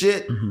to this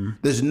shit. Mm-hmm.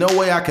 There's no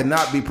way I could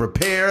not be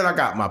prepared. I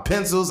got my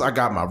pencils. I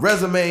got my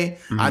resume.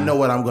 Mm-hmm. I know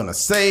what I'm going to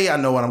say. I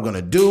know what I'm going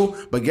to do.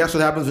 But guess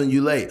what happens when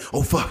you late?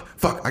 Oh, fuck.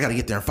 I got to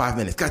get there in 5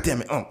 minutes. God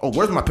damn it. Oh,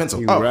 where's my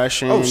pencil? You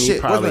rushing. Oh, shit.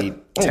 You probably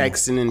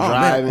texting and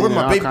driving. Man,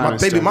 where's my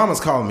baby mama's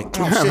calling me?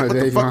 Oh, shit. What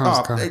the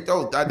fuck?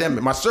 Oh, God damn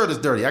it. My shirt is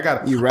dirty.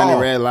 You running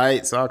red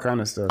lights, all kind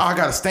of stuff. I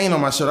got a stain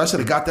on my shirt. I should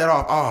have got that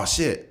off. Oh,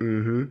 shit.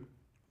 Mm-hmm.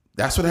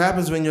 That's what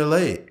happens when you're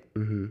late.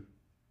 Mm-hmm.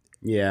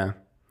 Yeah.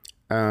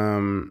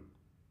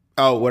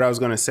 What I was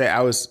gonna say,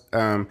 I was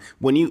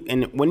when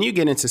you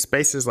get into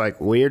spaces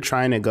like we're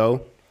trying to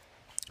go,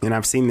 and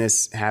I've seen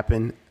this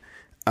happen.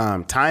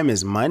 Time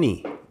is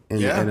money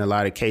in a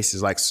lot of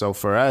cases. Like so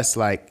for us,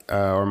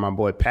 or my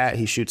boy Pat,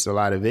 he shoots a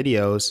lot of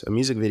videos,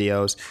 music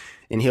videos,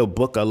 and he'll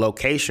book a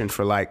location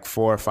for like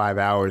 4 or 5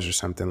 hours or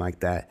something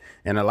like that.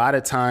 And a lot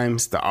of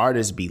times the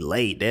artists be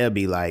late. They'll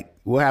be like,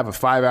 we'll have a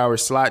 5-hour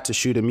slot to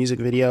shoot a music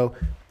video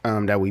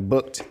that we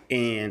booked,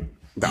 and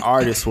the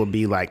artist will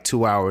be like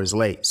 2 hours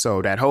late.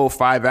 So that whole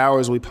 5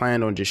 hours we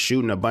planned on just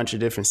shooting a bunch of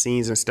different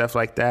scenes and stuff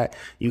like that,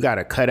 you got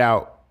to cut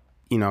out,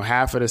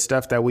 half of the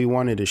stuff that we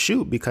wanted to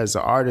shoot because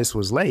the artist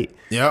was late.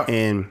 Yeah.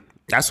 And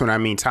that's when I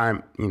mean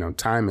time,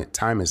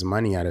 time is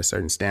money at a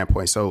certain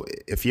standpoint. So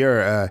if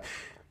you're,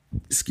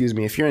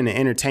 if you're in the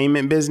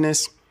entertainment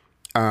business,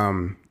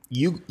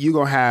 you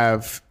gonna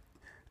have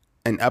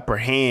an upper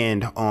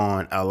hand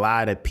on a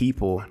lot of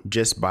people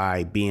just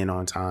by being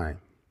on time.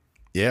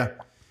 Yeah.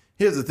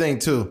 Here's the thing,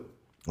 too.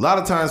 A lot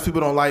of times people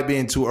don't like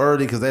being too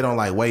early because they don't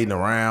like waiting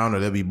around or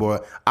they'll be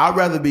bored. I'd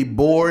rather be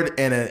bored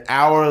and an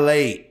hour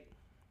late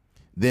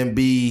than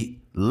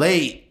be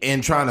late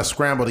and trying to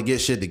scramble to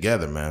get shit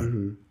together,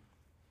 man.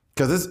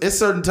 Because it's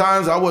certain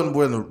times I wouldn't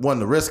want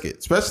to risk it,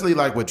 especially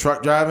like with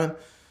truck driving.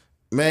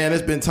 Man,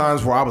 there's been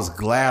times where I was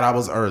glad I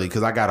was early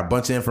because I got a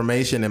bunch of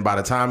information, and by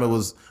the time we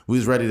was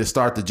ready to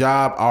start the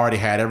job, I already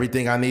had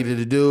everything I needed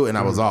to do, and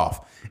I was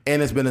off.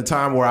 And it's been a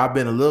time where I've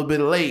been a little bit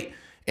late,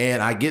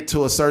 and I get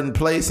to a certain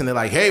place and they're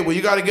like, hey, well,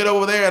 you got to get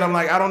over there. And I'm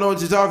like, I don't know what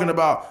you're talking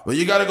about. Well,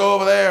 you got to go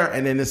over there.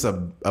 And then it's a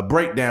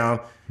breakdown.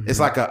 Mm-hmm. It's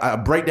like a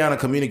breakdown of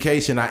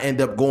communication. I end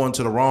up going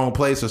to the wrong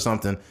place or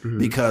something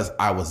because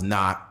I was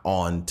not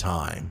on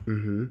time.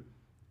 Mm-hmm.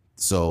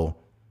 So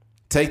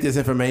take this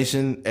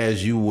information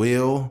as you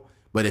will.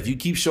 But if you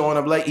keep showing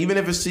up late, even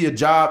if it's to your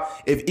job,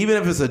 even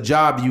if it's a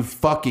job you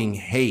fucking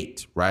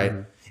hate, right?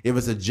 Mm-hmm. If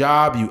it's a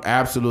job you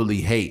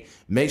absolutely hate,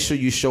 make sure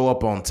you show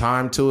up on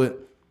time to it.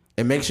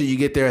 And make sure you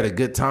get there at a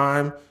good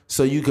time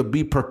so you could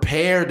be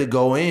prepared to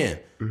go in.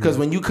 Because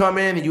when you come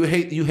in and you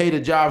hate a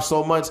job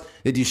so much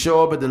that you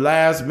show up at the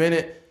last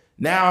minute,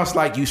 now it's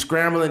like you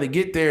scrambling to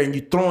get there and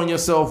you throwing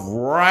yourself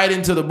right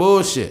into the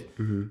bullshit.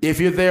 Mm-hmm. If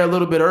you're there a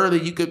little bit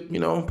early, you could,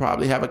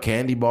 probably have a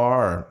candy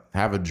bar or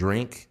have a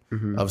drink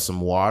of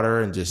some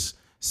water and just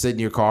sit in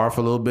your car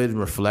for a little bit and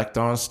reflect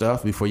on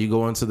stuff before you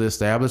go into the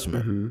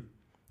establishment. Mm-hmm.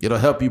 It'll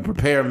help you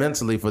prepare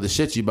mentally for the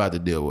shit you about to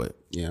deal with.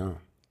 Yeah.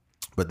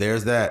 But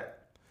there's that.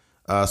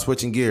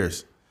 Switching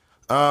gears.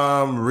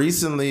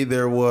 Recently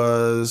there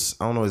was,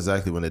 I don't know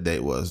exactly when the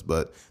date was,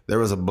 but there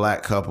was a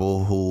black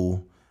couple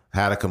who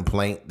had a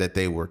complaint that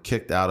they were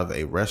kicked out of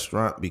a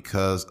restaurant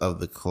because of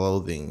the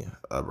clothing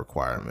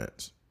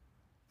requirements.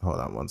 Hold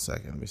on 1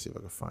 second. Let me see if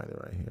I can find it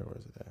right here. Where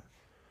is it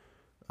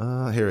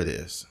at? Here it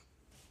is.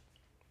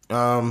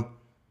 An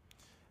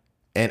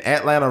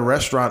Atlanta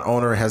restaurant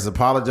owner has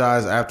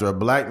apologized after a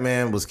black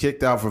man was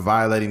kicked out for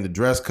violating the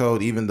dress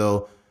code, even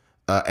though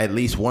at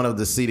least one of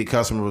the seated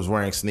customers was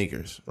wearing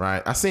sneakers,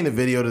 right? I seen a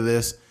video to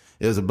this.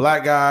 It was a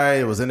black guy.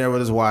 It was in there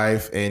with his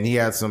wife, and he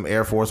had some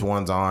Air Force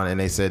Ones on, and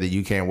they said that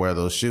you can't wear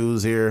those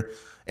shoes here.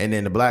 And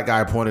then the black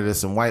guy pointed at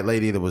some white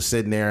lady that was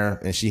sitting there,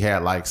 and she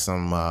had like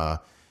some,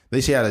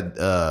 she had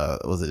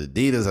was it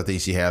Adidas? I think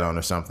she had on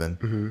or something.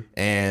 Mm-hmm.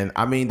 And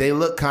I mean, they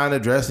look kind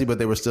of dressy, but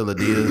they were still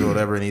Adidas or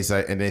whatever.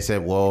 And they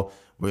said, well,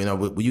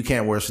 you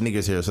can't wear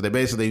sneakers here. So they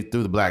basically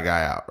threw the black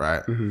guy out,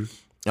 right? Mm-hmm.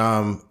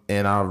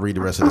 And I'll read the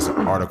rest of this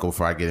article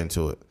before I get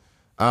into it.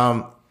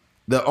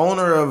 The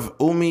owner of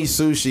Umi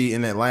Sushi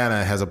in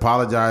Atlanta has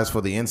apologized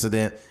for the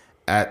incident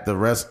at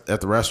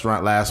the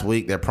restaurant last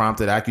week that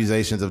prompted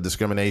accusations of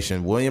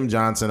discrimination. William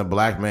Johnson, a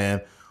black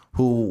man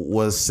who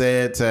was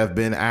said to have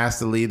been asked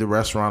to leave the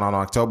restaurant on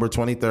October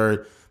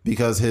 23rd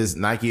because his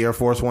Nike Air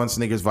Force One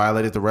sneakers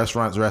violated the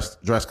restaurant's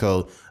dress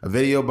code. A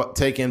video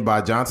taken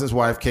by Johnson's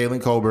wife,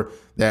 Kaylin Colbert,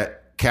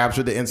 that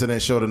captured the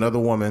incident showed another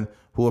woman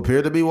who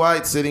appeared to be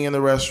white sitting in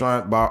the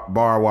restaurant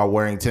bar while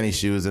wearing tennis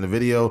shoes. In the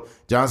video,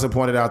 Johnson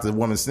pointed out the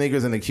woman's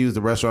sneakers and accused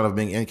the restaurant of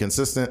being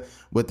inconsistent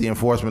with the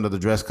enforcement of the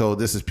dress code.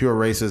 This is pure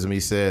racism, he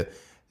said.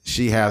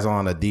 She has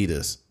on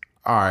Adidas.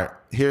 All right,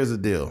 here's the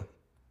deal.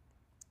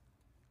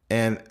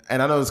 And I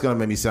know it's going to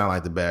make me sound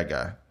like the bad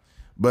guy,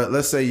 but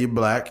let's say you're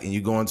black and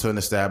you go into an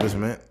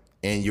establishment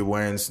and you're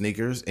wearing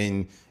sneakers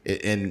and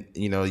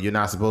you know you're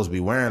not supposed to be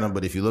wearing them,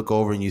 but if you look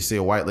over and you see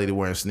a white lady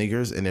wearing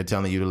sneakers and they're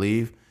telling you to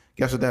leave,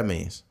 guess what that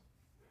means?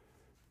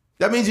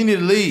 That means you need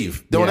to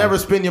leave. Don't ever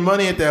spend your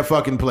money at that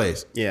fucking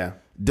place. Yeah.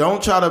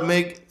 Don't try to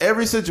make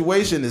every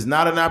situation is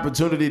not an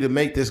opportunity to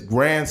make this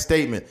grand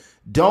statement.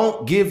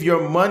 Don't give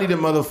your money to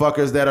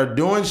motherfuckers that are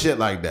doing shit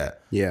like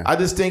that. Yeah. I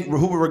just think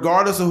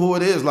regardless of who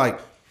it is, like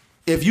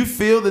if you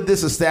feel that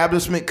this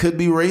establishment could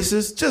be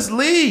racist, just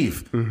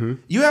leave. Mm-hmm.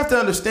 You have to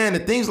understand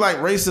that things like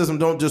racism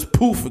don't just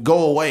poof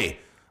go away.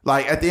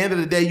 Like at the end of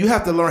the day, you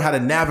have to learn how to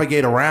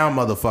navigate around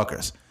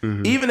motherfuckers.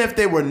 Mm-hmm. Even if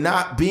they were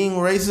not being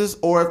racist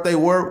or if they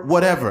were,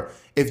 whatever.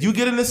 If you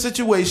get in a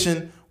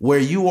situation where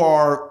you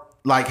are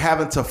like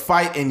having to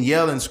fight and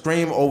yell and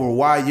scream over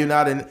why you're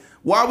not in,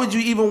 why would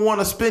you even want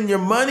to spend your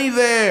money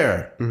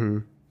there? Mm-hmm.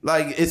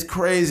 Like it's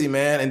crazy,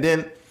 man. And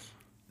then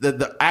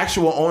the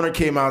actual owner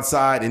came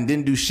outside and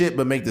didn't do shit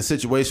but make the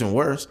situation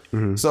worse.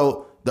 Mm-hmm.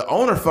 So the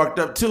owner fucked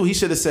up too. He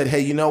should have said,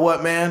 hey, you know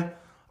what, man?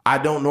 I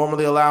don't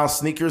normally allow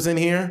sneakers in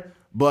here,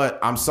 but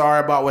I'm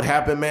sorry about what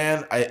happened,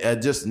 man. I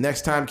just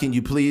next time, can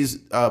you please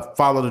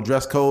follow the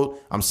dress code?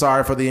 I'm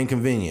sorry for the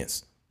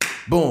inconvenience.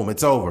 Boom,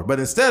 it's over.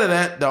 But instead of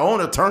that, the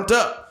owner turned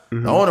up.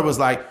 Mm-hmm. The owner was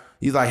like,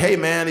 he's like, hey,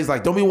 man. He's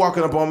like, don't be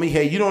walking up on me.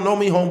 Hey, you don't know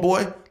me,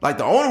 homeboy. Like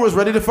the owner was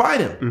ready to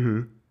fight him.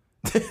 Mm-hmm.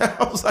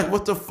 I was like,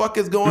 what the fuck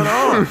is going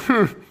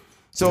on?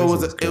 So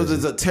it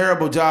was a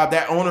terrible job.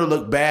 That owner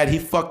looked bad. He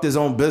fucked his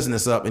own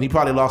business up, and he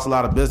probably lost a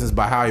lot of business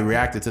by how he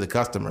reacted to the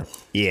customer.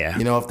 Yeah.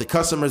 You know, if the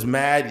customer's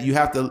mad, you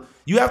have to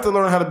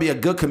learn how to be a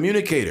good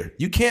communicator.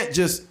 You can't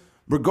just,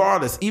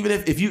 regardless, even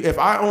if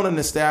I own an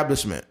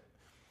establishment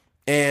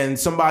and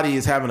somebody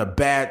is having a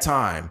bad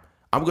time,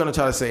 I'm gonna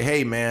try to say,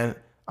 hey man,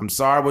 I'm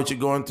sorry what you're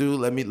going through.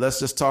 Let's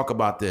just talk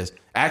about this.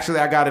 Actually,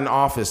 I got an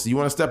office. You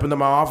want to step into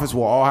my office?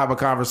 We'll all have a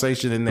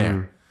conversation in there.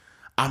 Mm.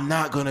 I'm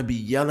not going to be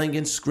yelling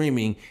and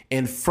screaming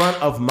in front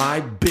of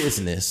my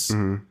business,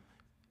 and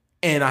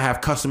I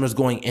have customers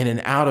going in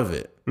and out of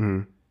it.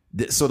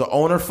 So the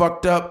owner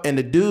fucked up, and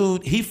the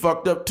dude, he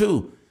fucked up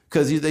too.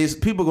 Because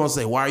people going to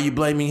say, why are you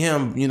blaming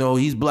him? You know,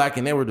 he's black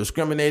and they were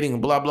discriminating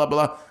and blah, blah,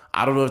 blah.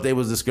 I don't know if they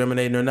was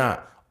discriminating or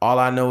not. All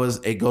I know is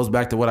it goes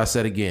back to what I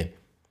said again.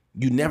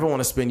 You never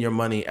want to spend your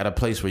money at a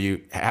place where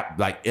you have,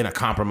 like in a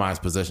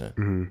compromised position.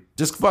 Mm-hmm.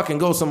 Just fucking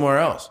go somewhere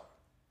else.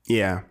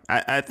 Yeah,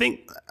 I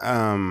think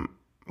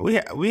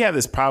we have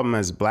this problem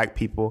as black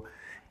people,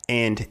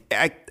 and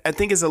I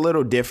think it's a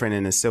little different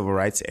in the civil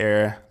rights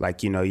era.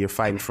 Like, you know, you're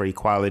fighting for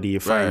equality,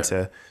 you're fighting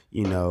to,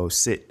 you know,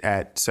 sit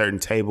at certain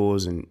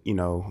tables and, you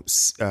know,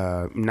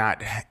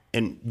 not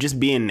and just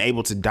being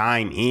able to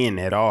dine in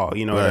at all.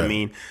 You know what I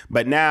mean?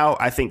 But now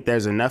I think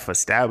there's enough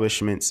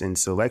establishments and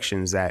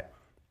selections that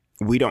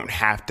we don't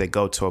have to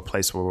go to a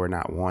place where we're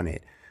not wanted.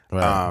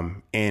 Right.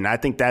 And I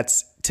think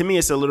that's, to me,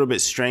 it's a little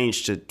bit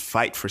strange to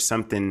fight for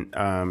something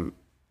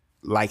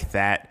like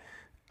that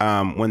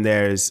when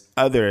there's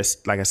other,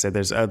 like I said,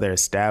 there's other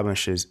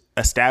establishments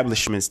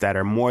that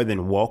are more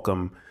than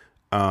welcoming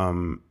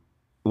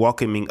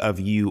of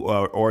you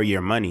or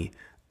your money.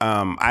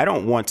 I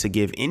don't want to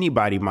give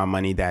anybody my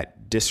money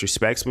that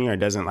disrespects me or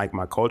doesn't like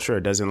my culture or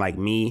doesn't like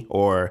me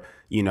or,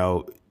 you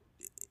know,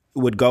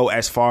 would go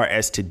as far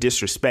as to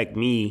disrespect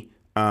me.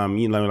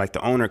 You know, like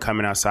the owner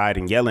coming outside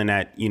and yelling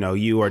at, you know,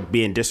 you or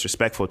being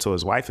disrespectful to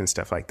his wife and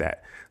stuff like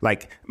that.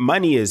 Like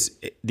money is,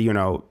 you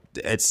know,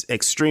 it's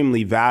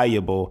extremely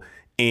valuable,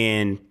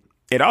 and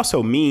it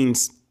also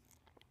means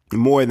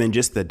more than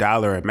just the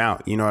dollar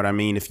amount. You know what I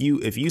mean? If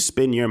you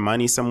spend your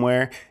money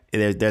somewhere,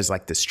 there's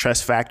like this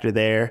trust factor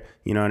there.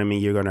 You know what I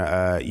mean? You're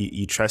gonna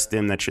you trust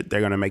them that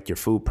they're gonna make your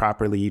food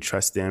properly. You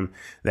trust them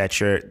that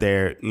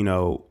they're you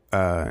know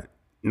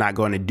not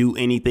going to do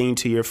anything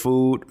to your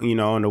food, you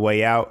know, on the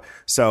way out.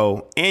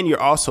 So, and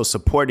you're also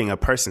supporting a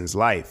person's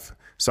life.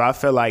 So I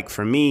feel like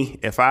for me,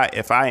 if I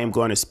am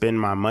going to spend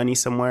my money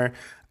somewhere,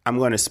 I'm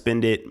going to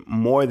spend it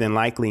more than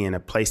likely in a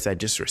place that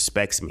just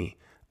respects me.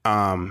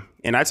 And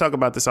I talk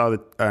about this not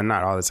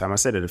all the time. I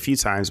said it a few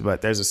times,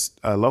 but there's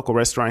a local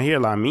restaurant here,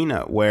 La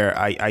Mina, where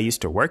I used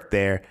to work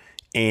there,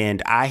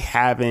 and I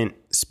haven't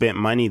spent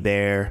money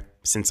there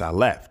since I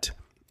left.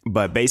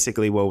 But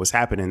basically what was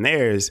happening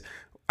there is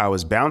I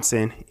was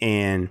bouncing,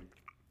 and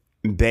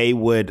they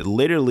would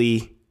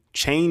literally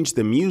change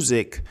the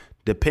music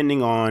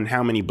depending on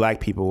how many black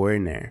people were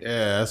in there.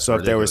 Yeah, that's so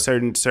ridiculous. If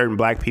there were certain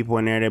black people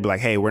in there, they'd be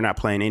like, "Hey, we're not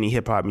playing any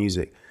hip hop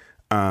music."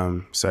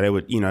 So they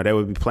would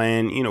be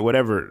playing,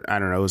 whatever, I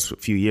don't know, it was a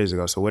few years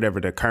ago. So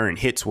whatever the current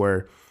hits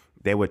were,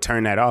 they would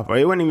turn that off. Or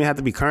it wouldn't even have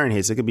to be current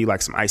hits. It could be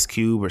like some Ice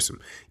Cube or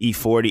some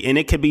E40. And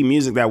it could be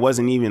music that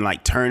wasn't even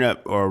like turn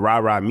up or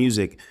rah-rah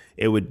music.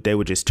 They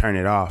would just turn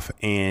it off.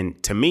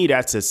 And to me,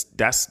 that's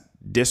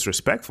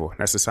disrespectful.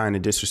 That's a sign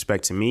of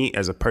disrespect to me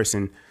as a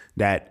person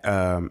that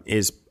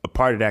is a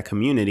part of that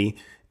community.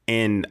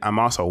 And I'm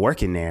also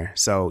working there.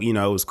 So, it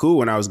was cool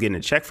when I was getting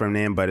a check from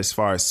them. But as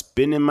far as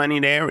spending money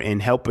there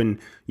and helping,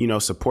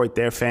 support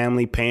their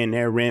family, paying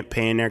their rent,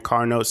 paying their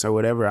car notes or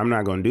whatever, I'm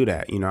not going to do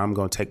that. I'm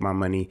going to take my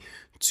money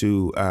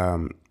to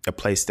a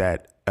place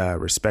that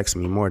respects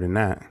me more than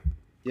that.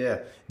 Yeah.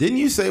 Didn't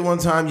you say one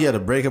time you had to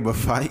break up a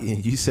fight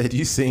and you said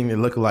you seen it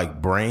look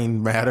like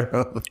brain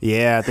matter?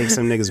 Yeah, I think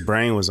some nigga's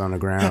brain was on the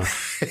ground.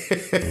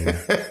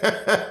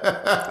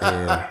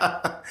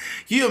 Yeah.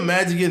 Can you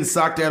imagine getting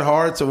socked that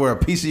hard to where a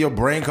piece of your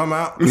brain come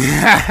out?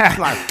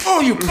 Like,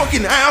 oh, you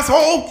fucking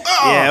asshole.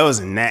 Oh. Yeah, it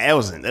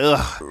was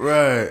ugh.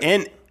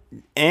 Right.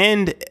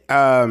 And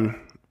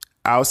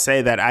I'll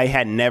say that I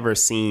had never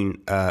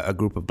seen a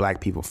group of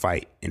black people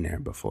fight in there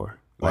before.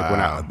 Like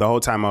wow. the whole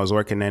time I was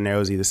working in there, it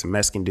was either some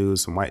Mexican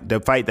dudes, some white. The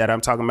fight that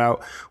I'm talking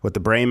about with the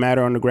brain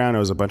matter on the ground, there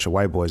was a bunch of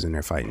white boys in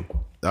there fighting.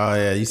 Oh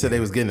yeah, you said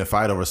they was getting a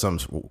fight over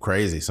something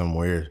crazy, something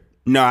weird.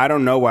 No, I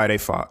don't know why they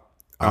fought.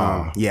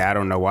 Yeah, I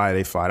don't know why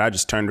they fought. I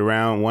just turned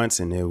around once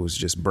and it was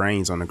just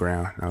brains on the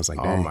ground. I was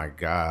like, dang, oh my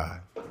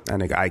God, that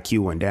nigga IQ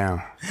went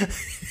down.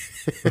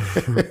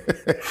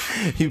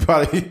 You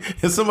probably,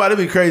 if somebody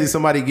be crazy,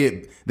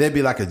 they'd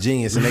be like a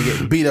genius and they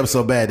get beat up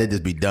so bad they'd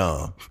just be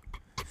dumb.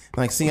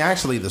 Like, see,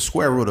 actually, the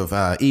square root of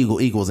eagle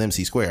equals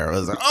MC square. I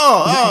was like,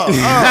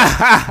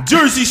 oh,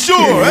 Jersey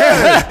Shore,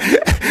 hey.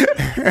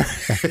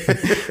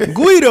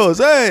 Guidos,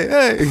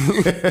 hey.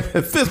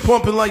 Fist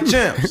pumping like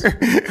champs.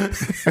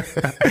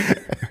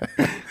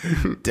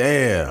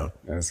 Damn.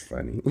 That's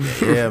funny.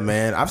 Yeah,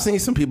 man. I've seen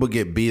some people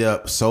get beat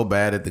up so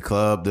bad at the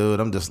club, dude.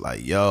 I'm just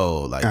like,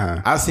 yo. Like,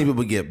 I've seen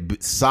people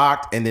get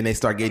socked and then they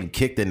start getting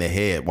kicked in the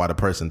head while the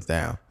person's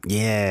down.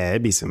 Yeah,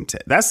 it'd be some.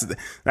 That's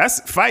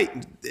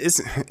fight.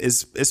 It's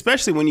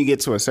especially when you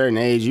get to a certain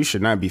age, you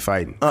should not be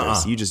fighting.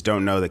 You just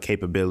don't know the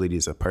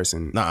capabilities of a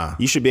person.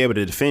 You should be able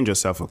to defend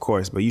yourself, of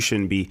course, but you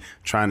shouldn't be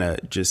trying to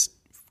just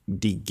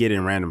get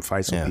in random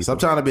fights with people. So I'm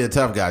trying to be a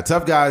tough guy.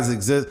 Tough guys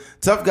exist.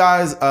 Tough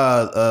guys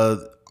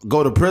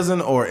go to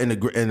prison or in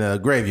a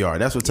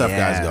graveyard. That's where tough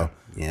guys go.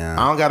 Yeah.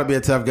 I don't got to be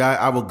a tough guy.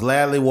 I will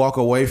gladly walk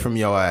away from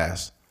your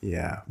ass.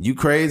 Yeah. You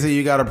crazy?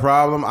 You got a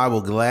problem? I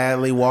will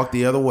gladly walk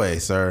the other way,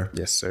 sir.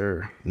 Yes,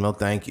 sir. No,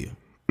 thank you.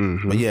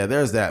 Mm-hmm. But yeah,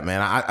 there's that,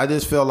 man. I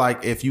just feel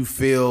like if you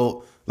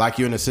feel like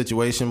you're in a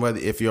situation, whether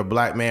if you're a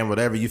black man,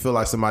 whatever, you feel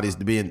like somebody's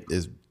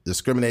is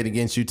discriminating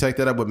against you, take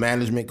that up with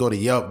management, go to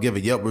Yelp, give a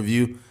Yelp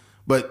review.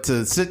 But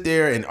to sit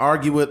there and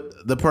argue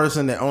with the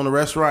person that own the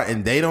restaurant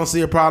and they don't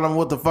see a problem with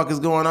what the fuck is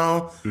going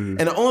on. Mm-hmm.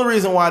 And the only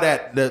reason why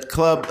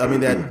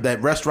that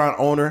restaurant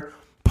owner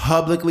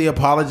publicly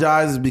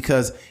apologized is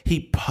because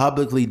he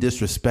publicly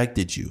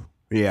disrespected you.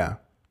 Yeah.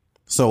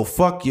 So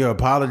fuck your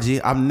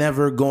apology. I'm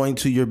never going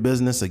to your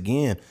business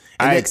again.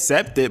 I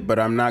accept it, but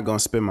I'm not going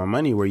to spend my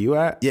money where you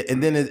at. Yeah,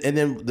 and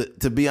then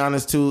to be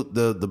honest too,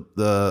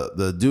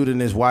 the dude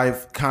and his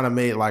wife kind of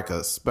made like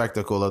a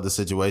spectacle of the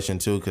situation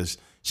too, because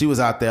she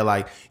was out there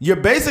like, you're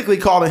basically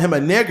calling him a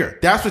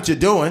nigger. That's what you're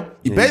doing.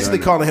 You're basically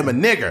calling him a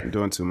nigger. You're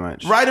doing too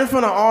much. Right in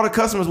front of all the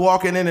customers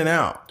walking in and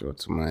out. Doing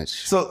too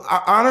much. So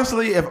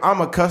honestly, if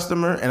I'm a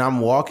customer and I'm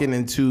walking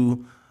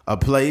into a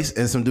place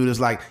and some dude is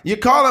like, you're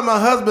calling my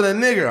husband a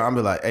nigger, I'm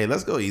be like, hey,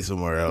 let's go eat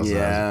somewhere else.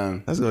 Yeah.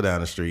 Let's go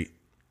down the street.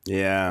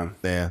 Yeah.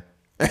 Yeah.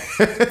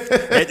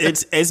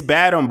 It's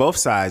bad on both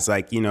sides.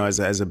 Like,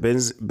 as a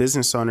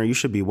business owner, you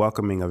should be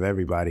welcoming of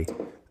everybody.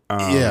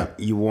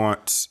 You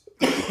want,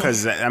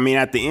 because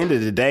at the end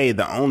of the day,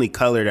 the only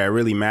color that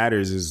really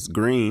matters is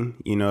green.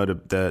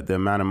 The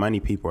amount of money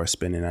people are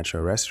spending at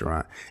your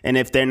restaurant, and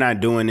if they're not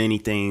doing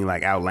anything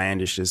like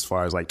outlandish as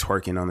far as like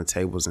twerking on the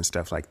tables and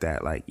stuff like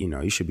that, like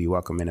you should be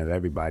welcoming of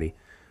everybody.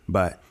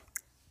 But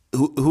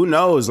who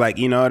knows? Like,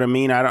 you know what I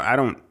mean? I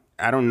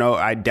don't know.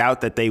 I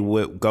doubt that they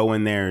would go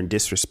in there and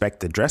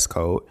disrespect the dress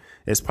code.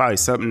 It's probably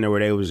something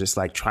where they was just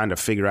like trying to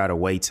figure out a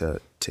way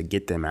to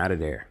get them out of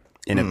there.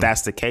 And if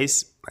that's the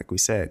case, like we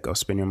said, go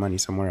spend your money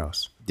somewhere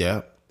else.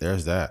 Yeah,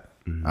 there's that.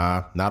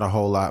 Mm-hmm. Not a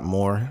whole lot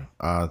more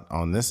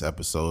on this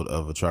episode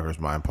of A Trucker's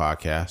Mind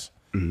podcast.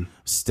 Mm-hmm.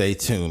 Stay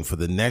tuned for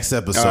the next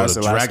episode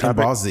of Dragon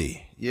Ball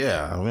Z.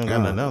 Yeah, we don't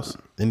got nothing else.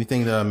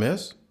 Anything that I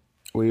missed?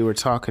 We were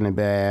talking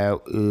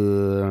about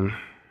the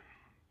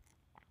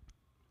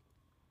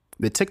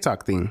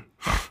TikTok thing.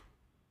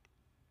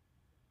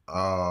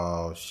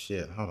 Oh,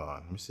 shit. Hold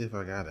on. Let me see if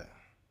I got it.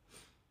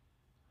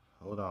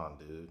 Hold on,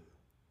 dude.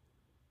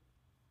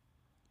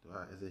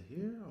 Is it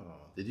here? Hold on.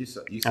 Did you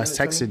send I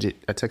texted it.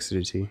 I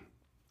texted it to you.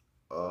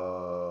 Hold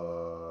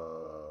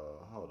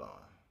on.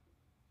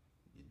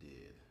 You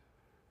did.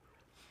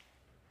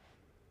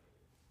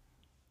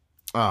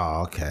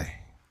 Oh, okay.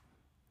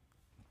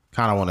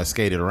 Kind of want to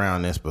skate it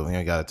around this, but we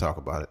ain't got to talk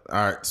about it.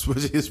 All right,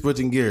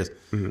 switching gears.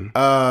 Mm-hmm.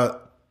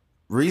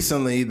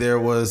 recently there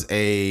was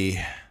a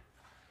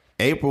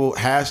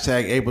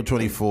hashtag April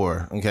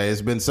 24. Okay,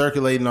 it's been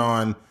circulating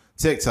on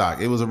TikTok.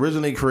 It was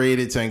originally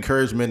created to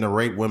encourage men to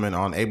rape women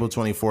on April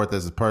 24th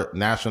as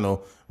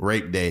National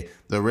Rape Day.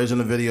 The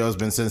original video has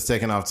been since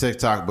taken off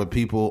TikTok, but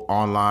people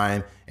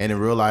online and in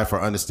real life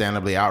are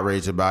understandably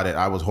outraged about it.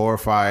 I was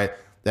horrified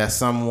that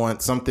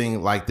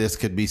something like this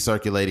could be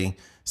circulating,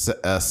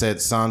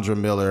 said Sandra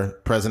Miller,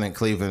 President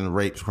Cleveland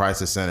Rape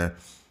Crisis Center.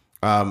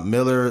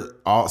 Miller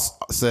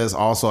says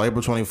also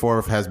April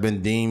 24th has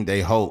been deemed a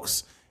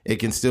hoax. It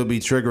can still be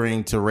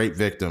triggering to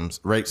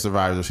rape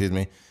survivors.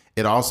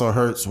 It also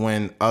hurts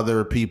when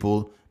other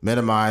people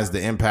minimize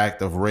the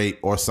impact of rape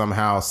or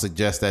somehow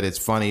suggest that it's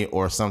funny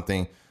or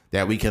something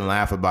that we can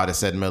laugh about it,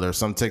 said Miller.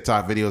 Some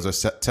TikTok videos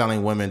are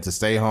telling women to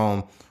stay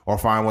home or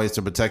find ways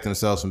to protect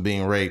themselves from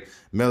being raped.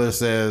 Miller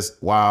says,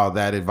 while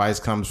that advice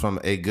comes from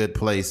a good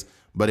place,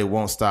 but it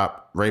won't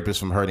stop rapists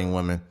from hurting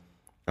women.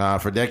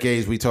 For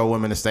decades, we told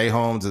women to stay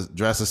home, to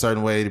dress a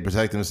certain way, to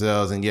protect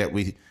themselves, and yet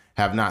we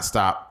have not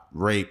stopped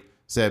rape,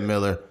 said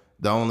Miller.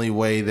 The only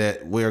way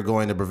that we're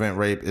going to prevent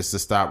rape is to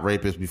stop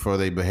rapists before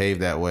they behave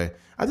that way.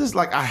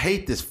 I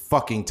hate this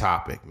fucking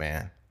topic,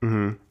 man.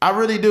 Mm-hmm. I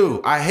really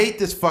do. I hate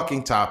this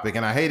fucking topic,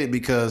 and I hate it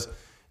because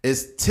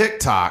it's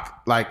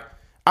TikTok. Like,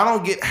 I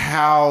don't get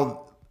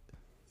how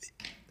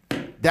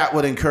that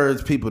would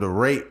encourage people to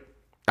rape.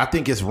 I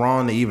think it's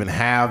wrong to even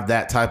have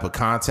that type of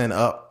content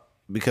up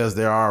because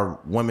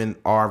women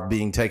are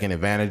being taken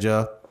advantage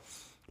of.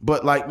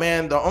 But like,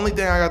 man, the only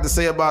thing I got to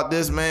say about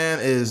this, man,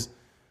 is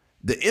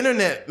the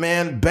internet,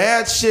 man,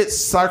 bad shit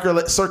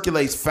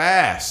circulates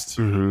fast.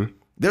 Mm-hmm.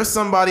 There's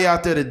somebody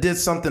out there that did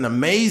something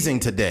amazing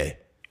today.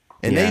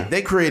 And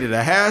they created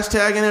a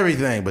hashtag and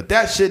everything, but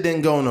that shit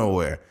didn't go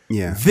nowhere.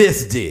 Yeah.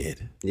 This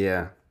did.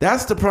 Yeah.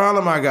 That's the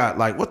problem I got.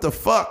 Like, what the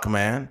fuck,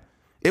 man?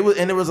 There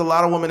was a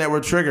lot of women that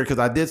were triggered because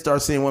I did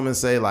start seeing women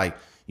say, like,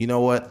 you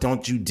know what?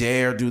 Don't you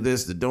dare do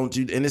this. Don't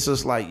you? And it's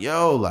just like,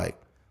 yo, like,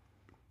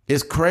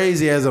 it's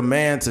crazy as a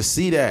man to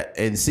see that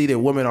and see that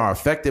women are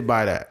affected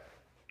by that.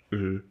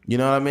 Mm-hmm. You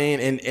know what I mean?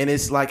 And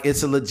it's like,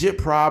 it's a legit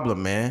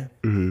problem, man.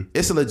 Mm-hmm.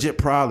 It's a legit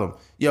problem.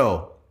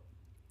 Yo,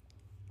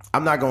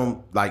 I'm not going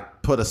to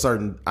like put a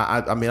certain,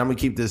 I mean, I'm going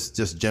to keep this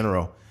just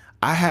general.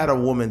 I had a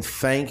woman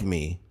thank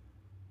me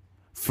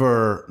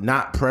for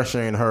not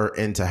pressuring her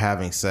into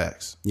having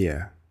sex.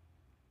 Yeah.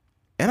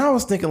 And I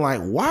was thinking,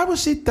 like, why would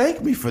she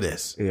thank me for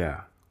this?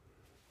 Yeah.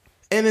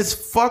 And it's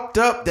fucked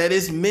up that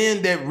it's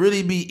men that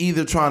really be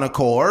either trying to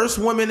coerce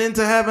women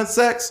into having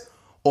sex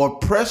or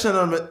pressure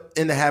them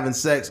into having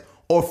sex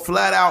or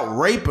flat out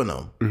raping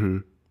them. Mm-hmm.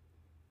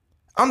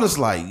 I'm just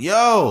like,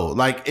 yo,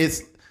 like,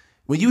 it's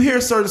when you hear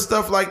certain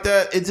stuff like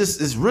that,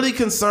 it's really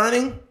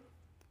concerning.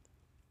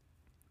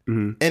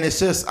 Mm-hmm. And it's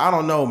just, I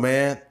don't know,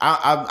 man.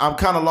 I'm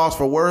kind of lost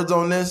for words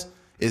on this.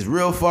 It's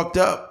real fucked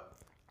up.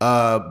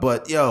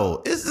 But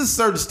yo, it's just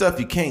certain stuff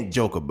you can't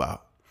joke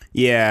about.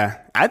 Yeah,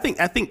 I think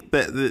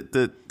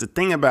the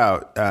thing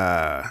about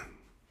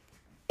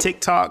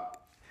TikTok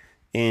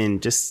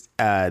and just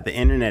the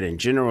internet in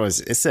general is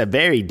it's a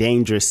very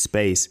dangerous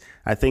space.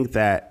 I think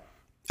that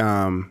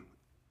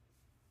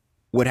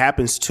what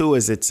happens too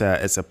is it's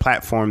a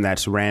platform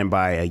that's ran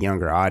by a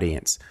younger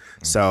audience.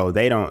 So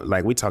they don't,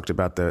 like we talked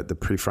about the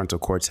prefrontal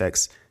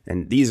cortex,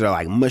 and these are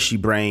like mushy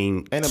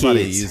brain Ain't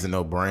nobody kids. using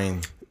no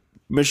brain.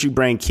 Mushy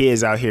brain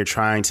kids out here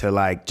trying to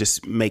like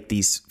just make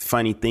these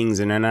funny things,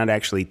 and they're not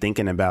actually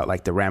thinking about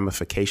like the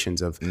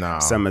ramifications of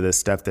some of the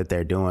stuff that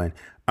they're doing.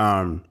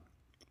 And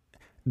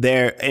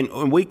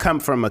we come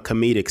from a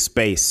comedic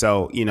space,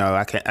 so you know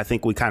I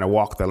think we kind of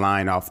walk the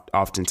line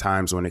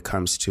oftentimes when it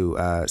comes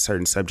to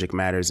certain subject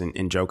matters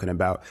and joking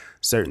about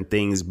certain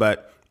things,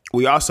 but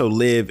we also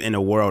live in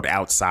a world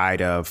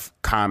outside of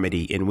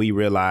comedy, and we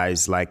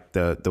realize like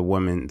the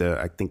woman,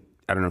 I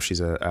don't know if she's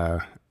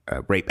a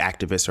rape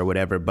activist or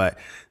whatever, but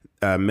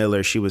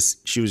Miller, she was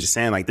just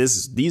saying like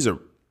these are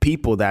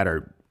people that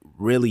are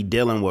really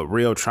dealing with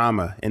real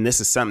trauma, and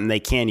this is something they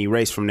can't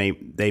erase from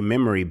they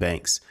memory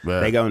banks.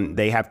 Right.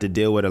 They have to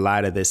deal with a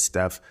lot of this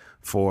stuff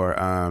for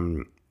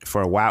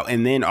a while,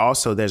 and then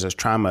also there's a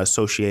trauma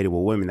associated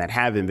with women that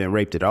haven't been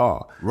raped at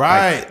all,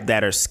 right? Like,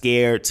 that are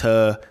scared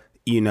to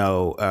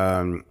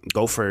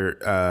go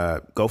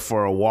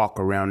for a walk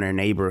around their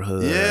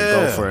neighborhood, or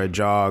go for a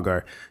jog,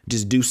 or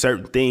just do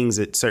certain things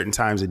at certain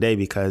times of day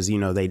because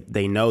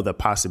they know the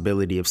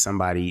possibility of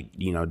somebody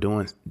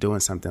doing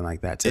something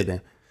like that to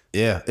them.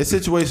 Yeah, it's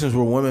situations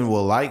where women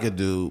will like a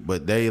dude,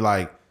 but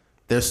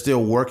they're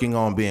still working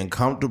on being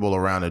comfortable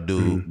around a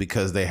dude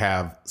because they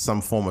have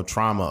some form of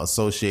trauma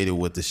associated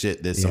with the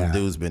shit that some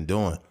dude's been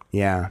doing.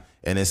 Yeah,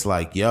 and it's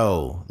like,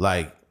 yo,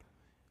 like.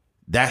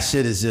 That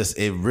shit is just,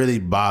 it really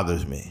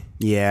bothers me.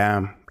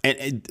 Yeah.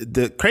 And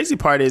the crazy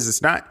part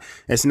is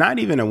it's not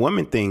even a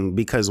woman thing,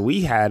 because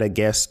we had a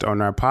guest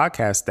on our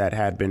podcast that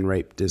had been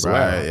raped as well.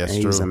 That's and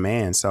he was a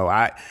man. So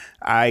I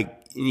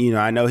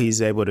I know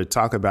he's able to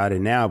talk about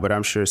it now, but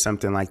I'm sure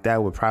something like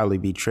that would probably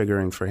be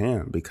triggering for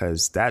him,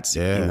 because that's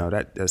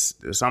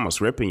that's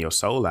almost ripping your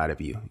soul out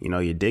of you,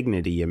 your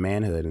dignity, your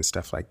manhood, and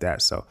stuff like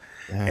that. So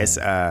it's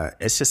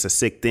just a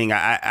sick thing.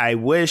 I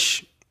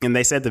wish, and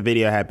they said the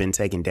video had been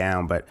taken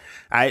down, but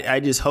I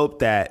just hope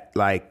that,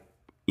 like,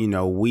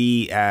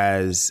 we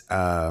as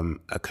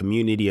a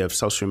community of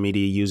social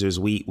media users,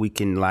 we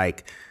can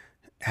like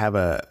have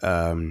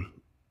a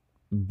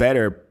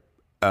better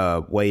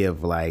way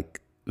of like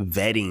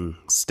vetting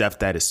stuff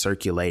that is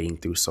circulating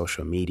through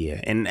social media.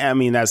 And I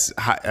mean, that's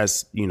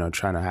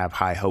trying to have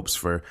high hopes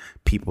for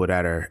people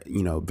that are,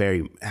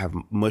 have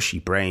mushy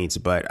brains.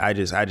 But I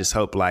just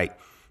hope, like,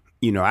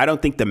 I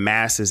don't think the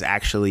masses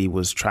actually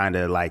was trying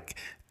to like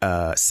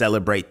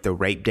celebrate the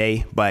rape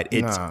day, but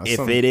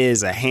if it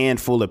is a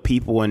handful of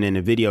people and then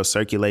the video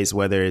circulates,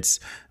 whether it's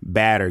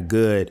bad or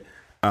good,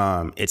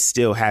 it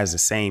still has the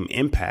same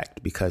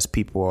impact, because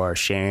people are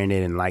sharing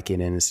it and liking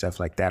it and stuff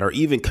like that, or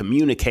even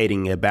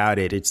communicating about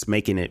it. It's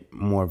making it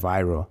more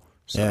viral.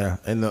 So. Yeah,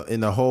 and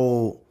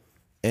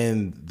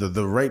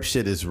the rape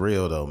shit is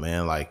real though,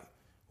 man. Like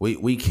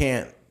we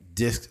can't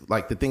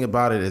like, the thing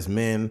about it is,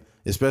 men,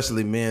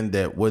 especially men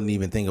that wouldn't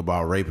even think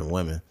about raping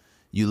women,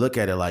 you look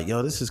at it like,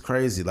 yo, this is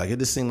crazy. Like, it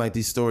just seemed like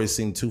these stories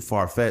seem too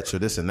far-fetched or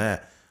this and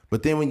that.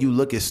 But then when you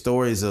look at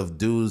stories of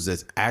dudes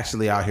that's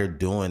actually out here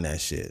doing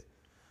that shit,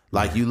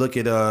 like you look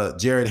at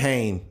Jared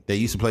Hayne that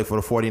used to play for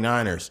the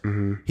 49ers.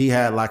 Mm-hmm. He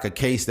had like a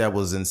case that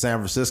was in San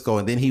Francisco,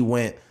 and then he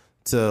went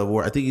to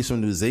where, I think he's from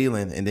New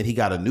Zealand, and then he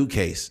got a new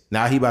case.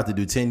 Now he about to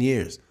do 10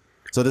 years.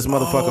 So this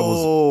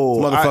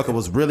motherfucker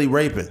was really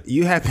raping.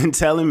 You have been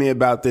telling me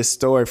about this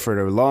story for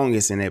the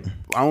longest, and it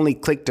only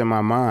clicked in my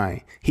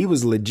mind. He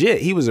was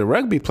legit. He was a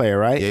rugby player,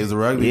 right? Yeah, he was a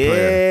rugby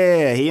player.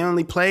 Yeah, he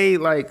only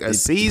played like a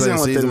season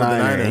with the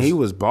Niners. And he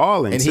was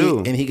balling too.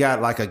 And he got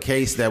like a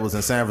case that was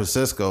in San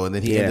Francisco, and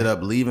then he ended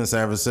up leaving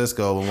San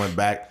Francisco and went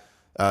back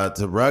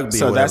to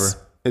rugby or whatever.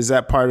 Is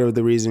that part of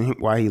the reason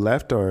why he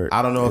left, or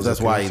I don't know if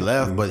that's why he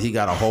left, but he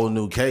got a whole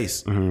new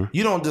case. Mm-hmm.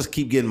 You don't just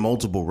keep getting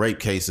multiple rape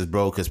cases,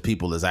 bro, because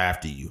people is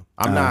after you.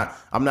 I'm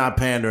not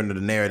pandering to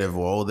the narrative,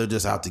 or they're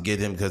just out to get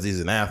him because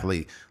he's an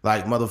athlete.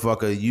 Like,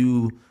 motherfucker,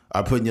 you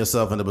are putting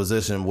yourself in a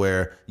position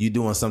where you're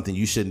doing something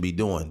you shouldn't be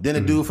doing. Then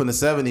a dude from the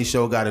 70s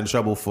show got in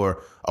trouble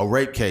for a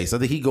rape case. I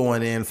think he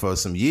going in for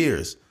some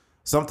years.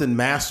 Something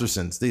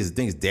Masterson. These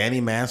things, Danny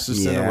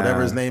Masterson or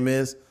whatever his name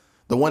is,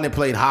 the one that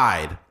played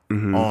Hyde.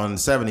 Mm-hmm. On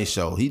 70s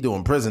show, he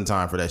doing prison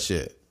time for that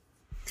shit.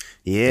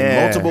 Yeah,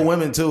 and multiple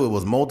women too. It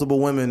was multiple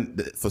women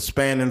for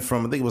spanning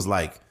from, I think it was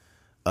like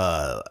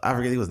I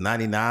forget, it was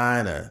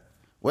 99 or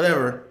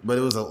whatever, but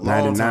it was a long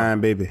 99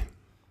 time. Baby.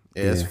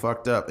 Yeah, it's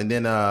fucked up. And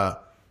then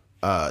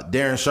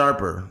Darren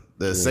Sharper,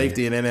 the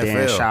safety in NFL.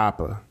 Darren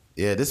Sharper.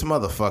 Yeah, this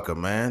motherfucker,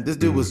 man. This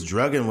dude was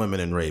drugging women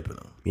and raping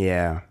them.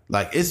 Yeah,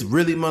 like, it's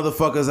really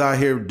motherfuckers out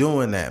here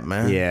doing that,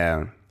 man.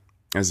 Yeah.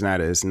 It's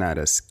not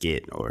a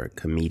skit or a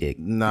comedic.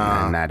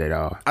 Nah, not at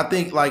all. I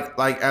think like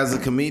as a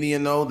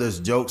comedian though,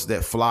 there's jokes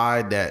that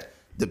fly that,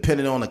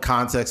 depending on the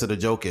context of the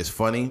joke, is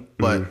funny,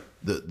 but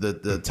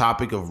the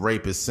topic of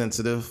rape is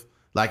sensitive.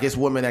 Like, it's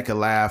women that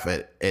can laugh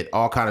at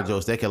all kind of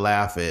jokes. They can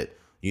laugh at,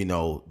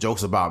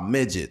 jokes about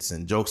midgets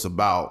and jokes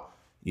about,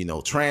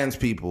 trans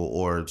people,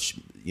 or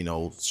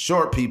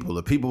short people,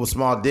 or people with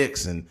small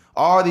dicks, and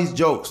all these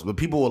jokes, but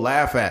people will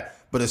laugh at.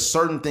 But there's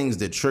certain things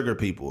that trigger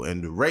people,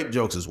 and the rape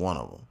jokes is one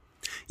of them.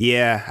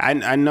 Yeah,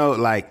 I know,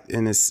 like,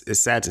 and it's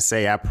sad to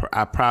say, I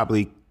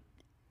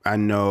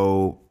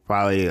know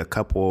probably a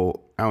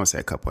couple, I won't say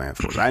a couple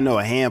handfuls, I know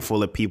a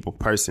handful of people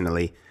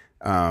personally,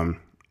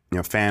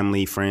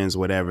 family, friends,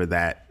 whatever,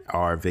 that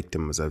are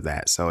victims of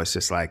that. So it's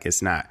just like,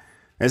 it's not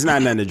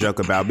nothing to joke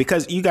about,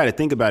 because you got to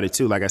think about it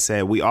too. Like I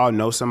said, we all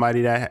know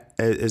somebody that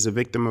is a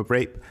victim of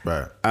rape.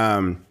 Right.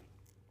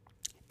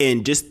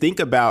 And just think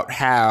about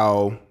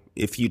how,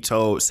 if you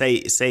told, say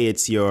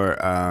it's your,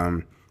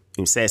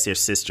 say it's your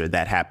sister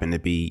that happened to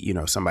be,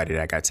 somebody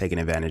that got taken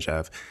advantage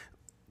of.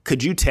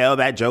 Could you tell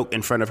that joke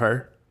in front of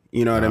her?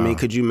 You know what I mean?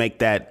 Could you make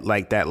that,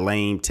 like, that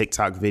lame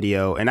TikTok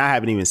video? And I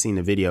haven't even seen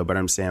the video, but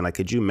I'm saying, like,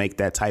 could you make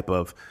that type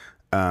of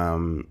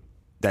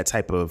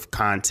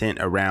content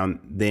around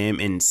them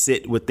and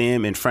sit with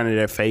them in front of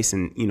their face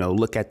and,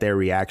 look at their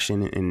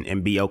reaction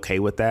and be okay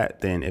with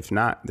that? Then if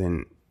not,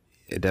 then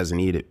it doesn't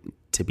need it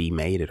to be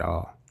made at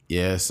all.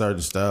 Yeah,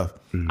 certain stuff.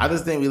 Mm-hmm. I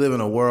just think we live in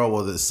a world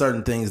where there's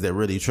certain things that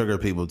really trigger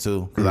people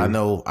too. Because I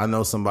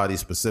know somebody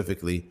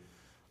specifically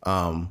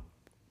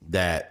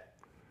that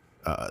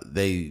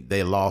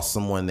they lost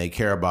someone they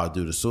care about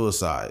due to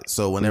suicide.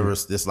 So whenever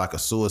this like a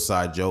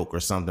suicide joke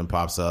or something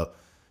pops up,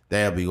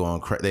 they'll be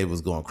going. They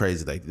was going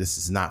crazy. Like, this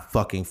is not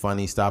fucking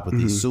funny. Stop with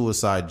these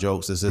suicide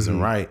jokes. This isn't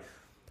right.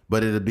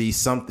 But it'll be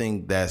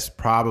something that's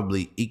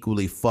probably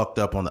equally fucked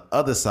up on the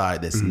other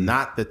side. That's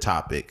not the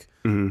topic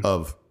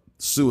of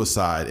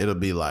suicide. It'll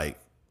be like,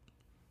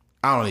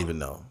 I don't even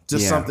know,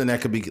 just something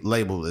that could be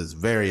labeled as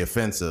very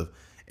offensive,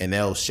 and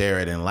they'll share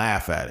it and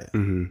laugh at it.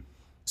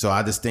 So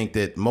I just think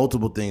that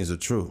multiple things are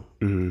true.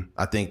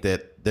 I think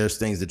that there's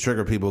things that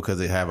trigger people because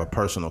they have a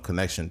personal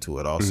connection to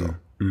it also.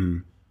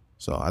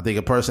 So I think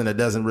a person that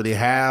doesn't really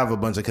have a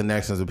bunch of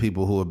connections with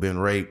people who have been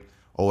raped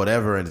or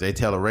whatever, and they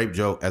tell a rape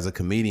joke as a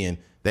comedian,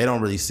 they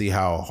don't really see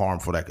how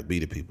harmful that could be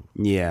to people.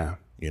 Yeah.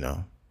 You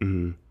know?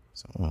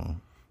 So,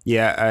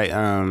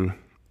 Yeah,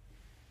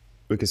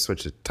 we could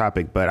switch the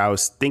topic, but I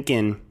was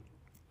thinking,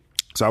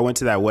 so I went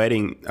to that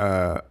wedding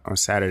on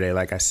Saturday,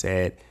 like I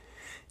said,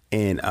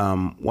 and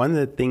one of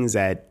the things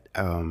that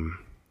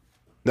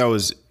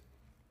was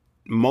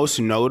most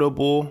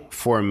notable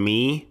for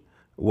me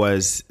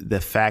was the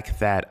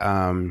fact that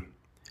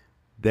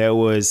there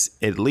was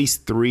at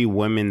least 3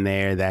 women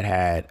there that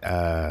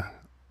had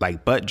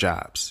like butt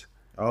jobs.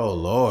 oh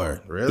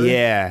Lord, really?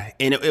 Yeah,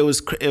 and it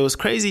was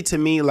crazy to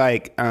me,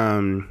 like,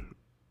 and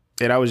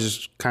I was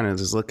just kind of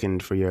just looking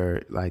for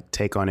your like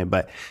take on it,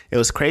 but it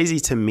was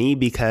crazy to me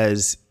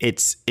because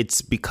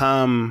it's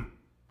become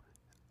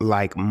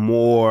like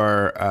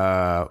more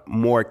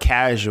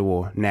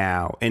casual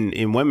now,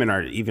 and women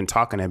are even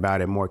talking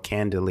about it more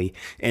candidly,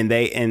 and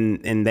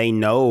they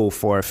know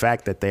for a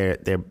fact that they're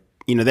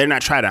they're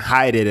not trying to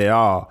hide it at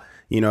all.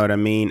 You know what I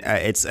mean?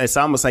 It's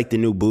almost like the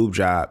new boob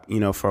job.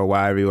 For a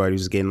while everybody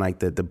was getting like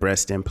the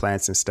breast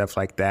implants and stuff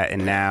like that,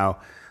 and now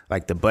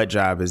like the butt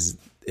job is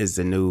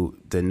the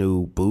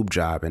new boob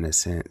job in a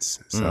sense.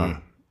 So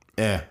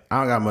Yeah, I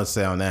don't got much to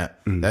say on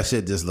that. That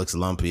shit just looks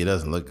lumpy. It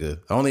doesn't look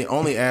good.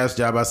 Only ass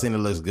job I seen that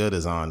looks good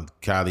is on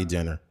Kylie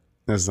Jenner.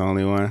 that's the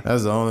only one.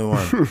 That's the only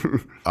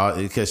one.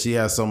 Because she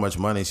has so much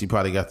money, she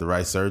probably got the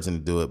right surgeon to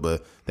do it.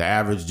 But the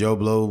average Joe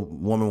Blow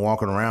woman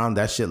walking around,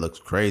 that shit looks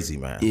crazy,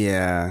 man.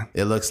 Yeah,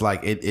 It looks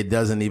like it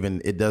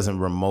doesn't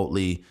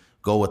remotely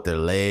go with their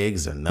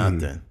legs or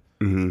nothing.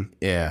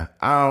 Yeah,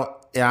 I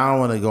don't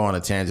want to go on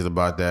a tangent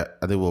about that.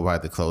 I think we'll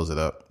have to close it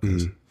up.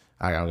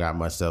 I don't got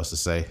much else to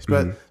say.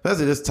 But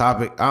especially this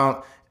topic,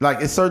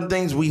 it's certain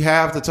things we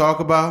have to talk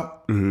about.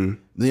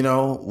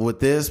 With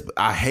this,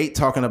 I hate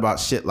talking about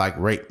shit like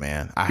rape,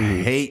 man. I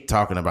hate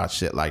talking about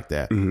shit like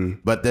that.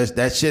 But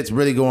that shit's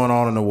really going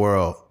on in the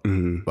world.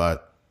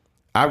 But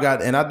I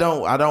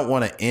don't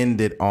want to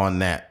end it on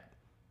that.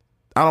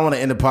 I don't want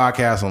to end the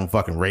podcast on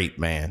fucking rape,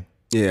 man.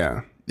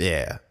 yeah.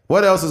 Yeah.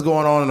 What else is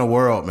going on in the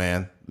world,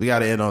 man? We got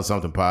to end on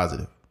something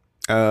positive.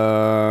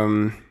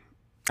 I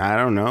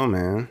don't know,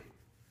 man.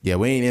 Yeah,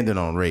 we ain't ending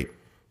on rape.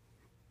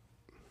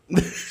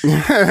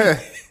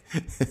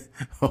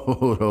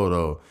 Hold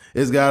on.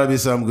 It's got to be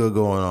something good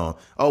going on.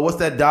 Oh, what's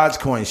that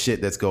Dogecoin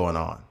shit that's going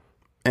on?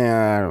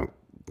 I don't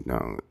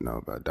know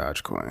about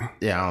Dogecoin.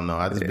 Yeah, I don't know.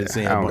 I just been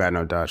seeing. I don't got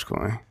no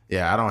Dogecoin.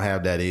 Yeah, I don't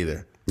have that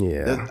either.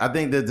 Yeah. I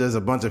think that there's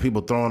a bunch of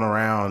people throwing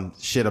around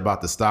shit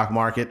about the stock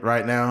market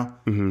right now,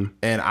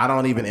 and I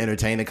don't even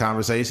entertain the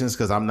conversations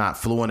because I'm not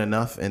fluent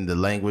enough in the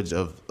language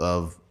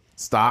of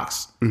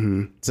stocks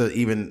to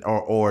even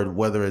or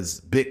whether it's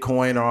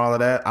Bitcoin or all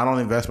of that. I don't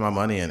invest my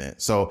money in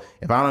it. So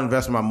if I don't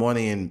invest my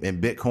money in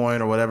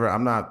Bitcoin or whatever,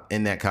 I'm not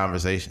in that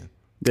conversation.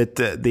 That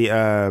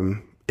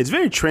it's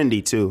very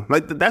trendy too.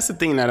 Like that's the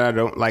thing that I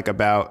don't like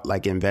about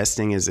like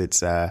investing is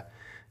it's that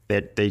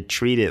they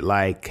treat it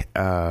like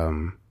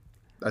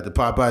Like the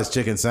Popeye's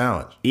chicken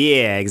sandwich.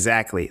 yeah,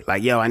 exactly.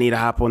 Like, yo, I need to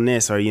hop on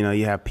this. Or,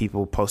 you have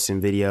people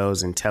posting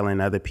videos and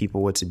telling other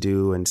people what to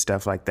do and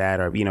stuff like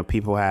that. Or,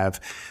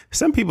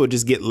 some people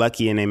just get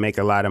lucky and they make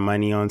a lot of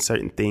money on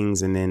certain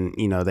things. And then,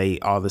 they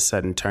all of a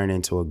sudden turn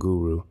into a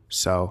guru.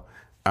 So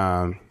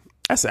I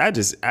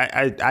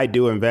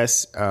do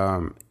invest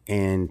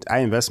and I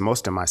invest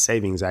most of my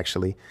savings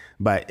actually.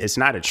 But it's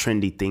not a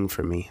trendy thing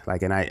for me.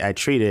 Like, and I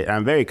treat it,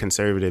 I'm very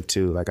conservative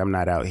too. Like, I'm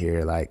not out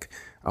here like,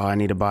 oh, I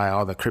need to buy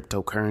all the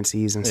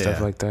cryptocurrencies and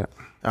stuff like that.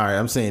 All right,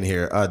 I'm saying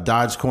here,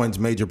 Dogecoin's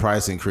major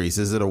price increase.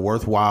 Is it a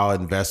worthwhile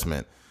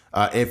investment?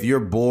 If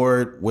you're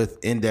bored with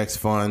index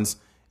funds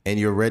and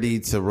you're ready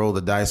to roll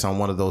the dice on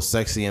one of those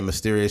sexy and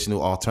mysterious new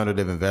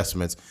alternative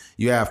investments,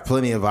 you have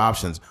plenty of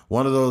options.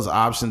 One of those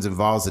options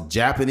involves a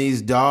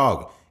Japanese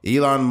dog,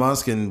 Elon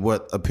Musk, and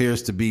what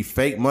appears to be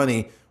fake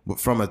money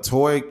from a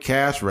toy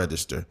cash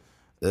register.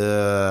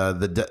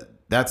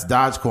 That's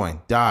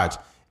Dogecoin, Dodge.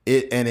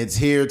 It's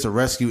here to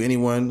rescue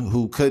anyone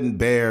who couldn't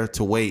bear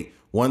to wait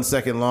 1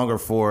 second longer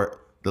for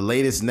the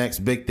latest next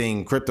big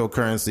thing,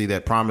 cryptocurrency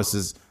that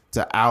promises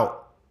to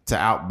out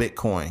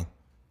Bitcoin.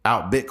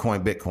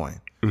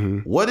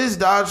 What is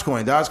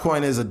Dogecoin?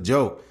 Dogecoin is a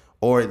joke,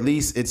 or at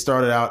least it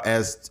started out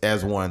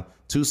as one.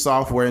 2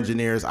 software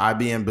engineers,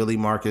 IBM Billy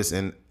Marcus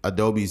and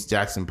Adobe's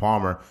Jackson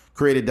Palmer,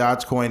 created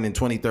Dogecoin in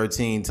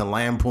 2013 to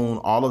lampoon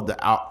all of the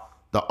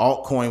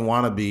altcoin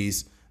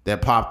wannabes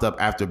that popped up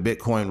after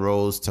Bitcoin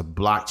rose to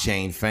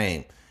blockchain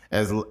fame.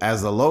 As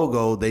a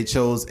logo, they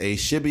chose a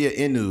Shiba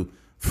Inu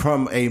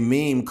from a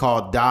meme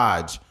called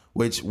Dodge,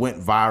 which went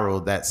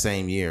viral that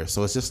same year.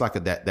 So it's just like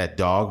that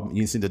dog.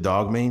 You see the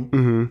dog meme?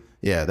 Mm-hmm.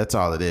 Yeah, that's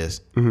all it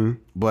is. Mm-hmm.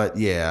 But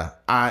yeah,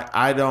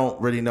 I don't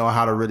really know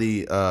how to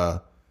really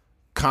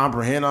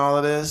comprehend all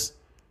of this.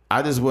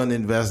 I just wouldn't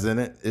invest in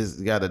it.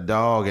 It's got a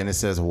dog and it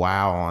says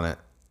 "wow" on it.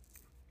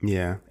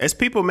 Yeah, it's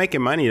people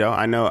making money though.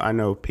 I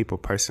know people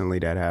personally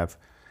that have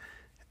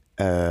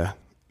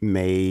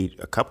made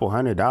a couple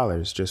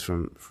 $100 just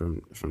from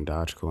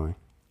Dogecoin.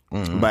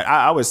 But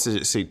I would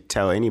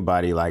tell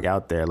anybody like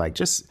out there, like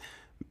just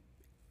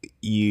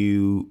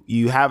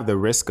you have the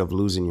risk of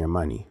losing your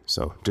money.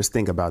 So just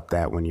think about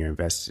that when you're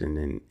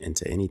investing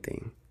into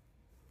anything.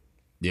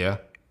 Yeah.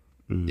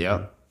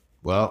 Yep.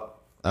 Well,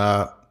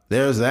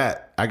 there's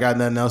that. I got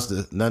nothing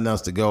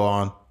else to go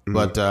on.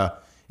 But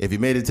if you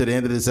made it to the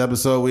end of this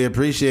episode, we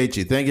appreciate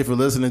you. Thank you for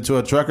listening to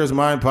a Trucker's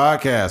Mind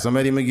podcast. I'm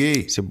Eddie McGee.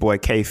 It's your boy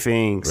K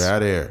Fings. We're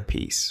out here.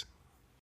 Peace.